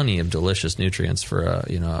plenty of delicious nutrients for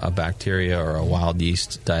a bacteria or a wild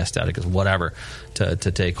yeast, diastaticus, whatever, to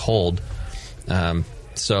take hold.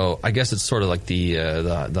 So I guess it's sort of like the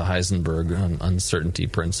Heisenberg uncertainty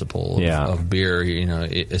principle of beer.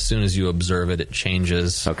 As soon as you observe it, it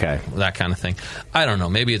changes. Okay, that kind of thing. I don't know.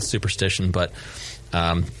 Maybe it's superstition, but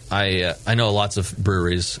I know lots of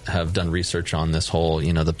breweries have done research on this whole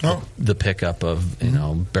the pickup of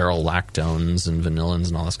barrel lactones and vanillins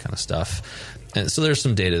and all this kind of stuff. And so there's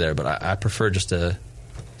some data there, but I prefer just to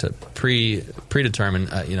predetermine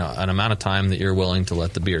an amount of time that you're willing to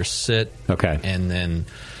let the beer sit. Okay. And then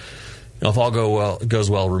if all goes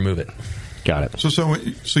well, remove it. Got it. So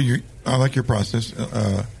I like your process.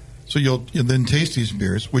 So you'll then taste these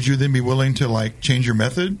beers. Would you then be willing to change your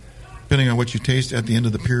method depending on what you taste at the end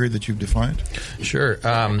of the period that you've defined? Sure.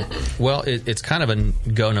 Well, it's kind of a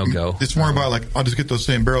go no go. It's more about I'll just get those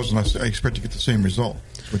same barrels and I expect to get the same result.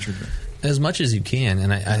 That's what you're doing. As much as you can,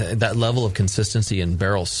 and that level of consistency in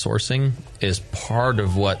barrel sourcing is part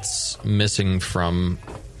of what's missing from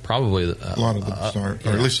probably a lot of the sour,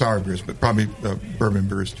 or at least sour beers, but probably bourbon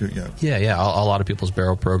beers too. Yeah. A lot of people's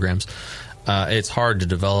barrel programs. It's hard to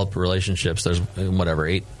develop relationships. There's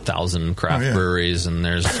 8,000 craft breweries, and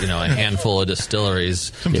there's a handful of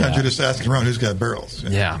distilleries. Sometimes you're just asking around who's got barrels.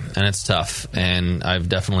 Yeah, and it's tough. And I've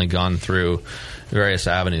definitely gone through various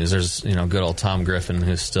avenues. There's good old Tom Griffin,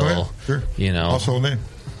 who's still also a name.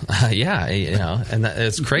 And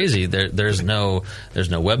it's crazy. There's no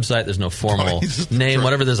website. There's no formal name.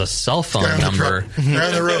 Whatever. There's a cell phone number. They're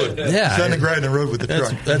on the road. Yeah, standing right on the road with the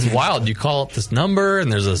truck. That's wild. You call up this number,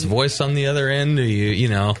 and there's this voice on the other end.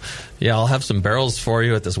 I'll have some barrels for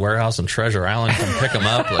you at this warehouse in Treasure Island. Come pick them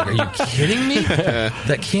up. Are you kidding me?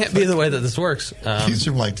 That can't be the way that this works. He's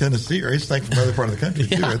from Tennessee, or he's from another part of the country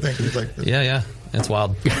too. I think he's Yeah. It's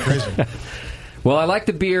wild. Crazy. Well, I like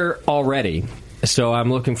the beer already. So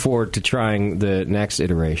I'm looking forward to trying the next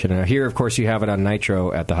iteration. And here, of course, you have it on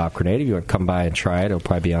Nitro at the Hop Grenade. If you want to come by and try it, it'll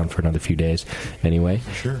probably be on for another few days anyway.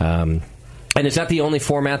 Sure. And is that the only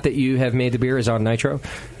format that you have made the beer is on Nitro?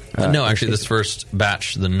 No, actually, this first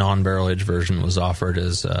batch, the non-barrel aged version, was offered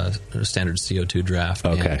as a standard CO2 draft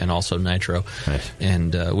and also Nitro. Nice.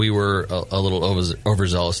 And we were a little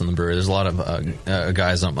overzealous in the brewery. There's a lot of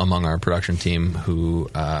guys among our production team who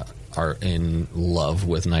are in love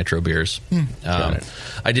with Nitro beers. I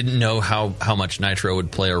didn't know how much Nitro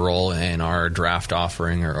would play a role in our draft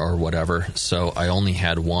offering or whatever, so I only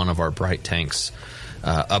had one of our bright tanks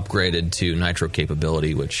upgraded to Nitro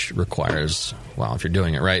capability, which requires, if you're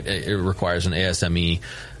doing it right, it requires an ASME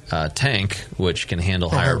tank, which can handle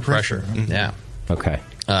higher pressure. Mm-hmm. Yeah. Okay.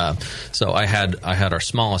 So I had our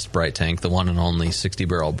smallest bright tank, the one and only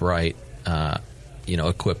 60-barrel bright,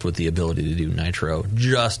 equipped with the ability to do Nitro,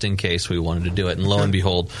 just in case we wanted to do it. And lo and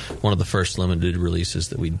behold, one of the first limited releases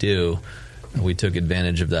that we do, we took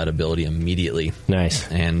advantage of that ability immediately. Nice.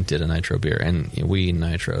 And did a Nitro beer. And we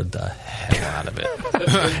Nitro'd the hell out of it.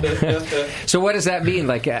 So what does that mean?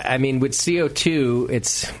 With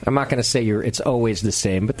CO2, I'm not going to say it's always the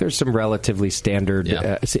same, but there's some relatively standard.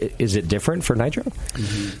 Yeah. Is it different for Nitro?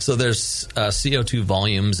 Mm-hmm. So there's CO2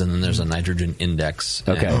 volumes, and then there's a nitrogen index.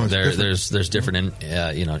 Okay. There's different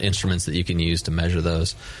instruments that you can use to measure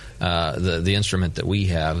those. The instrument that we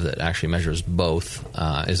have that actually measures both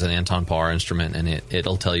is an Anton Paar instrument, and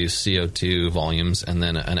it'll tell you CO2 volumes and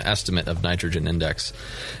then an estimate of nitrogen index.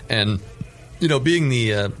 And being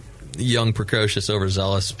the young, precocious,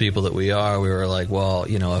 overzealous people that we are, we were like,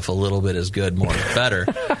 if a little bit is good, more is better.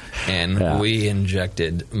 and we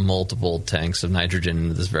injected multiple tanks of nitrogen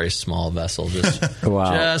into this very small vessel just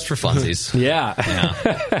for funsies.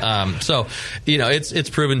 So, it's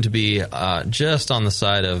proven to be just on the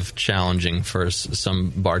side of challenging for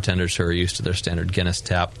some bartenders who are used to their standard Guinness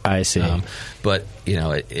tap. I see. But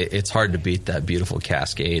it's hard to beat that beautiful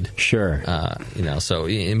Cascade. Sure. So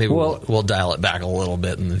maybe we'll dial it back a little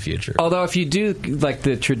bit in the future. Although if you do like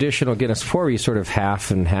the traditional Guinness pour, you sort of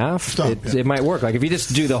half and half, it might work. Like if you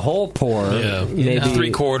just do the whole pour, maybe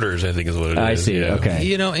 3/4, I think is what it is. I see. Yeah.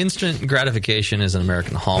 Okay. Instant gratification is an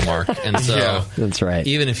American hallmark, and so that's right.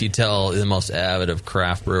 Even if you tell the most avid of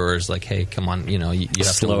craft brewers, like, hey, come on, you have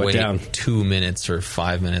Slow to wait down. 2 minutes or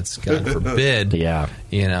 5 minutes, God forbid.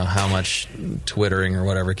 How much Twittering or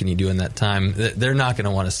whatever can you do in that time? They're not going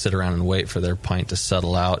to want to sit around and wait for their pint to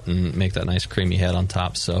settle out and make that nice creamy head on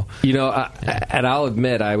top. So and I'll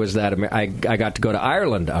admit, I got to go to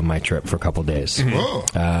Ireland on my trip for a couple of days,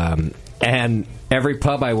 and every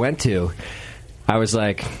pub I went to, I was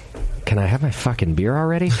like, can I have my fucking beer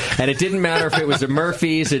already? And it didn't matter if it was a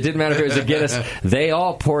Murphy's, it didn't matter if it was a Guinness. They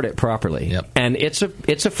all poured it properly, and it's a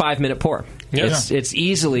 5-minute pour. It's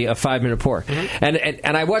easily a 5-minute pour,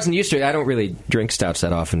 and I wasn't used to it. I don't really drink stouts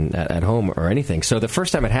that often at home or anything. So the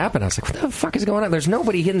first time it happened, I was like, "What the fuck is going on? There's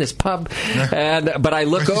nobody in this pub." But I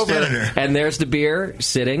look over, and there's the beer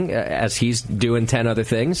sitting as he's doing 10 other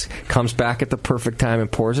things. Comes back at the perfect time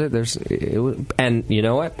and pours it. And you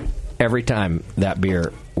know what? Every time that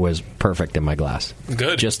beer was perfect in my glass.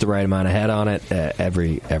 Good. Just the right amount of head on it,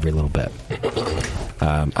 every little bit.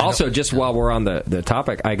 Also, just while we're on the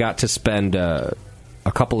topic, I got to spend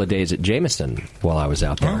a couple of days at Jameson while I was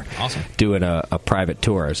out there. Awesome. Doing a private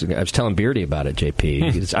tour. I was telling Beardy about it,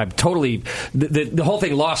 JP. I'm totally... The whole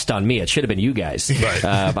thing lost on me. It should have been you guys. Right.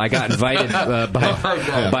 I got invited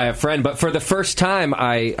by a friend, but for the first time,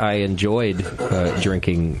 I enjoyed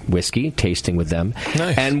drinking whiskey, tasting with them.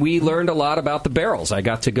 Nice. And we learned a lot about the barrels. I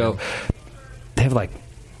got to go... They have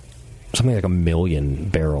something like 1 million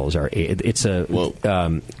barrels. It's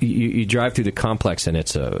you drive through the complex, and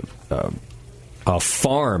it's a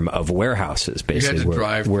farm of warehouses, basically,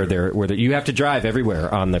 where you have to drive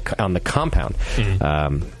everywhere on the compound.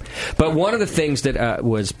 But one of the things that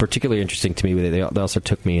was particularly interesting to me, they also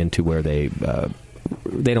took me into where they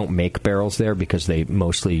don't make barrels there because they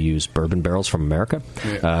mostly use bourbon barrels from America,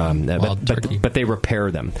 but they repair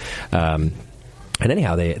them. And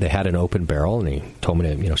anyhow, they had an open barrel, and he told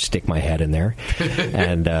me to stick my head in there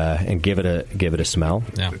and give it a smell.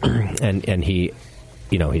 Yeah. And he.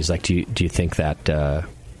 He's like, do you think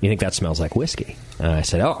that smells like whiskey? And I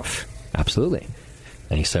said, oh, absolutely.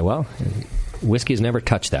 And he said, well, whiskey's never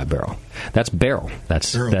touched that barrel. That's barrel.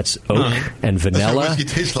 That's oak and vanilla. That's what whiskey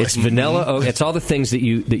tastes like. It's vanilla oak. It's all the things that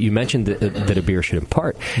you mentioned that a beer should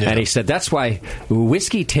impart. Yeah. And he said that's why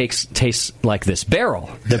whiskey tastes like this barrel.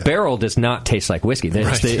 The barrel does not taste like whiskey.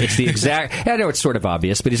 It's the exact. I know it's sort of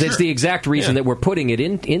obvious, but it's the exact reason that we're putting it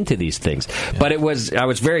into these things. Yeah. But I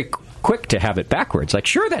was very quick to have it backwards. Like,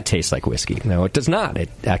 sure, that tastes like whiskey. No, it does not. It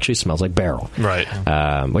actually smells like barrel. Right.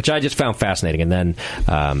 Which I just found fascinating. And then,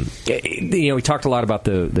 we talked a lot about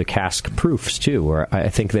the cask proofs, too, where I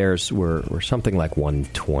think theirs were something like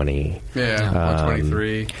 120. Yeah,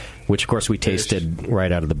 123. Which, of course, we tasted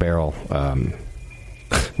right out of the barrel.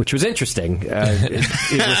 Which was interesting. It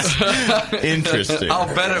was interesting.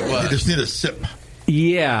 I'll bet it was. You just need a sip.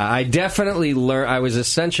 Yeah, I definitely learned. I was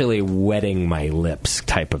essentially wetting my lips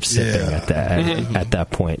type of sipping at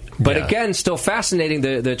that point. But again, still fascinating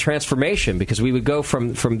the transformation, because we would go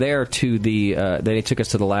from there to the. Then he took us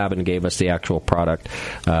to the lab and gave us the actual product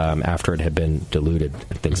after it had been diluted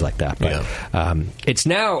and things like that. But it's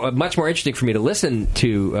now much more interesting for me to listen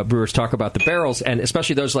to brewers talk about the barrels, and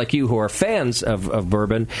especially those like you who are fans of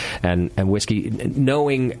bourbon and whiskey,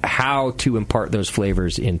 knowing how to impart those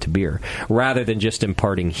flavors into beer rather than just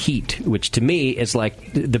imparting heat, which to me is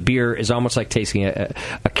like the beer is almost like tasting a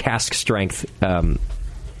cask strength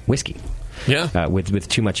whiskey. Yeah, with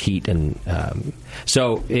too much heat, and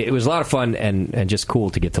so it was a lot of fun and just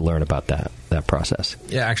cool to get to learn about that process.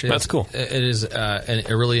 Yeah, actually, that's cool. It is a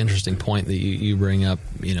really interesting point that you bring up.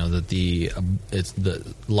 That it's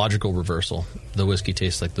the logical reversal. The whiskey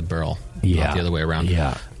tastes like the barrel, not the other way around.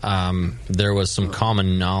 Yeah, there was some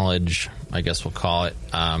common knowledge, I guess we'll call it.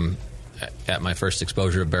 At my first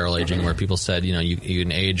exposure to barrel aging, where people said, you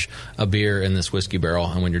can age a beer in this whiskey barrel,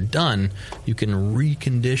 and when you're done, you can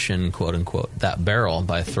recondition, quote unquote, that barrel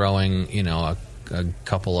by throwing, a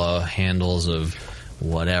couple of handles of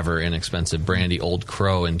whatever inexpensive brandy, Old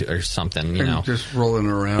Crow, or something, and just rolling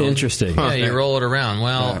it around. Interesting. Yeah, you roll it around.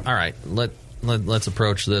 Well, all right, let's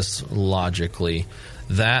approach this logically.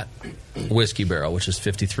 That whiskey barrel, which is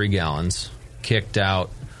 53 gallons, kicked out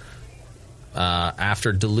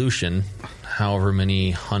after dilution however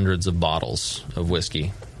many hundreds of bottles of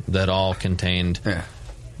whiskey that all contained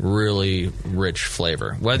really rich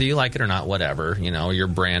flavor. Whether you like it or not, whatever, your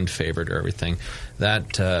brand favorite or everything.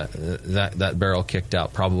 That barrel kicked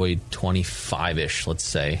out probably 25-ish, let's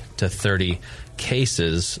say, to 30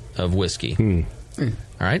 cases of whiskey. All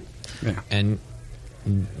right? Yeah. And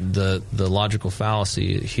the logical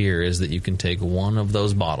fallacy here is that you can take one of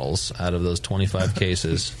those bottles out of those 25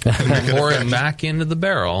 cases, pour it back into the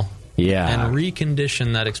barrel, and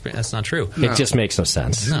recondition that experience. That's not true. It just makes no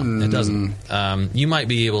sense. No, it doesn't. You might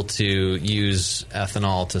be able to use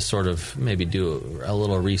ethanol to sort of maybe do a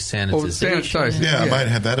little resanitization. Yeah, it might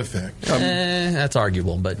have that effect. That's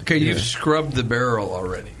arguable, but okay, you've scrubbed the barrel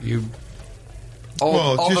already.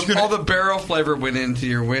 All the barrel flavor went into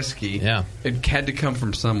your whiskey. Yeah, it had to come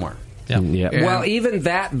from somewhere. Yeah. Well, even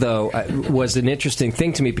that, though, was an interesting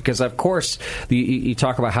thing to me because, of course, you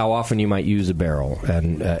talk about how often you might use a barrel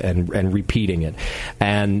and repeating it.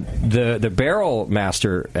 And the barrel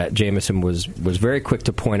master at Jameson was very quick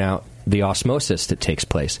to point out the osmosis that takes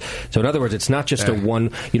place. So, in other words, it's not just a one.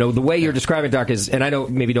 The way you're describing it, Doc, is, and I don't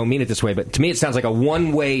mean it this way, but to me it sounds like a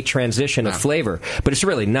one-way transition of flavor, but it's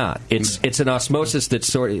really not. It's an osmosis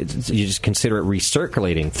that's you just consider it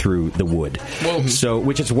recirculating through the wood.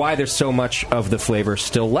 Which is why there's so much of the flavor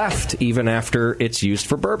still left even after it's used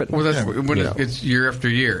for bourbon. Well, that's when it's year after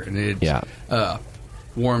year, and it's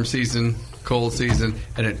warm season, cold season,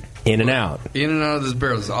 and it. In and out of this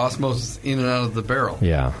barrel. There's osmosis in and out of the barrel.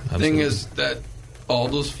 Yeah. The thing is that all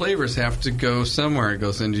those flavors have to go somewhere. It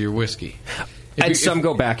goes into your whiskey. Some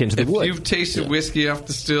go back into the wood. If you've tasted whiskey off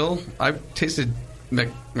the still, I've tasted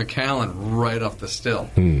Macallan right off the still.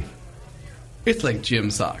 It's like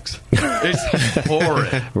gym socks. It's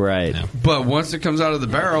horrid. Right. Yeah. But once it comes out of the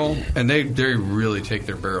barrel, and they really take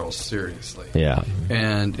their barrels seriously. Yeah.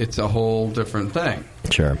 And it's a whole different thing.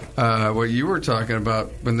 Sure. What you were talking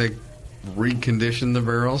about when they recondition the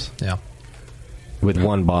barrels. Yeah. With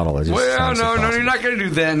one bottle. No, you're not going to do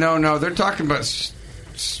that. No. They're talking about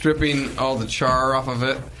stripping all the char off of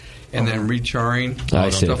it and then recharring.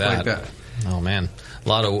 Stuff like that. Oh, man. A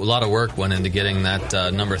lot of work went into getting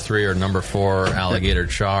that number 3 or number 4 alligator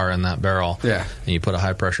char in that barrel. Yeah. And you put a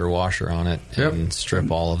high-pressure washer on it and strip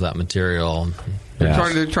all of that material.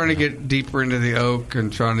 They're trying to get deeper into the oak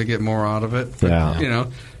and trying to get more out of it. But,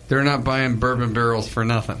 they're not buying bourbon barrels for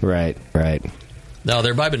nothing. Right. No,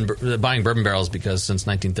 they're buying bourbon barrels because since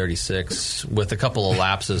 1936, with a couple of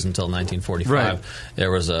lapses until 1945,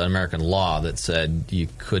 there was an American law that said you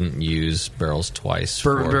couldn't use barrels twice.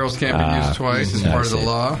 Bourbon barrels can't be used twice as part of the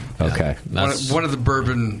law. Okay. One of the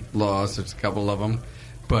bourbon laws, there's a couple of them,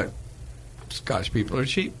 but Scotch people are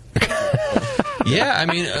cheap. Yeah, I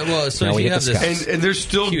mean, so if you have this and there's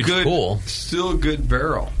still huge good, pool. Still good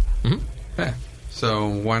barrel. Mm-hmm. Yeah. So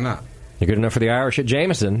why not? You're good enough for the Irish at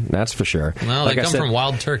Jameson, that's for sure. Well, they come from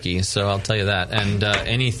wild turkey, so I'll tell you that. And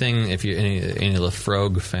anything, if you any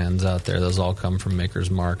Lafrogue fans out there, those all come from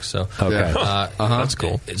Maker's Mark. So that's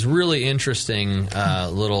cool. It's really interesting,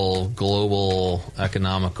 little global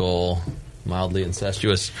economical, mildly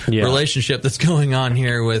incestuous relationship that's going on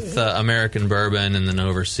here with American bourbon and then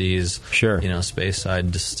overseas,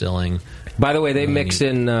 Speyside distilling. By the way, they mix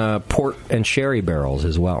in port and sherry barrels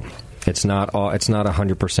as well. It's not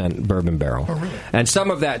 100% bourbon barrel. Oh, really? And some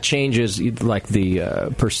of that changes, like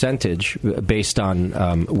the percentage, based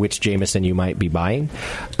on which Jameson you might be buying.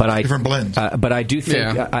 But different blends. But I do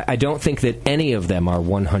think I don't think that any of them are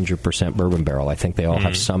 100% bourbon barrel. I think they all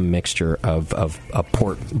have some mixture of a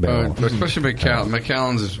port barrel. Especially Macallan.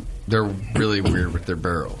 Macallan's they're really weird with their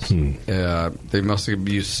barrels. They mostly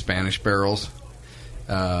use Spanish barrels.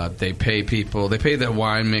 They pay people. They pay the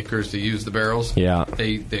winemakers to use the barrels. Yeah.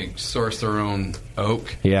 They source their own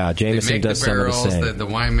oak. Yeah, Jameson does some of the same. The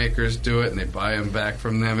winemakers do it, and they buy them back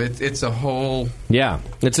from them. It's a whole. Yeah,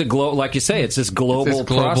 it's a like you say, it's this global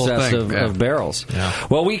process of barrels. Yeah.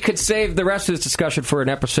 Well, we could save the rest of this discussion for an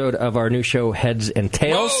episode of our new show, Heads and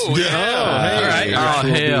Tails. Whoa,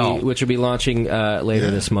 Which will be launching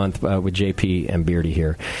later this month with JP and Beardy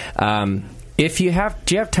here. Do you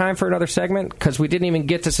have time for another segment? Because we didn't even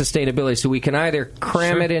get to sustainability, so we can either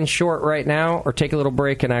cram it in short right now or take a little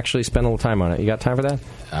break and actually spend a little time on it. You got time for that?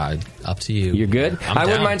 Up to you. You're good? I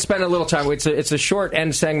wouldn't down. mind spending a little time. It's a short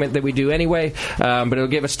end segment that we do anyway, but it'll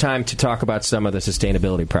give us time to talk about some of the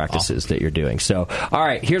sustainability practices that you're doing. So, all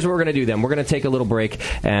right, here's what we're going to do then. We're going to take a little break,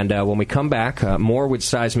 and when we come back, more with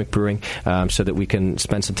Seismic Brewing so that we can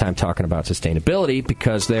spend some time talking about sustainability,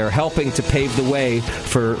 because they're helping to pave the way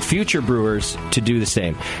for future brewers to do the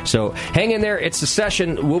same. So hang in there. It's The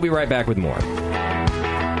Session. We'll be right back with more.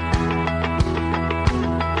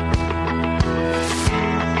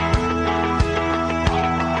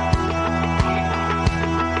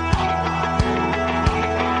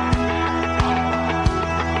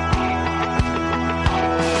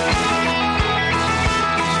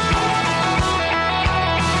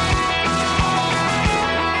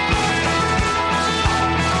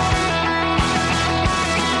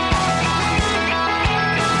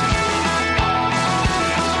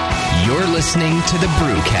 Listening to the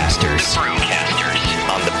Brewcasters.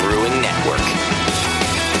 On the Brewing Network.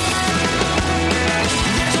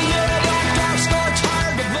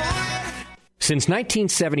 Since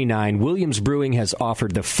 1979, Williams Brewing has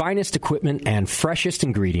offered the finest equipment and freshest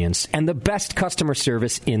ingredients and the best customer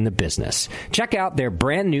service in the business. Check out their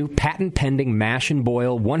brand new patent-pending mash and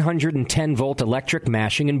boil 110-volt electric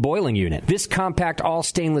mashing and boiling unit. This compact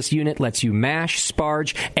all-stainless unit lets you mash,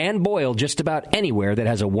 sparge, and boil just about anywhere that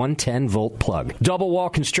has a 110-volt plug.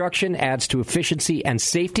 Double-wall construction adds to efficiency and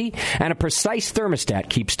safety, and a precise thermostat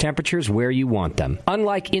keeps temperatures where you want them.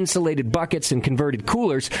 Unlike insulated buckets and converted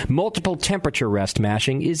coolers, multiple temperature rest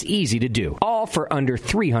mashing is easy to do, all for under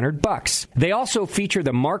 $300. They also feature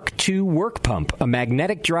the Mark II work pump, a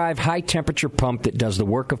magnetic drive high-temperature pump that does the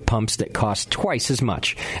work of pumps that cost twice as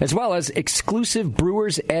much, as well as exclusive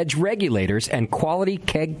Brewer's Edge regulators and quality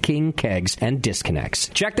Keg King kegs and disconnects.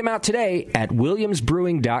 Check them out today at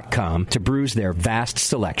williamsbrewing.com to brews their vast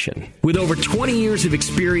selection. With over 20 years of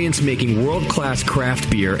experience making world-class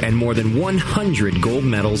craft beer and more than 100 gold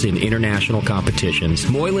medals in international competitions,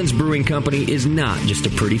 Moylan's Brewing Company is not just a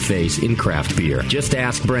pretty face in craft beer. Just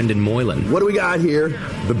ask Brendan Moylan. What do we got here?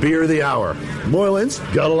 The beer of the hour. Moylan's,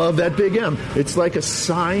 gotta love that big M. It's like a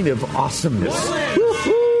sign of awesomeness.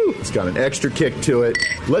 Woo-hoo! It's got an extra kick to it.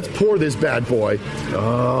 Let's pour this bad boy.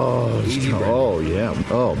 Oh, yeah.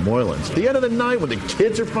 Oh, Moylan's. At the end of the night, when the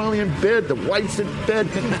kids are finally in bed, the wife's in bed,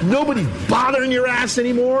 nobody's bothering your ass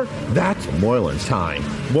anymore. That's Moylan's time.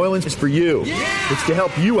 Moylan's is for you. Yeah. It's to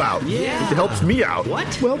help you out. Yeah. It helps me out.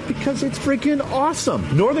 What? Well, because it's freaking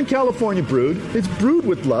awesome. Northern California brewed. It's brewed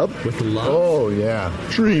with love. With love? Oh, yeah.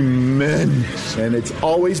 Tremendous. And it's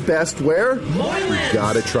always best where? Moylan's. You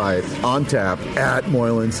gotta try it. On tap at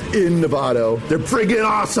Moylan's in Novato. They're friggin'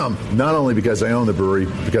 awesome. Not only because I own the brewery,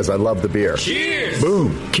 because I love the beer. Cheers!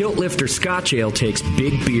 Boom. Kilt Lifter Scotch Ale takes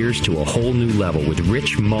big beers to a whole new level with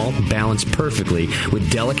rich malt balanced perfectly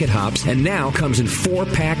with delicate hops, and now comes in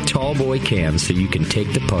 4-pack tall boy cans so you can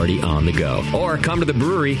take the party on the go. Or come to the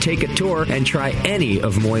brewery, take a tour, and try any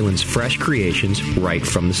of Moylan's fresh creations right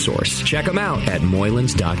from the source. Check them out at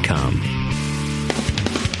moylans.com.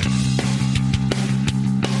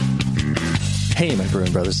 Hey, my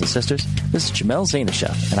brewing brothers and sisters. This is Jamel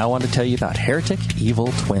Zainashev, and I want to tell you about Heretic Evil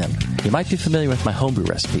Twin. You might be familiar with my homebrew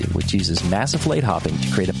recipe, which uses massive late hopping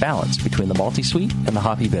to create a balance between the malty sweet and the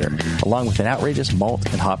hoppy bitter, along with an outrageous malt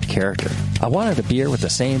and hop character. I wanted a beer with the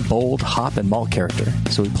same bold hop and malt character,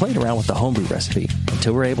 so we played around with the homebrew recipe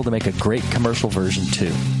until we were able to make a great commercial version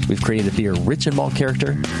too. We've created a beer rich in malt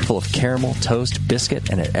character, full of caramel, toast, biscuit,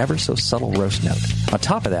 and an ever so subtle roast note. On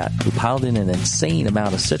top of that, we piled in an insane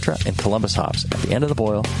amount of Citra and Columbus hops at the end of the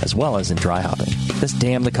boil, as well as in dry hopping. This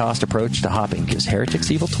damn-the-cost approach to hopping gives Heretic's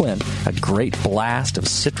Evil Twin a great blast of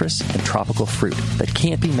citrus and tropical fruit that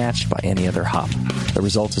can't be matched by any other hop. The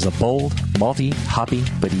result is a bold, malty, hoppy,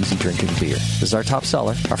 but easy-drinking beer. This is our top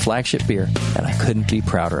seller, our flagship beer, and I couldn't be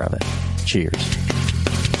prouder of it. Cheers.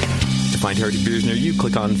 To find Heretic beers near you,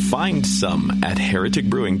 click on Find Some at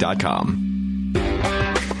hereticbrewing.com.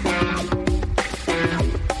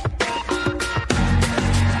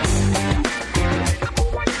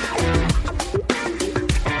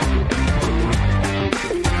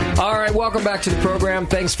 Welcome back to the program.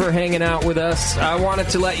 Thanks for hanging out with us. I wanted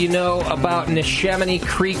to let you know about Neshaminy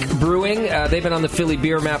Creek Brewing. They've been on the Philly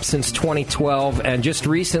beer map since 2012, and just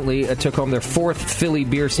recently took home their 4th Philly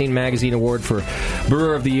Beer Scene Magazine Award for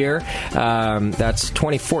Brewer of the Year. That's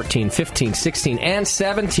 2014, 15, 16, and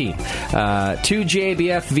 17. 2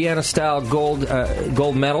 JBF Vienna-style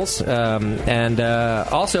gold medals, and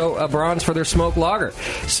also a bronze for their smoked lager.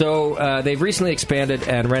 So they've recently expanded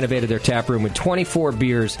and renovated their tap room with 24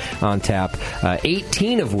 beers on tap. app,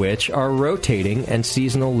 18 of which are rotating and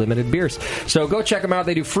seasonal limited beers. So go check them out.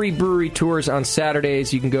 They do free brewery tours on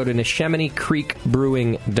Saturdays. You can go to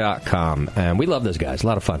NeshemeneCreekBrewing.com. And we love those guys. A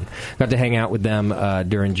lot of fun. Got to hang out with them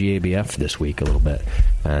during GABF this week a little bit.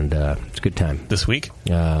 And it's a good time. This week?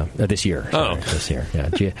 This year. Oh. This year. Yeah.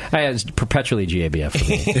 It's perpetually GABF for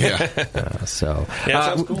me. Yeah.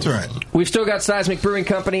 Sounds cool. That's right. We've still got Seismic Brewing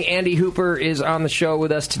Company. Andy Hooper is on the show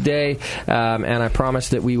with us today. And I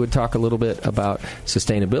promised that we would talk a little bit about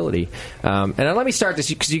sustainability. And let me start this,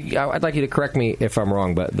 because I'd like you to correct me if I'm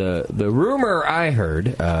wrong, but the rumor I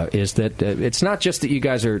heard is that it's not just that you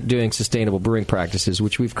guys are doing sustainable brewing practices,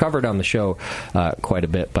 which we've covered on the show quite a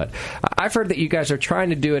bit, but I've heard that you guys are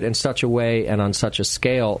trying to do it in such a way and on such a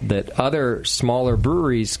scale that other smaller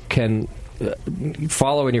breweries can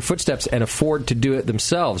follow in your footsteps and afford to do it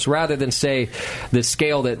themselves, rather than, say, the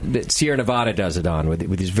scale that Sierra Nevada does it on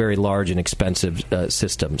with these very large and expensive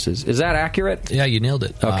systems. Is that accurate? Yeah, you nailed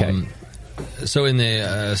it. Okay. So in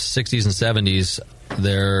the 60s and 70s,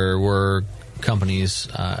 there were companies,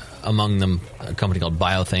 among them a company called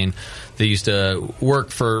Biothane. They used to work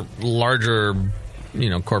for larger,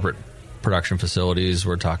 corporate production facilities.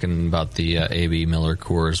 We're talking about the AB, Miller,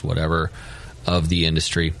 Coors, whatever, of the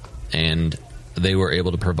industry. And they were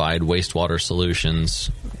able to provide wastewater solutions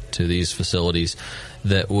to these facilities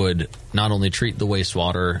that would not only treat the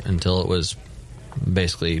wastewater until it was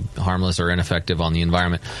basically harmless or ineffective on the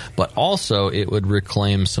environment, but also it would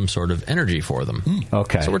reclaim some sort of energy for them.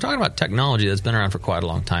 Okay. So we're talking about technology that's been around for quite a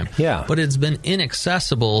long time. Yeah. But it's been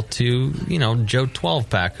inaccessible to, Joe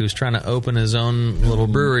 12-pack who's trying to open his own little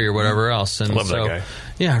brewery or whatever else. And love that guy.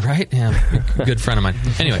 Yeah, right? Yeah, good friend of mine.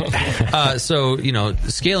 Anyway,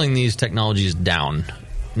 scaling these technologies down,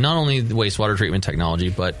 not only the wastewater treatment technology,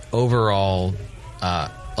 but overall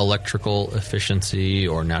electrical efficiency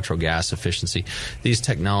or natural gas efficiency. These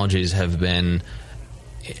technologies have been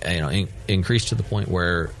increased to the point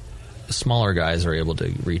where smaller guys are able to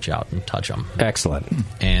reach out and touch them. Excellent.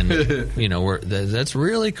 And that's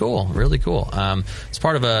really cool. Really cool. It's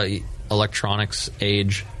part of a electronics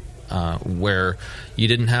age where you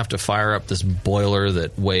didn't have to fire up this boiler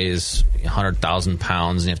that weighs 100,000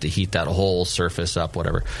 pounds and you have to heat that whole surface up,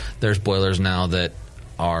 whatever. There's boilers now that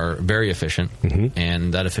are very efficient,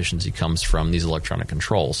 and that efficiency comes from these electronic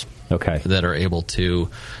controls that are able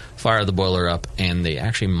to fire the boiler up, and they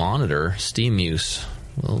actually monitor steam use.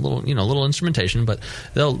 A little instrumentation, but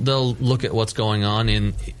they'll look at what's going on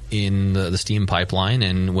in the steam pipeline,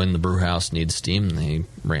 and when the brew house needs steam, they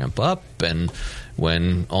ramp up, and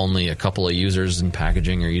when only a couple of users in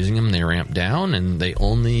packaging are using them, they ramp down, and they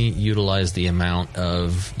only utilize the amount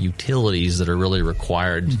of utilities that are really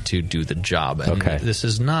required to do the job. And this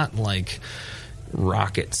is not like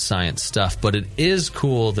rocket science stuff, but it is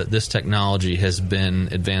cool that this technology has been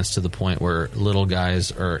advanced to the point where little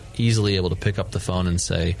guys are easily able to pick up the phone and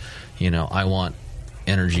say, I want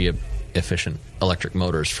energy efficient electric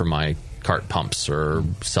motors for my cart pumps or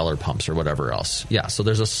cellar pumps or whatever else. Yeah, so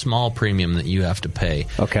there's a small premium that you have to pay.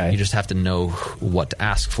 Okay. You just have to know what to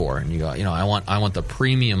ask for, and you go, I want the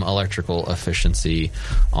premium electrical efficiency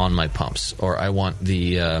on my pumps, or I want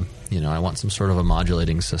the I want some sort of a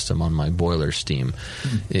modulating system on my boiler steam.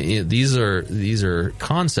 These are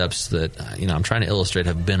concepts that I'm trying to illustrate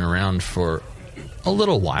have been around for a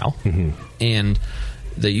little while, and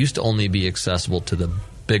they used to only be accessible to the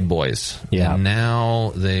big boys. Yeah. And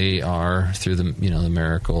now they are through the the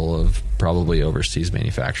miracle of probably overseas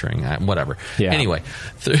manufacturing, whatever. Yeah. Anyway,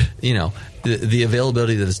 the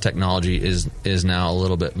availability of this technology is now a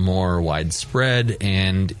little bit more widespread,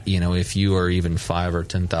 and if you are even 5,000 or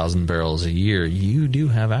 10,000 barrels a year, you do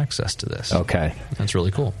have access to this. Okay, that's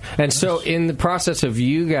really cool. And so, in the process of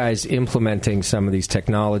you guys implementing some of these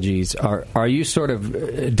technologies, are you sort of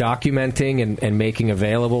documenting and making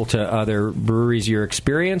available to other breweries your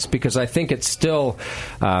experience? Because I think it's still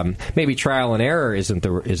maybe trial and error isn't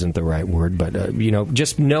the right word, but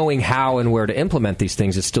just knowing how and where to implement these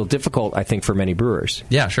things is still difficult, I think, for many brewers.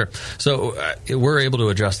 Yeah, sure. So we're able to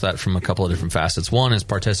adjust that from a couple of different facets. One is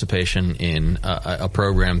participation in a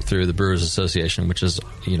program through the Brewers Association, which is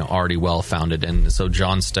already well founded, and so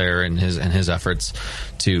John Steyer and his efforts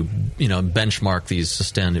to benchmark these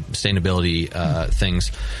sustainability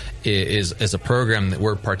things is a program that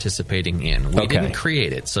we're participating in. We didn't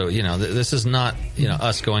create it, so this is not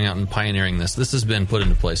us going out and pioneering this. This has been put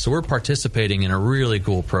into place, so we're participating in a really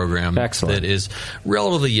cool program. Excellent. That is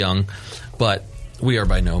relatively young, but we are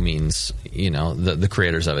by no means the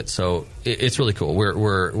creators of it. So it's really cool.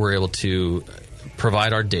 We're able to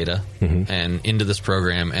provide our data and into this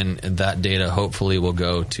program, and that data hopefully will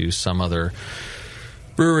go to some other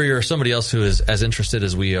brewery or somebody else who is as interested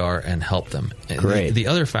as we are and help them. Great. The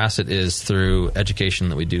other facet is through education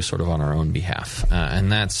that we do sort of on our own behalf.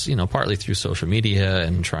 And that's, partly through social media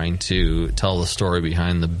and trying to tell the story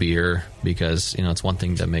behind the beer, because, it's one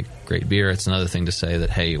thing to make great beer. It's another thing to say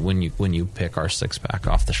that, hey, when you pick our 6-pack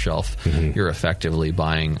off the shelf, you're effectively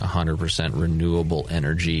buying 100% renewable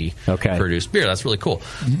energy produced beer. That's really cool.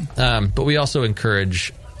 But we also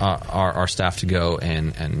encourage our staff to go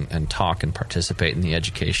and talk and participate in the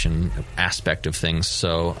education aspect of things.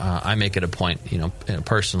 So I make it a point,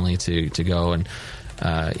 personally to go and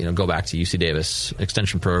go back to UC Davis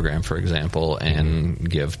Extension Program, for example, and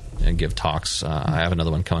give talks. I have another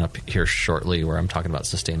one coming up here shortly where I'm talking about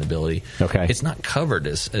sustainability. Okay, it's not covered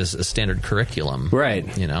as a standard curriculum, right?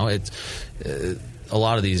 It's a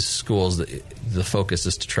lot of these schools. The focus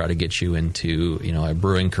is to try to get you into a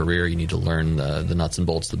brewing career. You need to learn the nuts and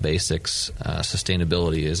bolts, the basics.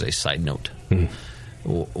 Sustainability is a side note.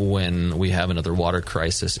 When we have another water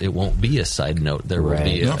crisis, it won't be a side note. There will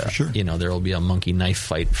be, for sure. There will be a monkey knife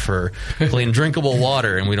fight for clean, drinkable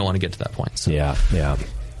water, and we don't want to get to that point. So. Yeah.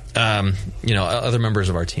 Other members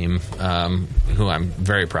of our team, who I'm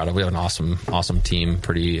very proud of. We have an awesome team,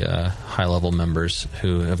 pretty high-level members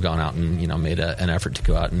who have gone out and made an effort to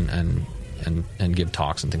go out and give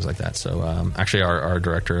talks and things like that. So actually our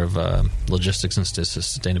director of logistics and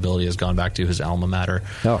sustainability has gone back to his alma mater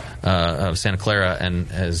of Santa Clara and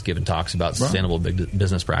has given talks about sustainable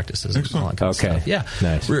business practices. And all that kind of stuff. Yeah,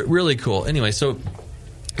 nice. Really cool. Anyway, so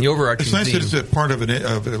the overarching it's nice that it's a part of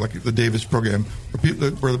like the Davis program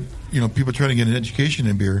where people trying to get an education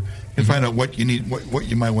in beer and find out what you need, what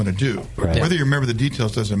you might want to do. Right. Whether you remember the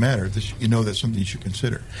details doesn't matter. That's something you should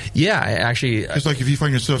consider. Yeah, actually, just like if you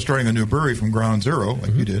find yourself starting a new brewery from ground zero,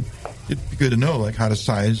 like you did, it'd be good to know how to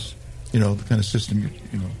size, the kind of system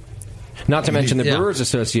Not to mention the Brewers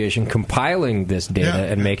Association compiling this data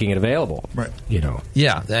and making it available. Right.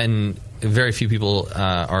 Yeah, and very few people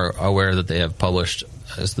are aware that they have published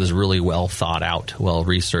this really well thought out, well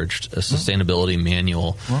researched sustainability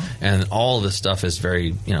manual, and all of this stuff is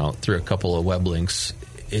very, through a couple of web links,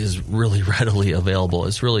 is really readily available.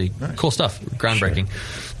 It's really cool stuff, groundbreaking.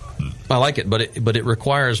 Sure. I like it, but it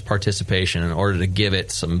requires participation in order to give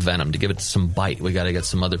it some venom, to give it some bite. We got to get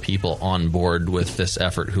some other people on board with this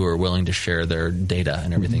effort who are willing to share their data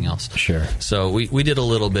and everything else. Sure. So we did a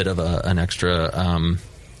little bit of an extra.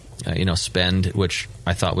 Spend, which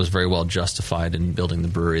I thought was very well justified in building the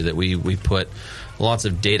brewery, that we put lots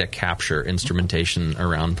of data capture instrumentation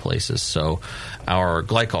around places. So our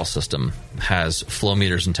glycol system has flow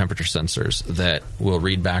meters and temperature sensors that will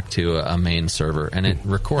read back to a main server, and it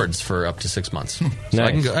records for up to 6 months. So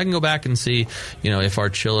Nice. I can go back and see, if our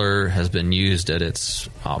chiller has been used at its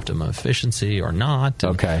optimum efficiency or not.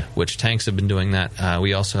 Which tanks have been doing that.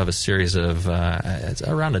 We also have a series of it's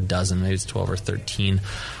around a dozen, maybe it's 12 or 13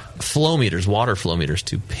 flow meters, water flow meters,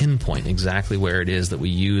 to pinpoint exactly where it is that we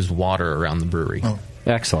use water around the brewery.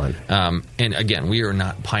 Excellent. And again, we are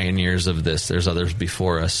not pioneers of this. There's others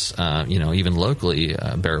before us. Even locally,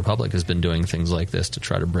 Bear Republic has been doing things like this to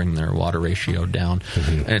try to bring their water ratio down.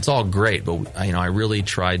 And it's all great, but I really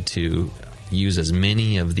tried to use as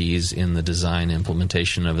many of these in the design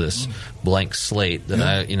implementation of this blank slate that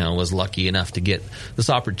I was lucky enough to get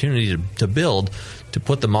this opportunity to build, to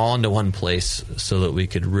put them all into one place so that we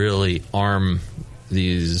could really arm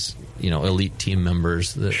these elite team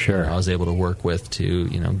members that I was able to work with to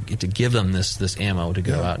give them this ammo to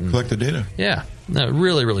go out and collect the data. Yeah. No,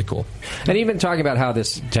 really, really cool. And even talking about how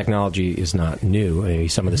this technology is not new, maybe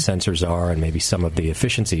some of the sensors are and maybe some of the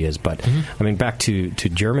efficiency is, but back to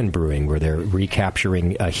German brewing where they're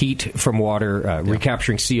recapturing heat from water,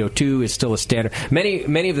 recapturing CO2 is still a standard.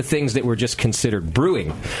 Many of the things that were just considered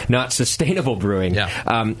brewing, not sustainable brewing,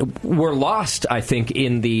 were lost, I think,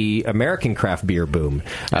 in the American craft beer boom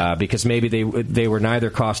because maybe they were neither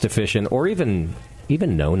cost efficient or even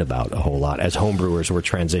known about a whole lot as home brewers were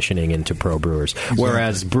transitioning into pro brewers. Exactly.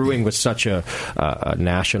 Whereas brewing was such a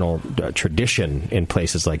national tradition in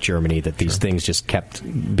places like Germany that these things just kept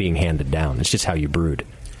being handed down. It's just how you brewed.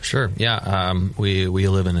 Sure. Yeah. We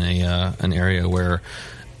live in an area where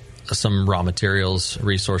some raw materials,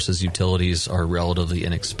 resources, utilities are relatively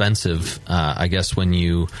inexpensive. I guess when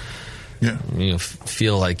you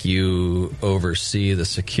feel like you oversee the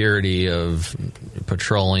security of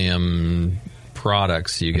petroleum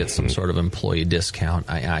products, you get some sort of employee discount.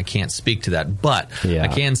 I can't speak to that, but I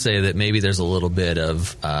can say that maybe there's a little bit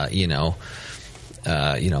of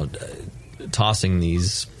tossing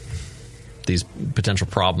these potential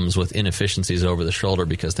problems with inefficiencies over the shoulder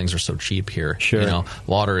because things are so cheap here. Sure.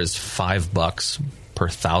 Water is $5 per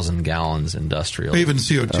 1,000 gallons industrial. Even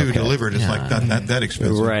CO2 delivered is like not that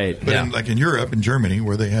expensive. Right. But like in Europe, in Germany,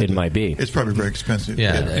 where they had might be. It's probably very expensive.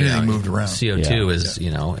 Yeah. to get anything moved around. CO2 is,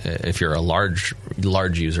 if you're a large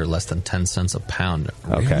user, less than 10 cents a pound.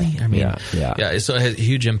 Really? Okay. I mean, so it has a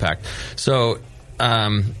huge impact. So,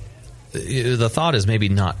 the thought is maybe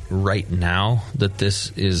not right now that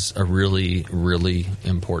this is a really, really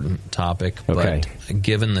important topic. But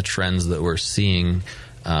given the trends that we're seeing,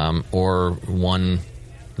 or one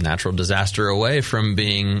natural disaster away from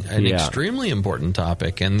being an extremely important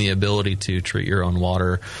topic, and the ability to treat your own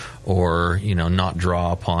water or, not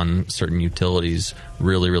draw upon certain utilities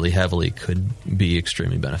really, really heavily could be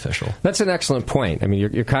extremely beneficial. That's an excellent point. I mean,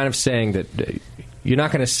 you're kind of saying that you're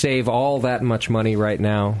not going to save all that much money right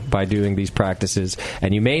now by doing these practices,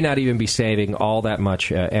 and you may not even be saving all that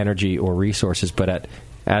much energy or resources, but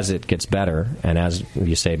as it gets better, and as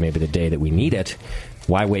you say, maybe the day that we need it,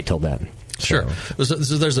 why wait till then? Sure. So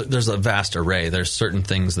there's a vast array. There's certain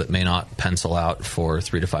things that may not pencil out for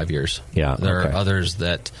 3 to 5 years. Yeah. There are others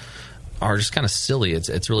that are just kind of silly.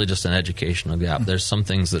 It's really just an educational gap. There's some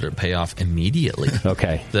things that pay off immediately.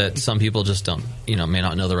 That some people just don't, may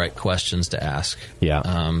not know the right questions to ask. Yeah.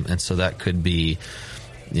 And so that could be,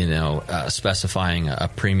 specifying a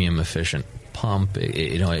premium efficient pump,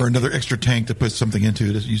 or another extra tank to put something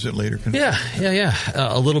into to use it later.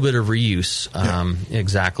 A little bit of reuse,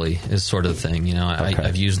 exactly, is sort of the thing.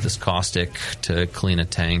 I've used this caustic to clean a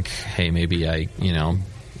tank. Hey, maybe I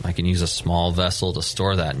can use a small vessel to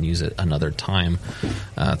store that and use it another time.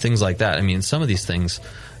 Things like that. I mean, some of these things,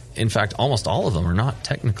 in fact, almost all of them are not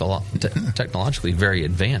technologically very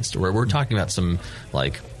advanced. We're talking about some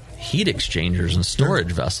heat exchangers and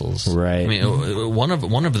storage vessels. Right. I mean, one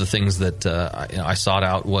of the things that I sought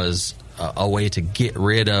out was a way to get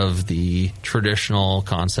rid of the traditional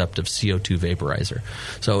concept of CO2 vaporizer.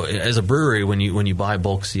 So, as a brewery, when you buy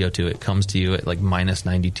bulk CO2, it comes to you at minus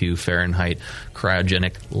 92 Fahrenheit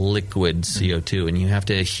cryogenic liquid CO2, and you have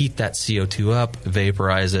to heat that CO2 up,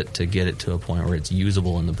 vaporize it to get it to a point where it's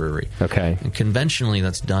usable in the brewery. Okay. And conventionally,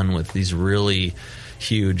 that's done with these really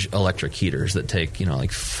huge electric heaters that take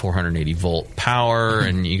 480 volt power,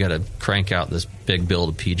 and you got to crank out this big bill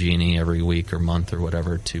to PG&E every week or month or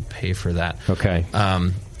whatever to pay for that. Okay.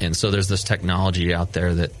 And so there's this technology out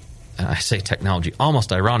there that, I say technology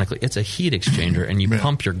almost ironically, it's a heat exchanger, and you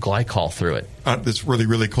pump your glycol through it. This really,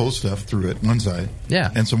 really cold stuff through it, one side. Yeah.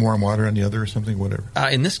 And some warm water on the other or something, whatever.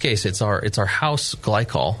 In this case, it's our house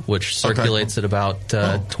glycol, which circulates at about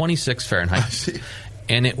 26 Fahrenheit. I see.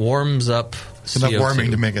 And it warms up It's enough CO2.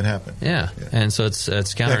 warming to make it happen. Yeah. And so it's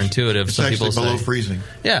counterintuitive. It's Some actually people below say, freezing.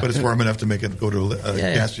 Yeah. But it's warm enough to make it go to a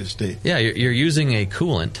gaseous state. Yeah, you're using a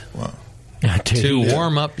coolant to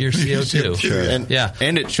warm up your CO2. Sure.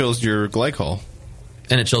 And it chills your glycol.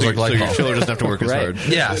 And it chills our glycol. So your chiller doesn't have to work as hard.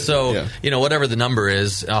 Yeah, so, whatever the number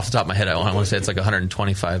is, off the top of my head, I want to say it's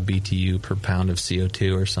 125 BTU per pound of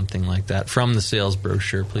CO2 or something like that. From the sales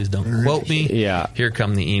brochure, please don't quote me. Yeah. Here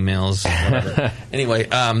come the emails. Anyway,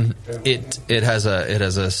 it has a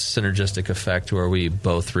synergistic effect where we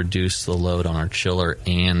both reduce the load on our chiller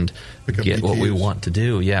and get what we want to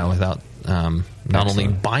do, without not only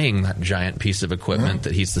buying that giant piece of equipment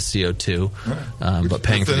that heats the CO2, but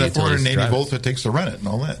paying for the utilities. 480 volts it takes to run it and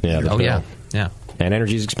all that. Yeah. And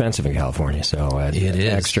energy is expensive in California, so it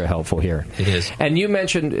is extra helpful here. It is. And you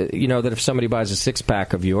mentioned, that if somebody buys a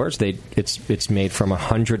 6-pack of yours, it's made from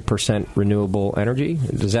 100% renewable energy.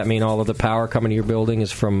 Does that mean all of the power coming to your building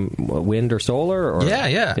is from wind or solar? Or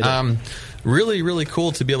Really, really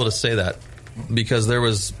cool to be able to say that, because there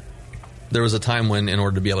was a time when, in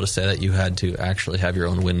order to be able to say that, you had to actually have your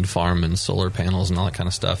own wind farm and solar panels and all that kind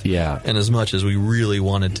of stuff. Yeah. And as much as we really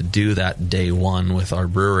wanted to do that day one with our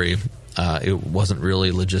brewery, it wasn't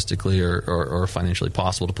really logistically or financially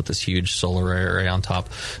possible to put this huge solar array on top.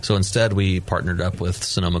 So instead, we partnered up with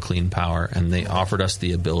Sonoma Clean Power, and they offered us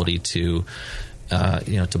the ability to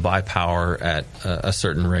buy power at a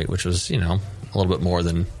certain rate, which was, a little bit more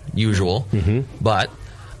than usual. Mm-hmm. But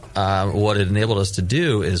what it enabled us to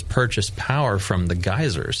do is purchase power from the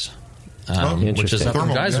geysers, which is up in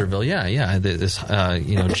Geyserville. This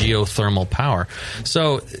geothermal power.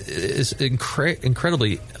 So it's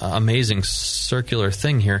incredibly amazing circular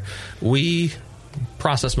thing here. We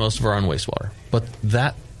process most of our own wastewater, but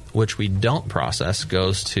that which we don't process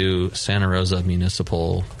goes to Santa Rosa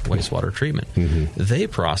Municipal Wastewater Treatment. Mm-hmm. They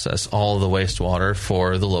process all the wastewater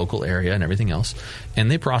for the local area and everything else,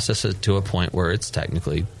 and they process it to a point where it's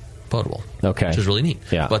technically potable, which is really neat.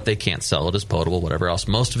 Yeah. But they can't sell it as potable, whatever else.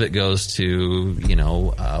 Most of it goes to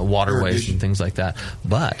waterways and things like that.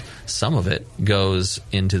 But some of it goes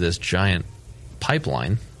into this giant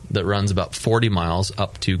pipeline that runs about 40 miles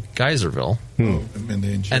up to Geyserville.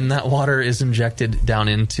 And that water is injected down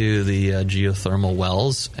into the geothermal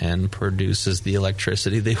wells and produces the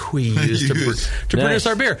electricity that we use to produce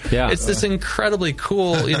our beer. Yeah. It's this incredibly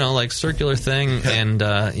cool, like circular thing, and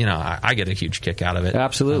I get a huge kick out of it.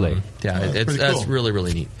 Absolutely. That's really,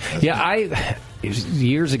 really neat. Yeah,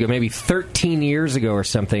 years ago, maybe 13 years ago or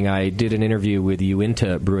something, I did an interview with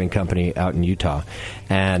Uinta Brewing Company out in Utah,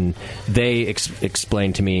 and they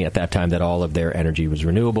explained to me at that time that all of their energy was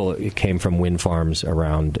renewable. It came from wind farms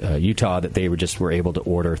around Utah that they were able to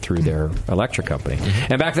order through their electric company.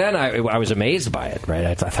 And back then, I was amazed by it. Right,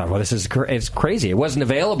 I thought, well, this is it's crazy. It wasn't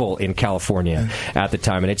available in California at the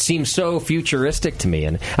time, and it seemed so futuristic to me.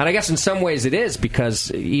 And I guess in some ways it is, because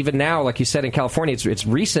even now, like you said, in California, it's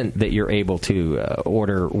recent that you're able to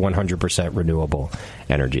order 100% renewable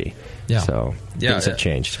energy. Yeah. So things have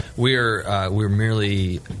changed. We're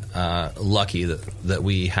merely lucky that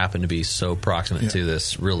we happen to be so proximate to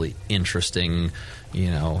this really interesting,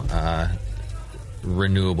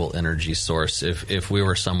 renewable energy source. If we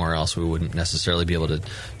were somewhere else, we wouldn't necessarily be able to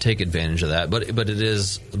take advantage of that. But it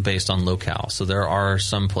is based on locale. So there are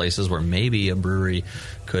some places where maybe a brewery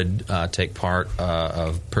could take part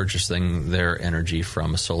of purchasing their energy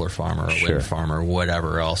from a solar farm or a wind farm or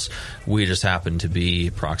whatever else. We just happen to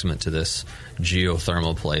be proximate to this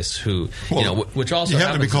geothermal place, which also you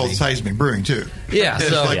happen to be called Seismic Brewing too. Yeah, it's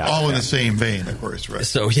so all in the same vein, of course, right?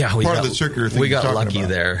 So yeah, we got the circular thing. We got lucky about.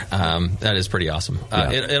 there. That is pretty awesome.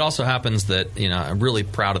 It also happens that I'm really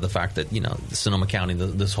proud of the fact that Sonoma County,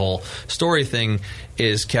 this whole story thing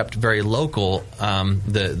is kept very local.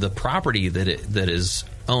 The property that is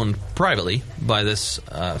owned privately by this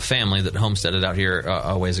family that homesteaded out here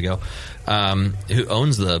a ways ago, who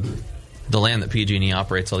owns the land that PG&E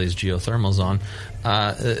operates all these geothermals on.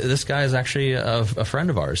 This guy is actually a friend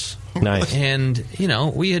of ours. Nice. And,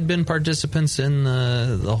 we had been participants in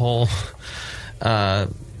the whole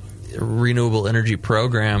renewable energy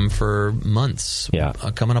program for months,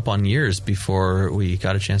 coming up on years before we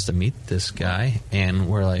got a chance to meet this guy. And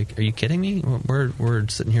we're like, are you kidding me? We're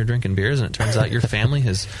sitting here drinking beers, and it turns out your family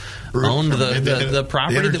has owned the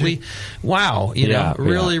property that we... Wow.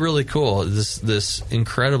 Really, really cool. This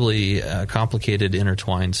incredibly complicated,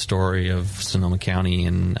 intertwined story of Sonoma County,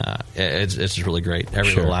 and it's just really great.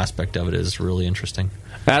 Every little aspect of it is really interesting.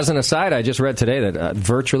 As an aside, I just read today that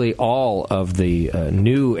virtually all of the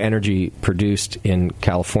new energy produced in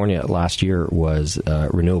California last year was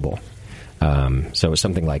renewable. So it was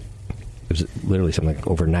something like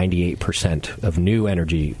over 98% of new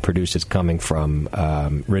energy produced is coming from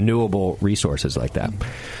renewable resources like that.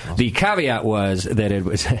 Awesome. The caveat was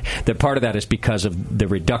that that part of that is because of the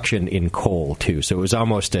reduction in coal too. So it was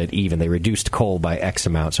almost at even. They reduced coal by X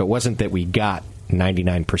amount. So it wasn't that we got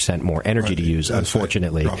 99% more energy to use.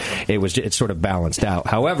 Unfortunately, it sort of balanced out.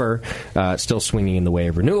 However, it's still swinging in the way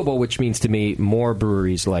of renewable, which means to me more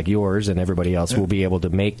breweries like yours and everybody else will be able to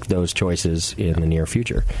make those choices in the near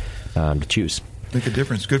future to choose. Make a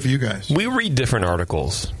difference. Good for you guys. We read different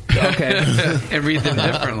articles. Okay. And read them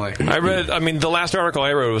differently. The last article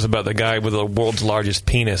I wrote was about the guy with the world's largest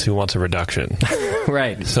penis who wants a reduction.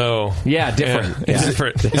 Right. So. Yeah, different. It's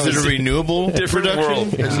different. Is it a renewable different reduction?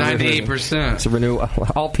 world? It's 98%. It's a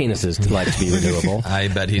all penises like to be renewable. I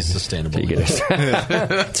bet he's sustainable.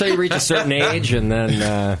 So you reach a certain age and then...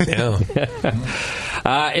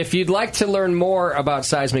 if you'd like to learn more about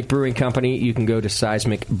Seismic Brewing Company, you can go to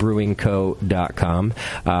seismicbrewingco.com.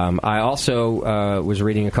 I also was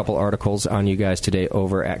reading a couple articles on you guys today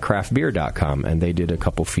over at craftbeer.com, and they did a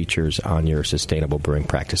couple features on your sustainable brewing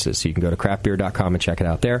practices. So you can go to craftbeer.com and check it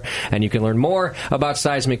out there, and you can learn more about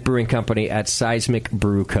Seismic Brewing Company at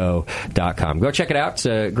seismicbrewco.com. Go check it out. It's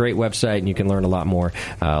a great website, and you can learn a lot more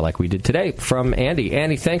like we did today from Andy.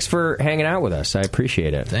 Andy, thanks for hanging out with us. I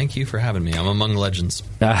appreciate it. Thank you for having me. I'm among legends.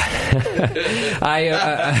 That's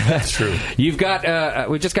true. You've got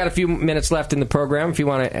we've just got a few minutes left in the program if you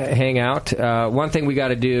want to hang out. One thing we got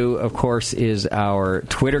to do, of course, is our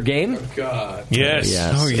Twitter game. Oh, God. Yes.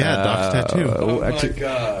 Oh, yeah, Doc's tattoo. Oh, my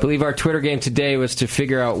God. I believe our Twitter game today was to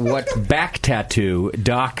figure out what back tattoo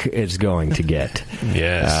Doc is going to get.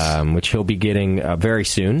 Yes. Which he'll be getting very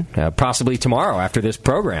soon, possibly tomorrow after this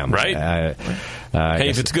program. Right. Hey,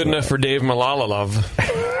 if it's good enough for Dave Malalalov,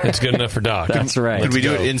 it's good enough for Doc. That's right. Could we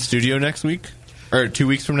do it in studio next week? Or 2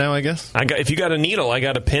 weeks from now, I guess. If you got a needle, I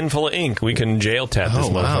got a pin full of ink. We can jail tat this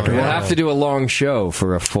motherfucker. We'll have to do a long show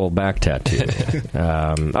for a full back tattoo.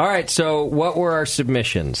 All right. So, what were our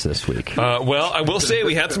submissions this week? Well, I will say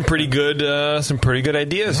we had some pretty good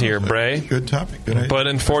ideas here, Bray. Good topic. Good idea. But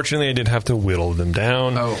unfortunately, I did have to whittle them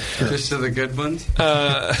down. Oh, just to the good ones.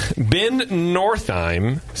 Ben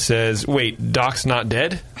Northeim says, "Wait, Doc's not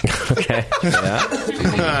dead?" Okay.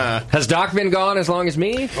 Yeah. Has Doc been gone as long as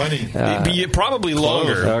me? Funny. Probably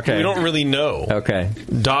longer. Okay. We don't really know. Okay.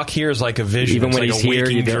 Doc hears like a vision. Even when like he's a here,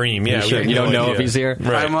 waking dream. Yeah, you don't know if he's here.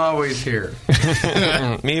 Right. I'm always here.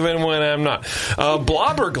 Even when I'm not.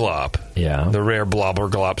 Blobberglop. Yeah. The rare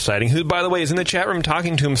Blobberglop sighting, who, by the way, is in the chat room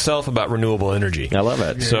talking to himself about renewable energy. I love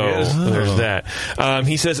it. So there's that.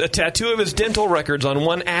 He says, a tattoo of his dental records on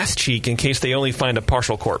one ass cheek in case they only find a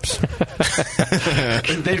partial corpse.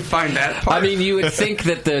 They'd find that part. I mean, you would think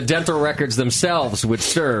that the dental records themselves would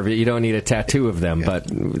serve. You don't need a tattoo of them, but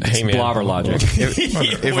it's blobber logic.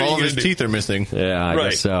 If all of his teeth are missing. Yeah, I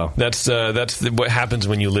guess so. That's what happens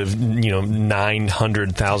when you live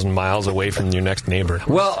 900,000 miles away from your next neighbor.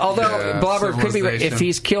 Well, although blobber could be, if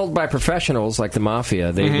he's killed by professionals like the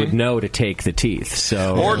mafia, they would know to take the teeth.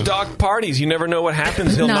 So or Doc parties, you never know what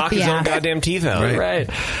happens. He'll knock his own goddamn teeth out. Right.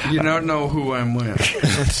 You don't know who I'm with.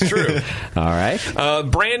 That's true. All right.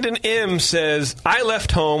 Brandon M says, I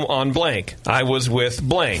left home on blank. I was with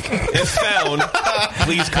blank. If found,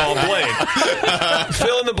 please call blank.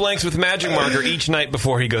 Fill in the blanks with magic marker each night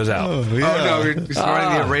before he goes out. Oh no, he's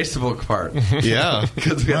running the erasable part. Yeah.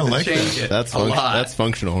 Because we have to change it. That's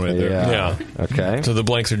functional right there. Yeah. Okay. So the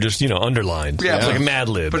blanks are just, underlined. Yeah. It's like a Mad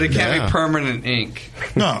Lib. But it can't be permanent ink.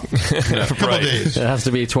 No. A couple days. It has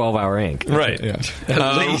to be 12-hour ink. Right. Yeah.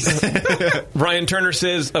 At least. Ryan Turner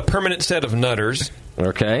says, a permanent set of nutters.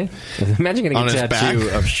 Okay. Imagine getting a tattoo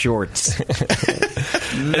of shorts.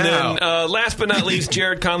 And then, last but not least,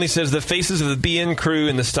 Jared Conley says, the faces of the BN crew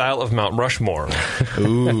in the style of Mount Rushmore.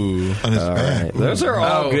 Ooh. On his back. Right. Those are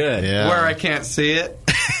all good. Yeah. Where I can't see it.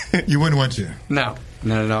 You wouldn't want to. No,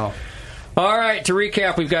 not at all. All right, to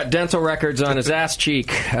recap, we've got dental records on his ass cheek.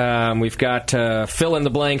 We've got fill in the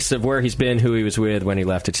blanks of where he's been, who he was with, when he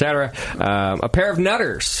left, etc. A pair of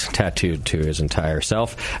nutters tattooed to his entire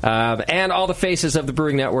self, and all the faces of the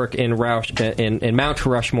Brewing Network in Mount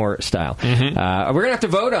Rushmore style. Mm-hmm. We're gonna have to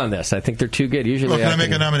vote on this. I think they're too good. Usually, can I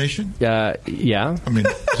make a nomination? Yeah. I mean,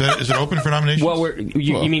 is it open for nominations? Well,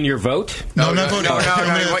 you mean your vote? No, I'm not voting. No.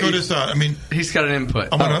 Let's vote this out. I mean, he's got an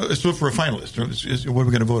input. Let's vote for a finalist. What are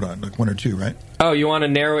we going to vote on? Like one or two, right? Oh, you want to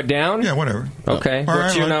narrow it down? Yeah, whatever. Okay.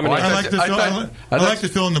 What's your nomination? I like to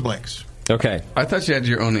fill in the blanks. Okay. I thought you had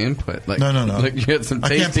your own input. Like, no. Like you had some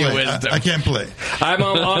tasty wisdom. I can't play.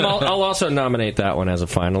 I'll also nominate that one as a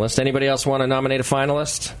finalist. Anybody else want to nominate a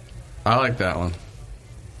finalist? I like that one.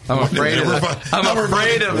 I'm afraid of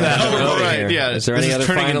that. All right. Yeah. Is there any other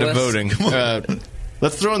turning finalists? into voting.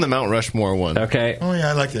 Let's throw in the Mount Rushmore one. Okay. Oh, yeah,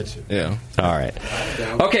 I like that too. Yeah. All right.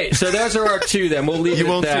 Okay, so those are our two then. We'll leave it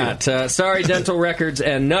at that. Sorry, dental records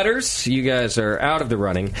and nutters. You guys are out of the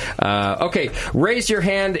running. Okay, raise your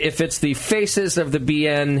hand if it's the faces of the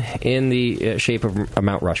BN in the shape of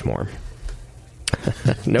Mount Rushmore.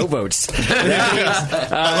 No votes. That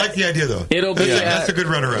means, I like the idea, though. It'll be that's a good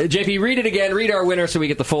runner-up. JP, read it again. Read our winner so we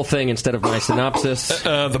get the full thing instead of my synopsis.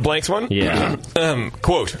 The blanks one? Yeah.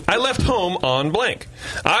 Quote, I left home on blank.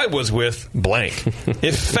 I was with blank.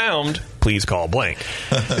 If found, please call blank.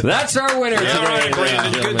 That's our winner today. All right,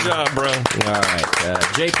 Brandon. Good job, bro. All right.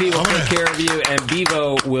 JP will take care of you, and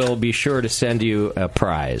Bevo will be sure to send you a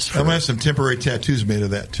prize. I'm going to have some temporary tattoos made of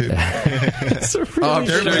that, too. I'm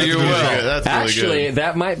sure you will. That's Actually,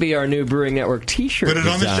 that might be our new Brewing Network T-shirt. Put it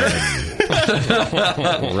on the shirt.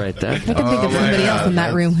 Right there. I can think of somebody else in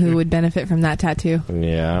that room who would benefit from that tattoo.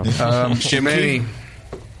 Yeah. Jimmy.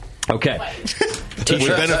 Okay. Would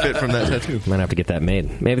benefit from that tattoo. Might have to get that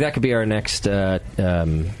made. Maybe that could be our next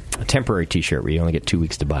temporary T-shirt where you only get 2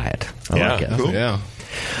 weeks to buy it. I like it. Cool. Yeah.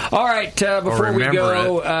 All right, before we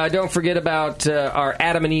go, don't forget about our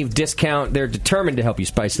Adam and Eve discount. They're determined to help you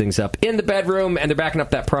spice things up in the bedroom, and they're backing up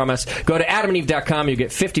that promise. Go to adamandeve.com. You get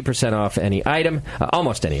 50% off any item,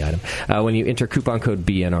 almost any item, when you enter coupon code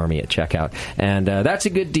BNARMY at checkout. And that's a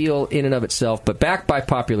good deal in and of itself, but backed by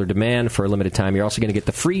popular demand for a limited time, you're also going to get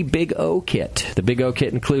the free Big O kit. The Big O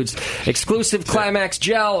kit includes exclusive Climax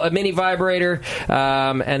gel, a mini vibrator,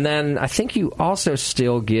 and then I think you also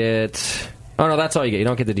still get... Oh, no, that's all you get. You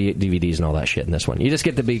don't get the DVDs and all that shit in this one. You just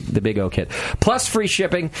get the Big O kit. Plus free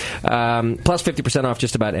shipping, plus 50% off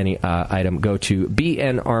just about any item. Go to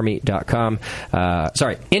bnarmy.com.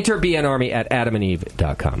 Enter bnarmy at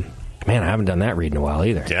adamandeve.com. Man, I haven't done that read in a while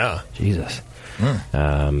either. Yeah. Jesus.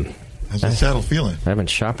 Has a saddle feeling. I haven't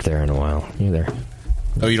shopped there in a while either.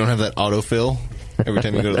 Oh, you don't have that autofill every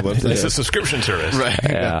time you go to the website? It's a subscription service. Right.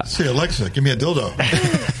 Yeah. Say, Alexa, give me a dildo.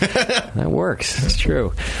 That works. It's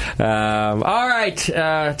true. All right.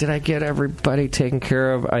 Did I get everybody taken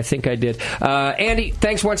care of? I think I did. Andy,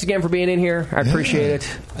 thanks once again for being in here. I appreciate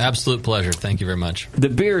it. Absolute pleasure. Thank you very much. The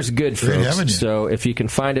beer's good, Great having folks. you. So if you can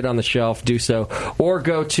find it on the shelf, do so. Or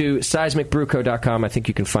go to seismicbrewco.com. I think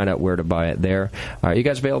you can find out where to buy it there. Are you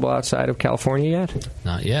guys available outside of California yet?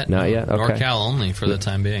 Not yet. Not yet? Okay. NorCal only for the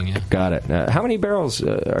time being, yeah. Got it. How many barrels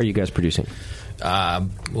are you guys producing?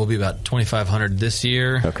 We'll be about 2,500 this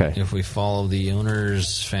year. Okay. If we follow the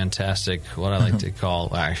owner's fantastic, what I like to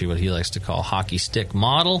call, actually what he likes to call hockey stick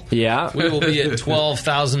model. Yeah. We will be at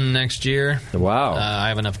 12,000 next year. Wow. I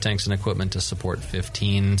have enough tanks and equipment to support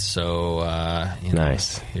 15, so,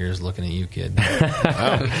 nice. Here's looking at you, kid.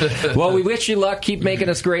 Well, we wish you luck. Keep making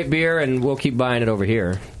us great beer, and we'll keep buying it over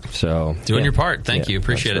here. So Doing your part. Thank you.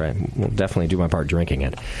 Appreciate it. Right. We'll definitely do my part drinking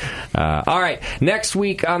it. All right. Next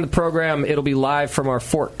week on the program, it'll be live from our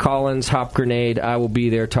Fort Collins Hop Grenade. I will be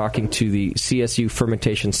there talking to the CSU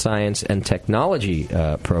Fermentation Science and Technology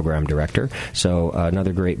Program Director. So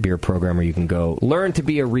another great beer program where you can go learn to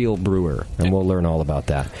be a real brewer, and we'll learn all about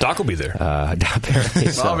that. Doc will be there. Apparently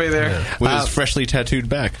so. I'll be there. With his freshly tattooed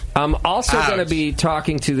back. I'm also going to be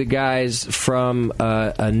talking to the guys from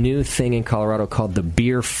a new thing in Colorado called the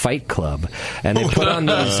Beer Fight Club, and they put on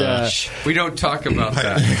these. We don't talk about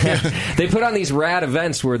that. They put on these rad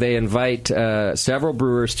events where they invite several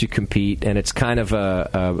brewers to compete, and it's kind of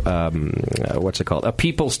what's it called? A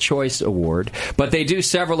People's Choice Award. But they do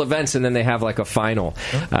several events, and then they have like a final.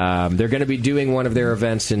 They're going to be doing one of their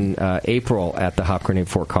events in April at the Hop Grenade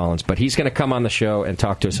Fort Collins. But he's going to come on the show and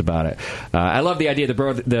talk to us about it. I love the idea.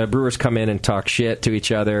 The brewers come in and talk shit to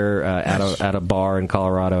each other at a bar in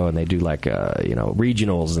Colorado, and they do like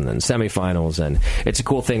regionals and then semifinals, and it's a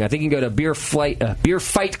cool thing. I think you can go to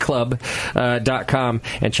beerfightclub.com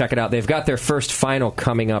and check it out. They've got their first final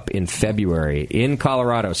coming up in February in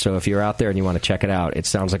Colorado, so if you're out there and you want to check it out, it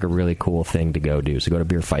sounds like a really cool thing to go do. So go to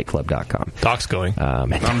beerfightclub.com. Doc's going. I'll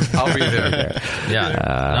be there.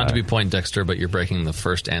 Yeah, not to be Poindexter, but you're breaking the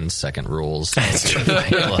first and second rules.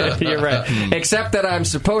 You're right. Except that I'm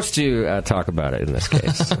supposed to talk about it in this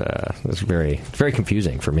case. It's very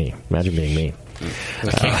confusing for me. Imagine being me.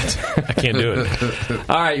 I can't do it.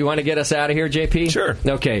 All right, you want to get us out of here, JP? Sure.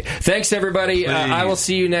 Okay. Thanks, everybody. I will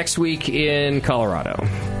see you next week in Colorado.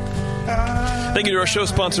 Thank you to our show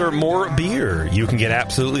sponsor, More Beer. You can get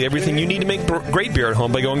absolutely everything you need to make great beer at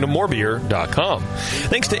home by going to morebeer.com.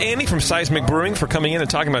 Thanks to Andy from Seismic Brewing for coming in and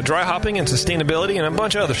talking about dry hopping and sustainability and a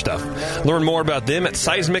bunch of other stuff. Learn more about them at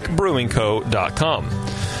seismicbrewingco.com.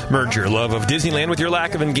 Merge your love of Disneyland with your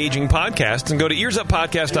lack of engaging podcasts and go to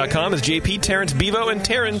earsuppodcast.com as JP, Terrence, Bevo, and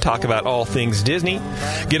Taryn talk about all things Disney.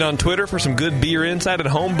 Get on Twitter for some good beer insight at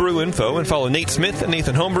Homebrew Info and follow Nate Smith at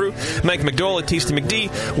Nathan Homebrew, Mike McDowell at Tasty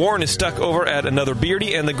McD, Warren is stuck over at Another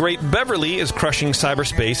Beardy, and the great Beverly is crushing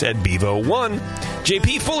cyberspace at Bevo1.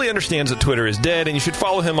 JP fully understands that Twitter is dead, and you should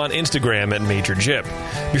follow him on Instagram at Major Jip.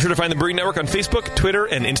 Be sure to find the Brewing Network on Facebook, Twitter,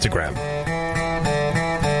 and Instagram.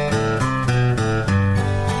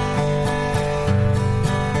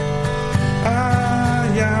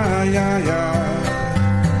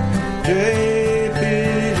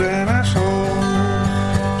 JP's an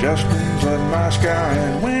asshole. Justin's in my sky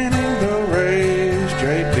and winning.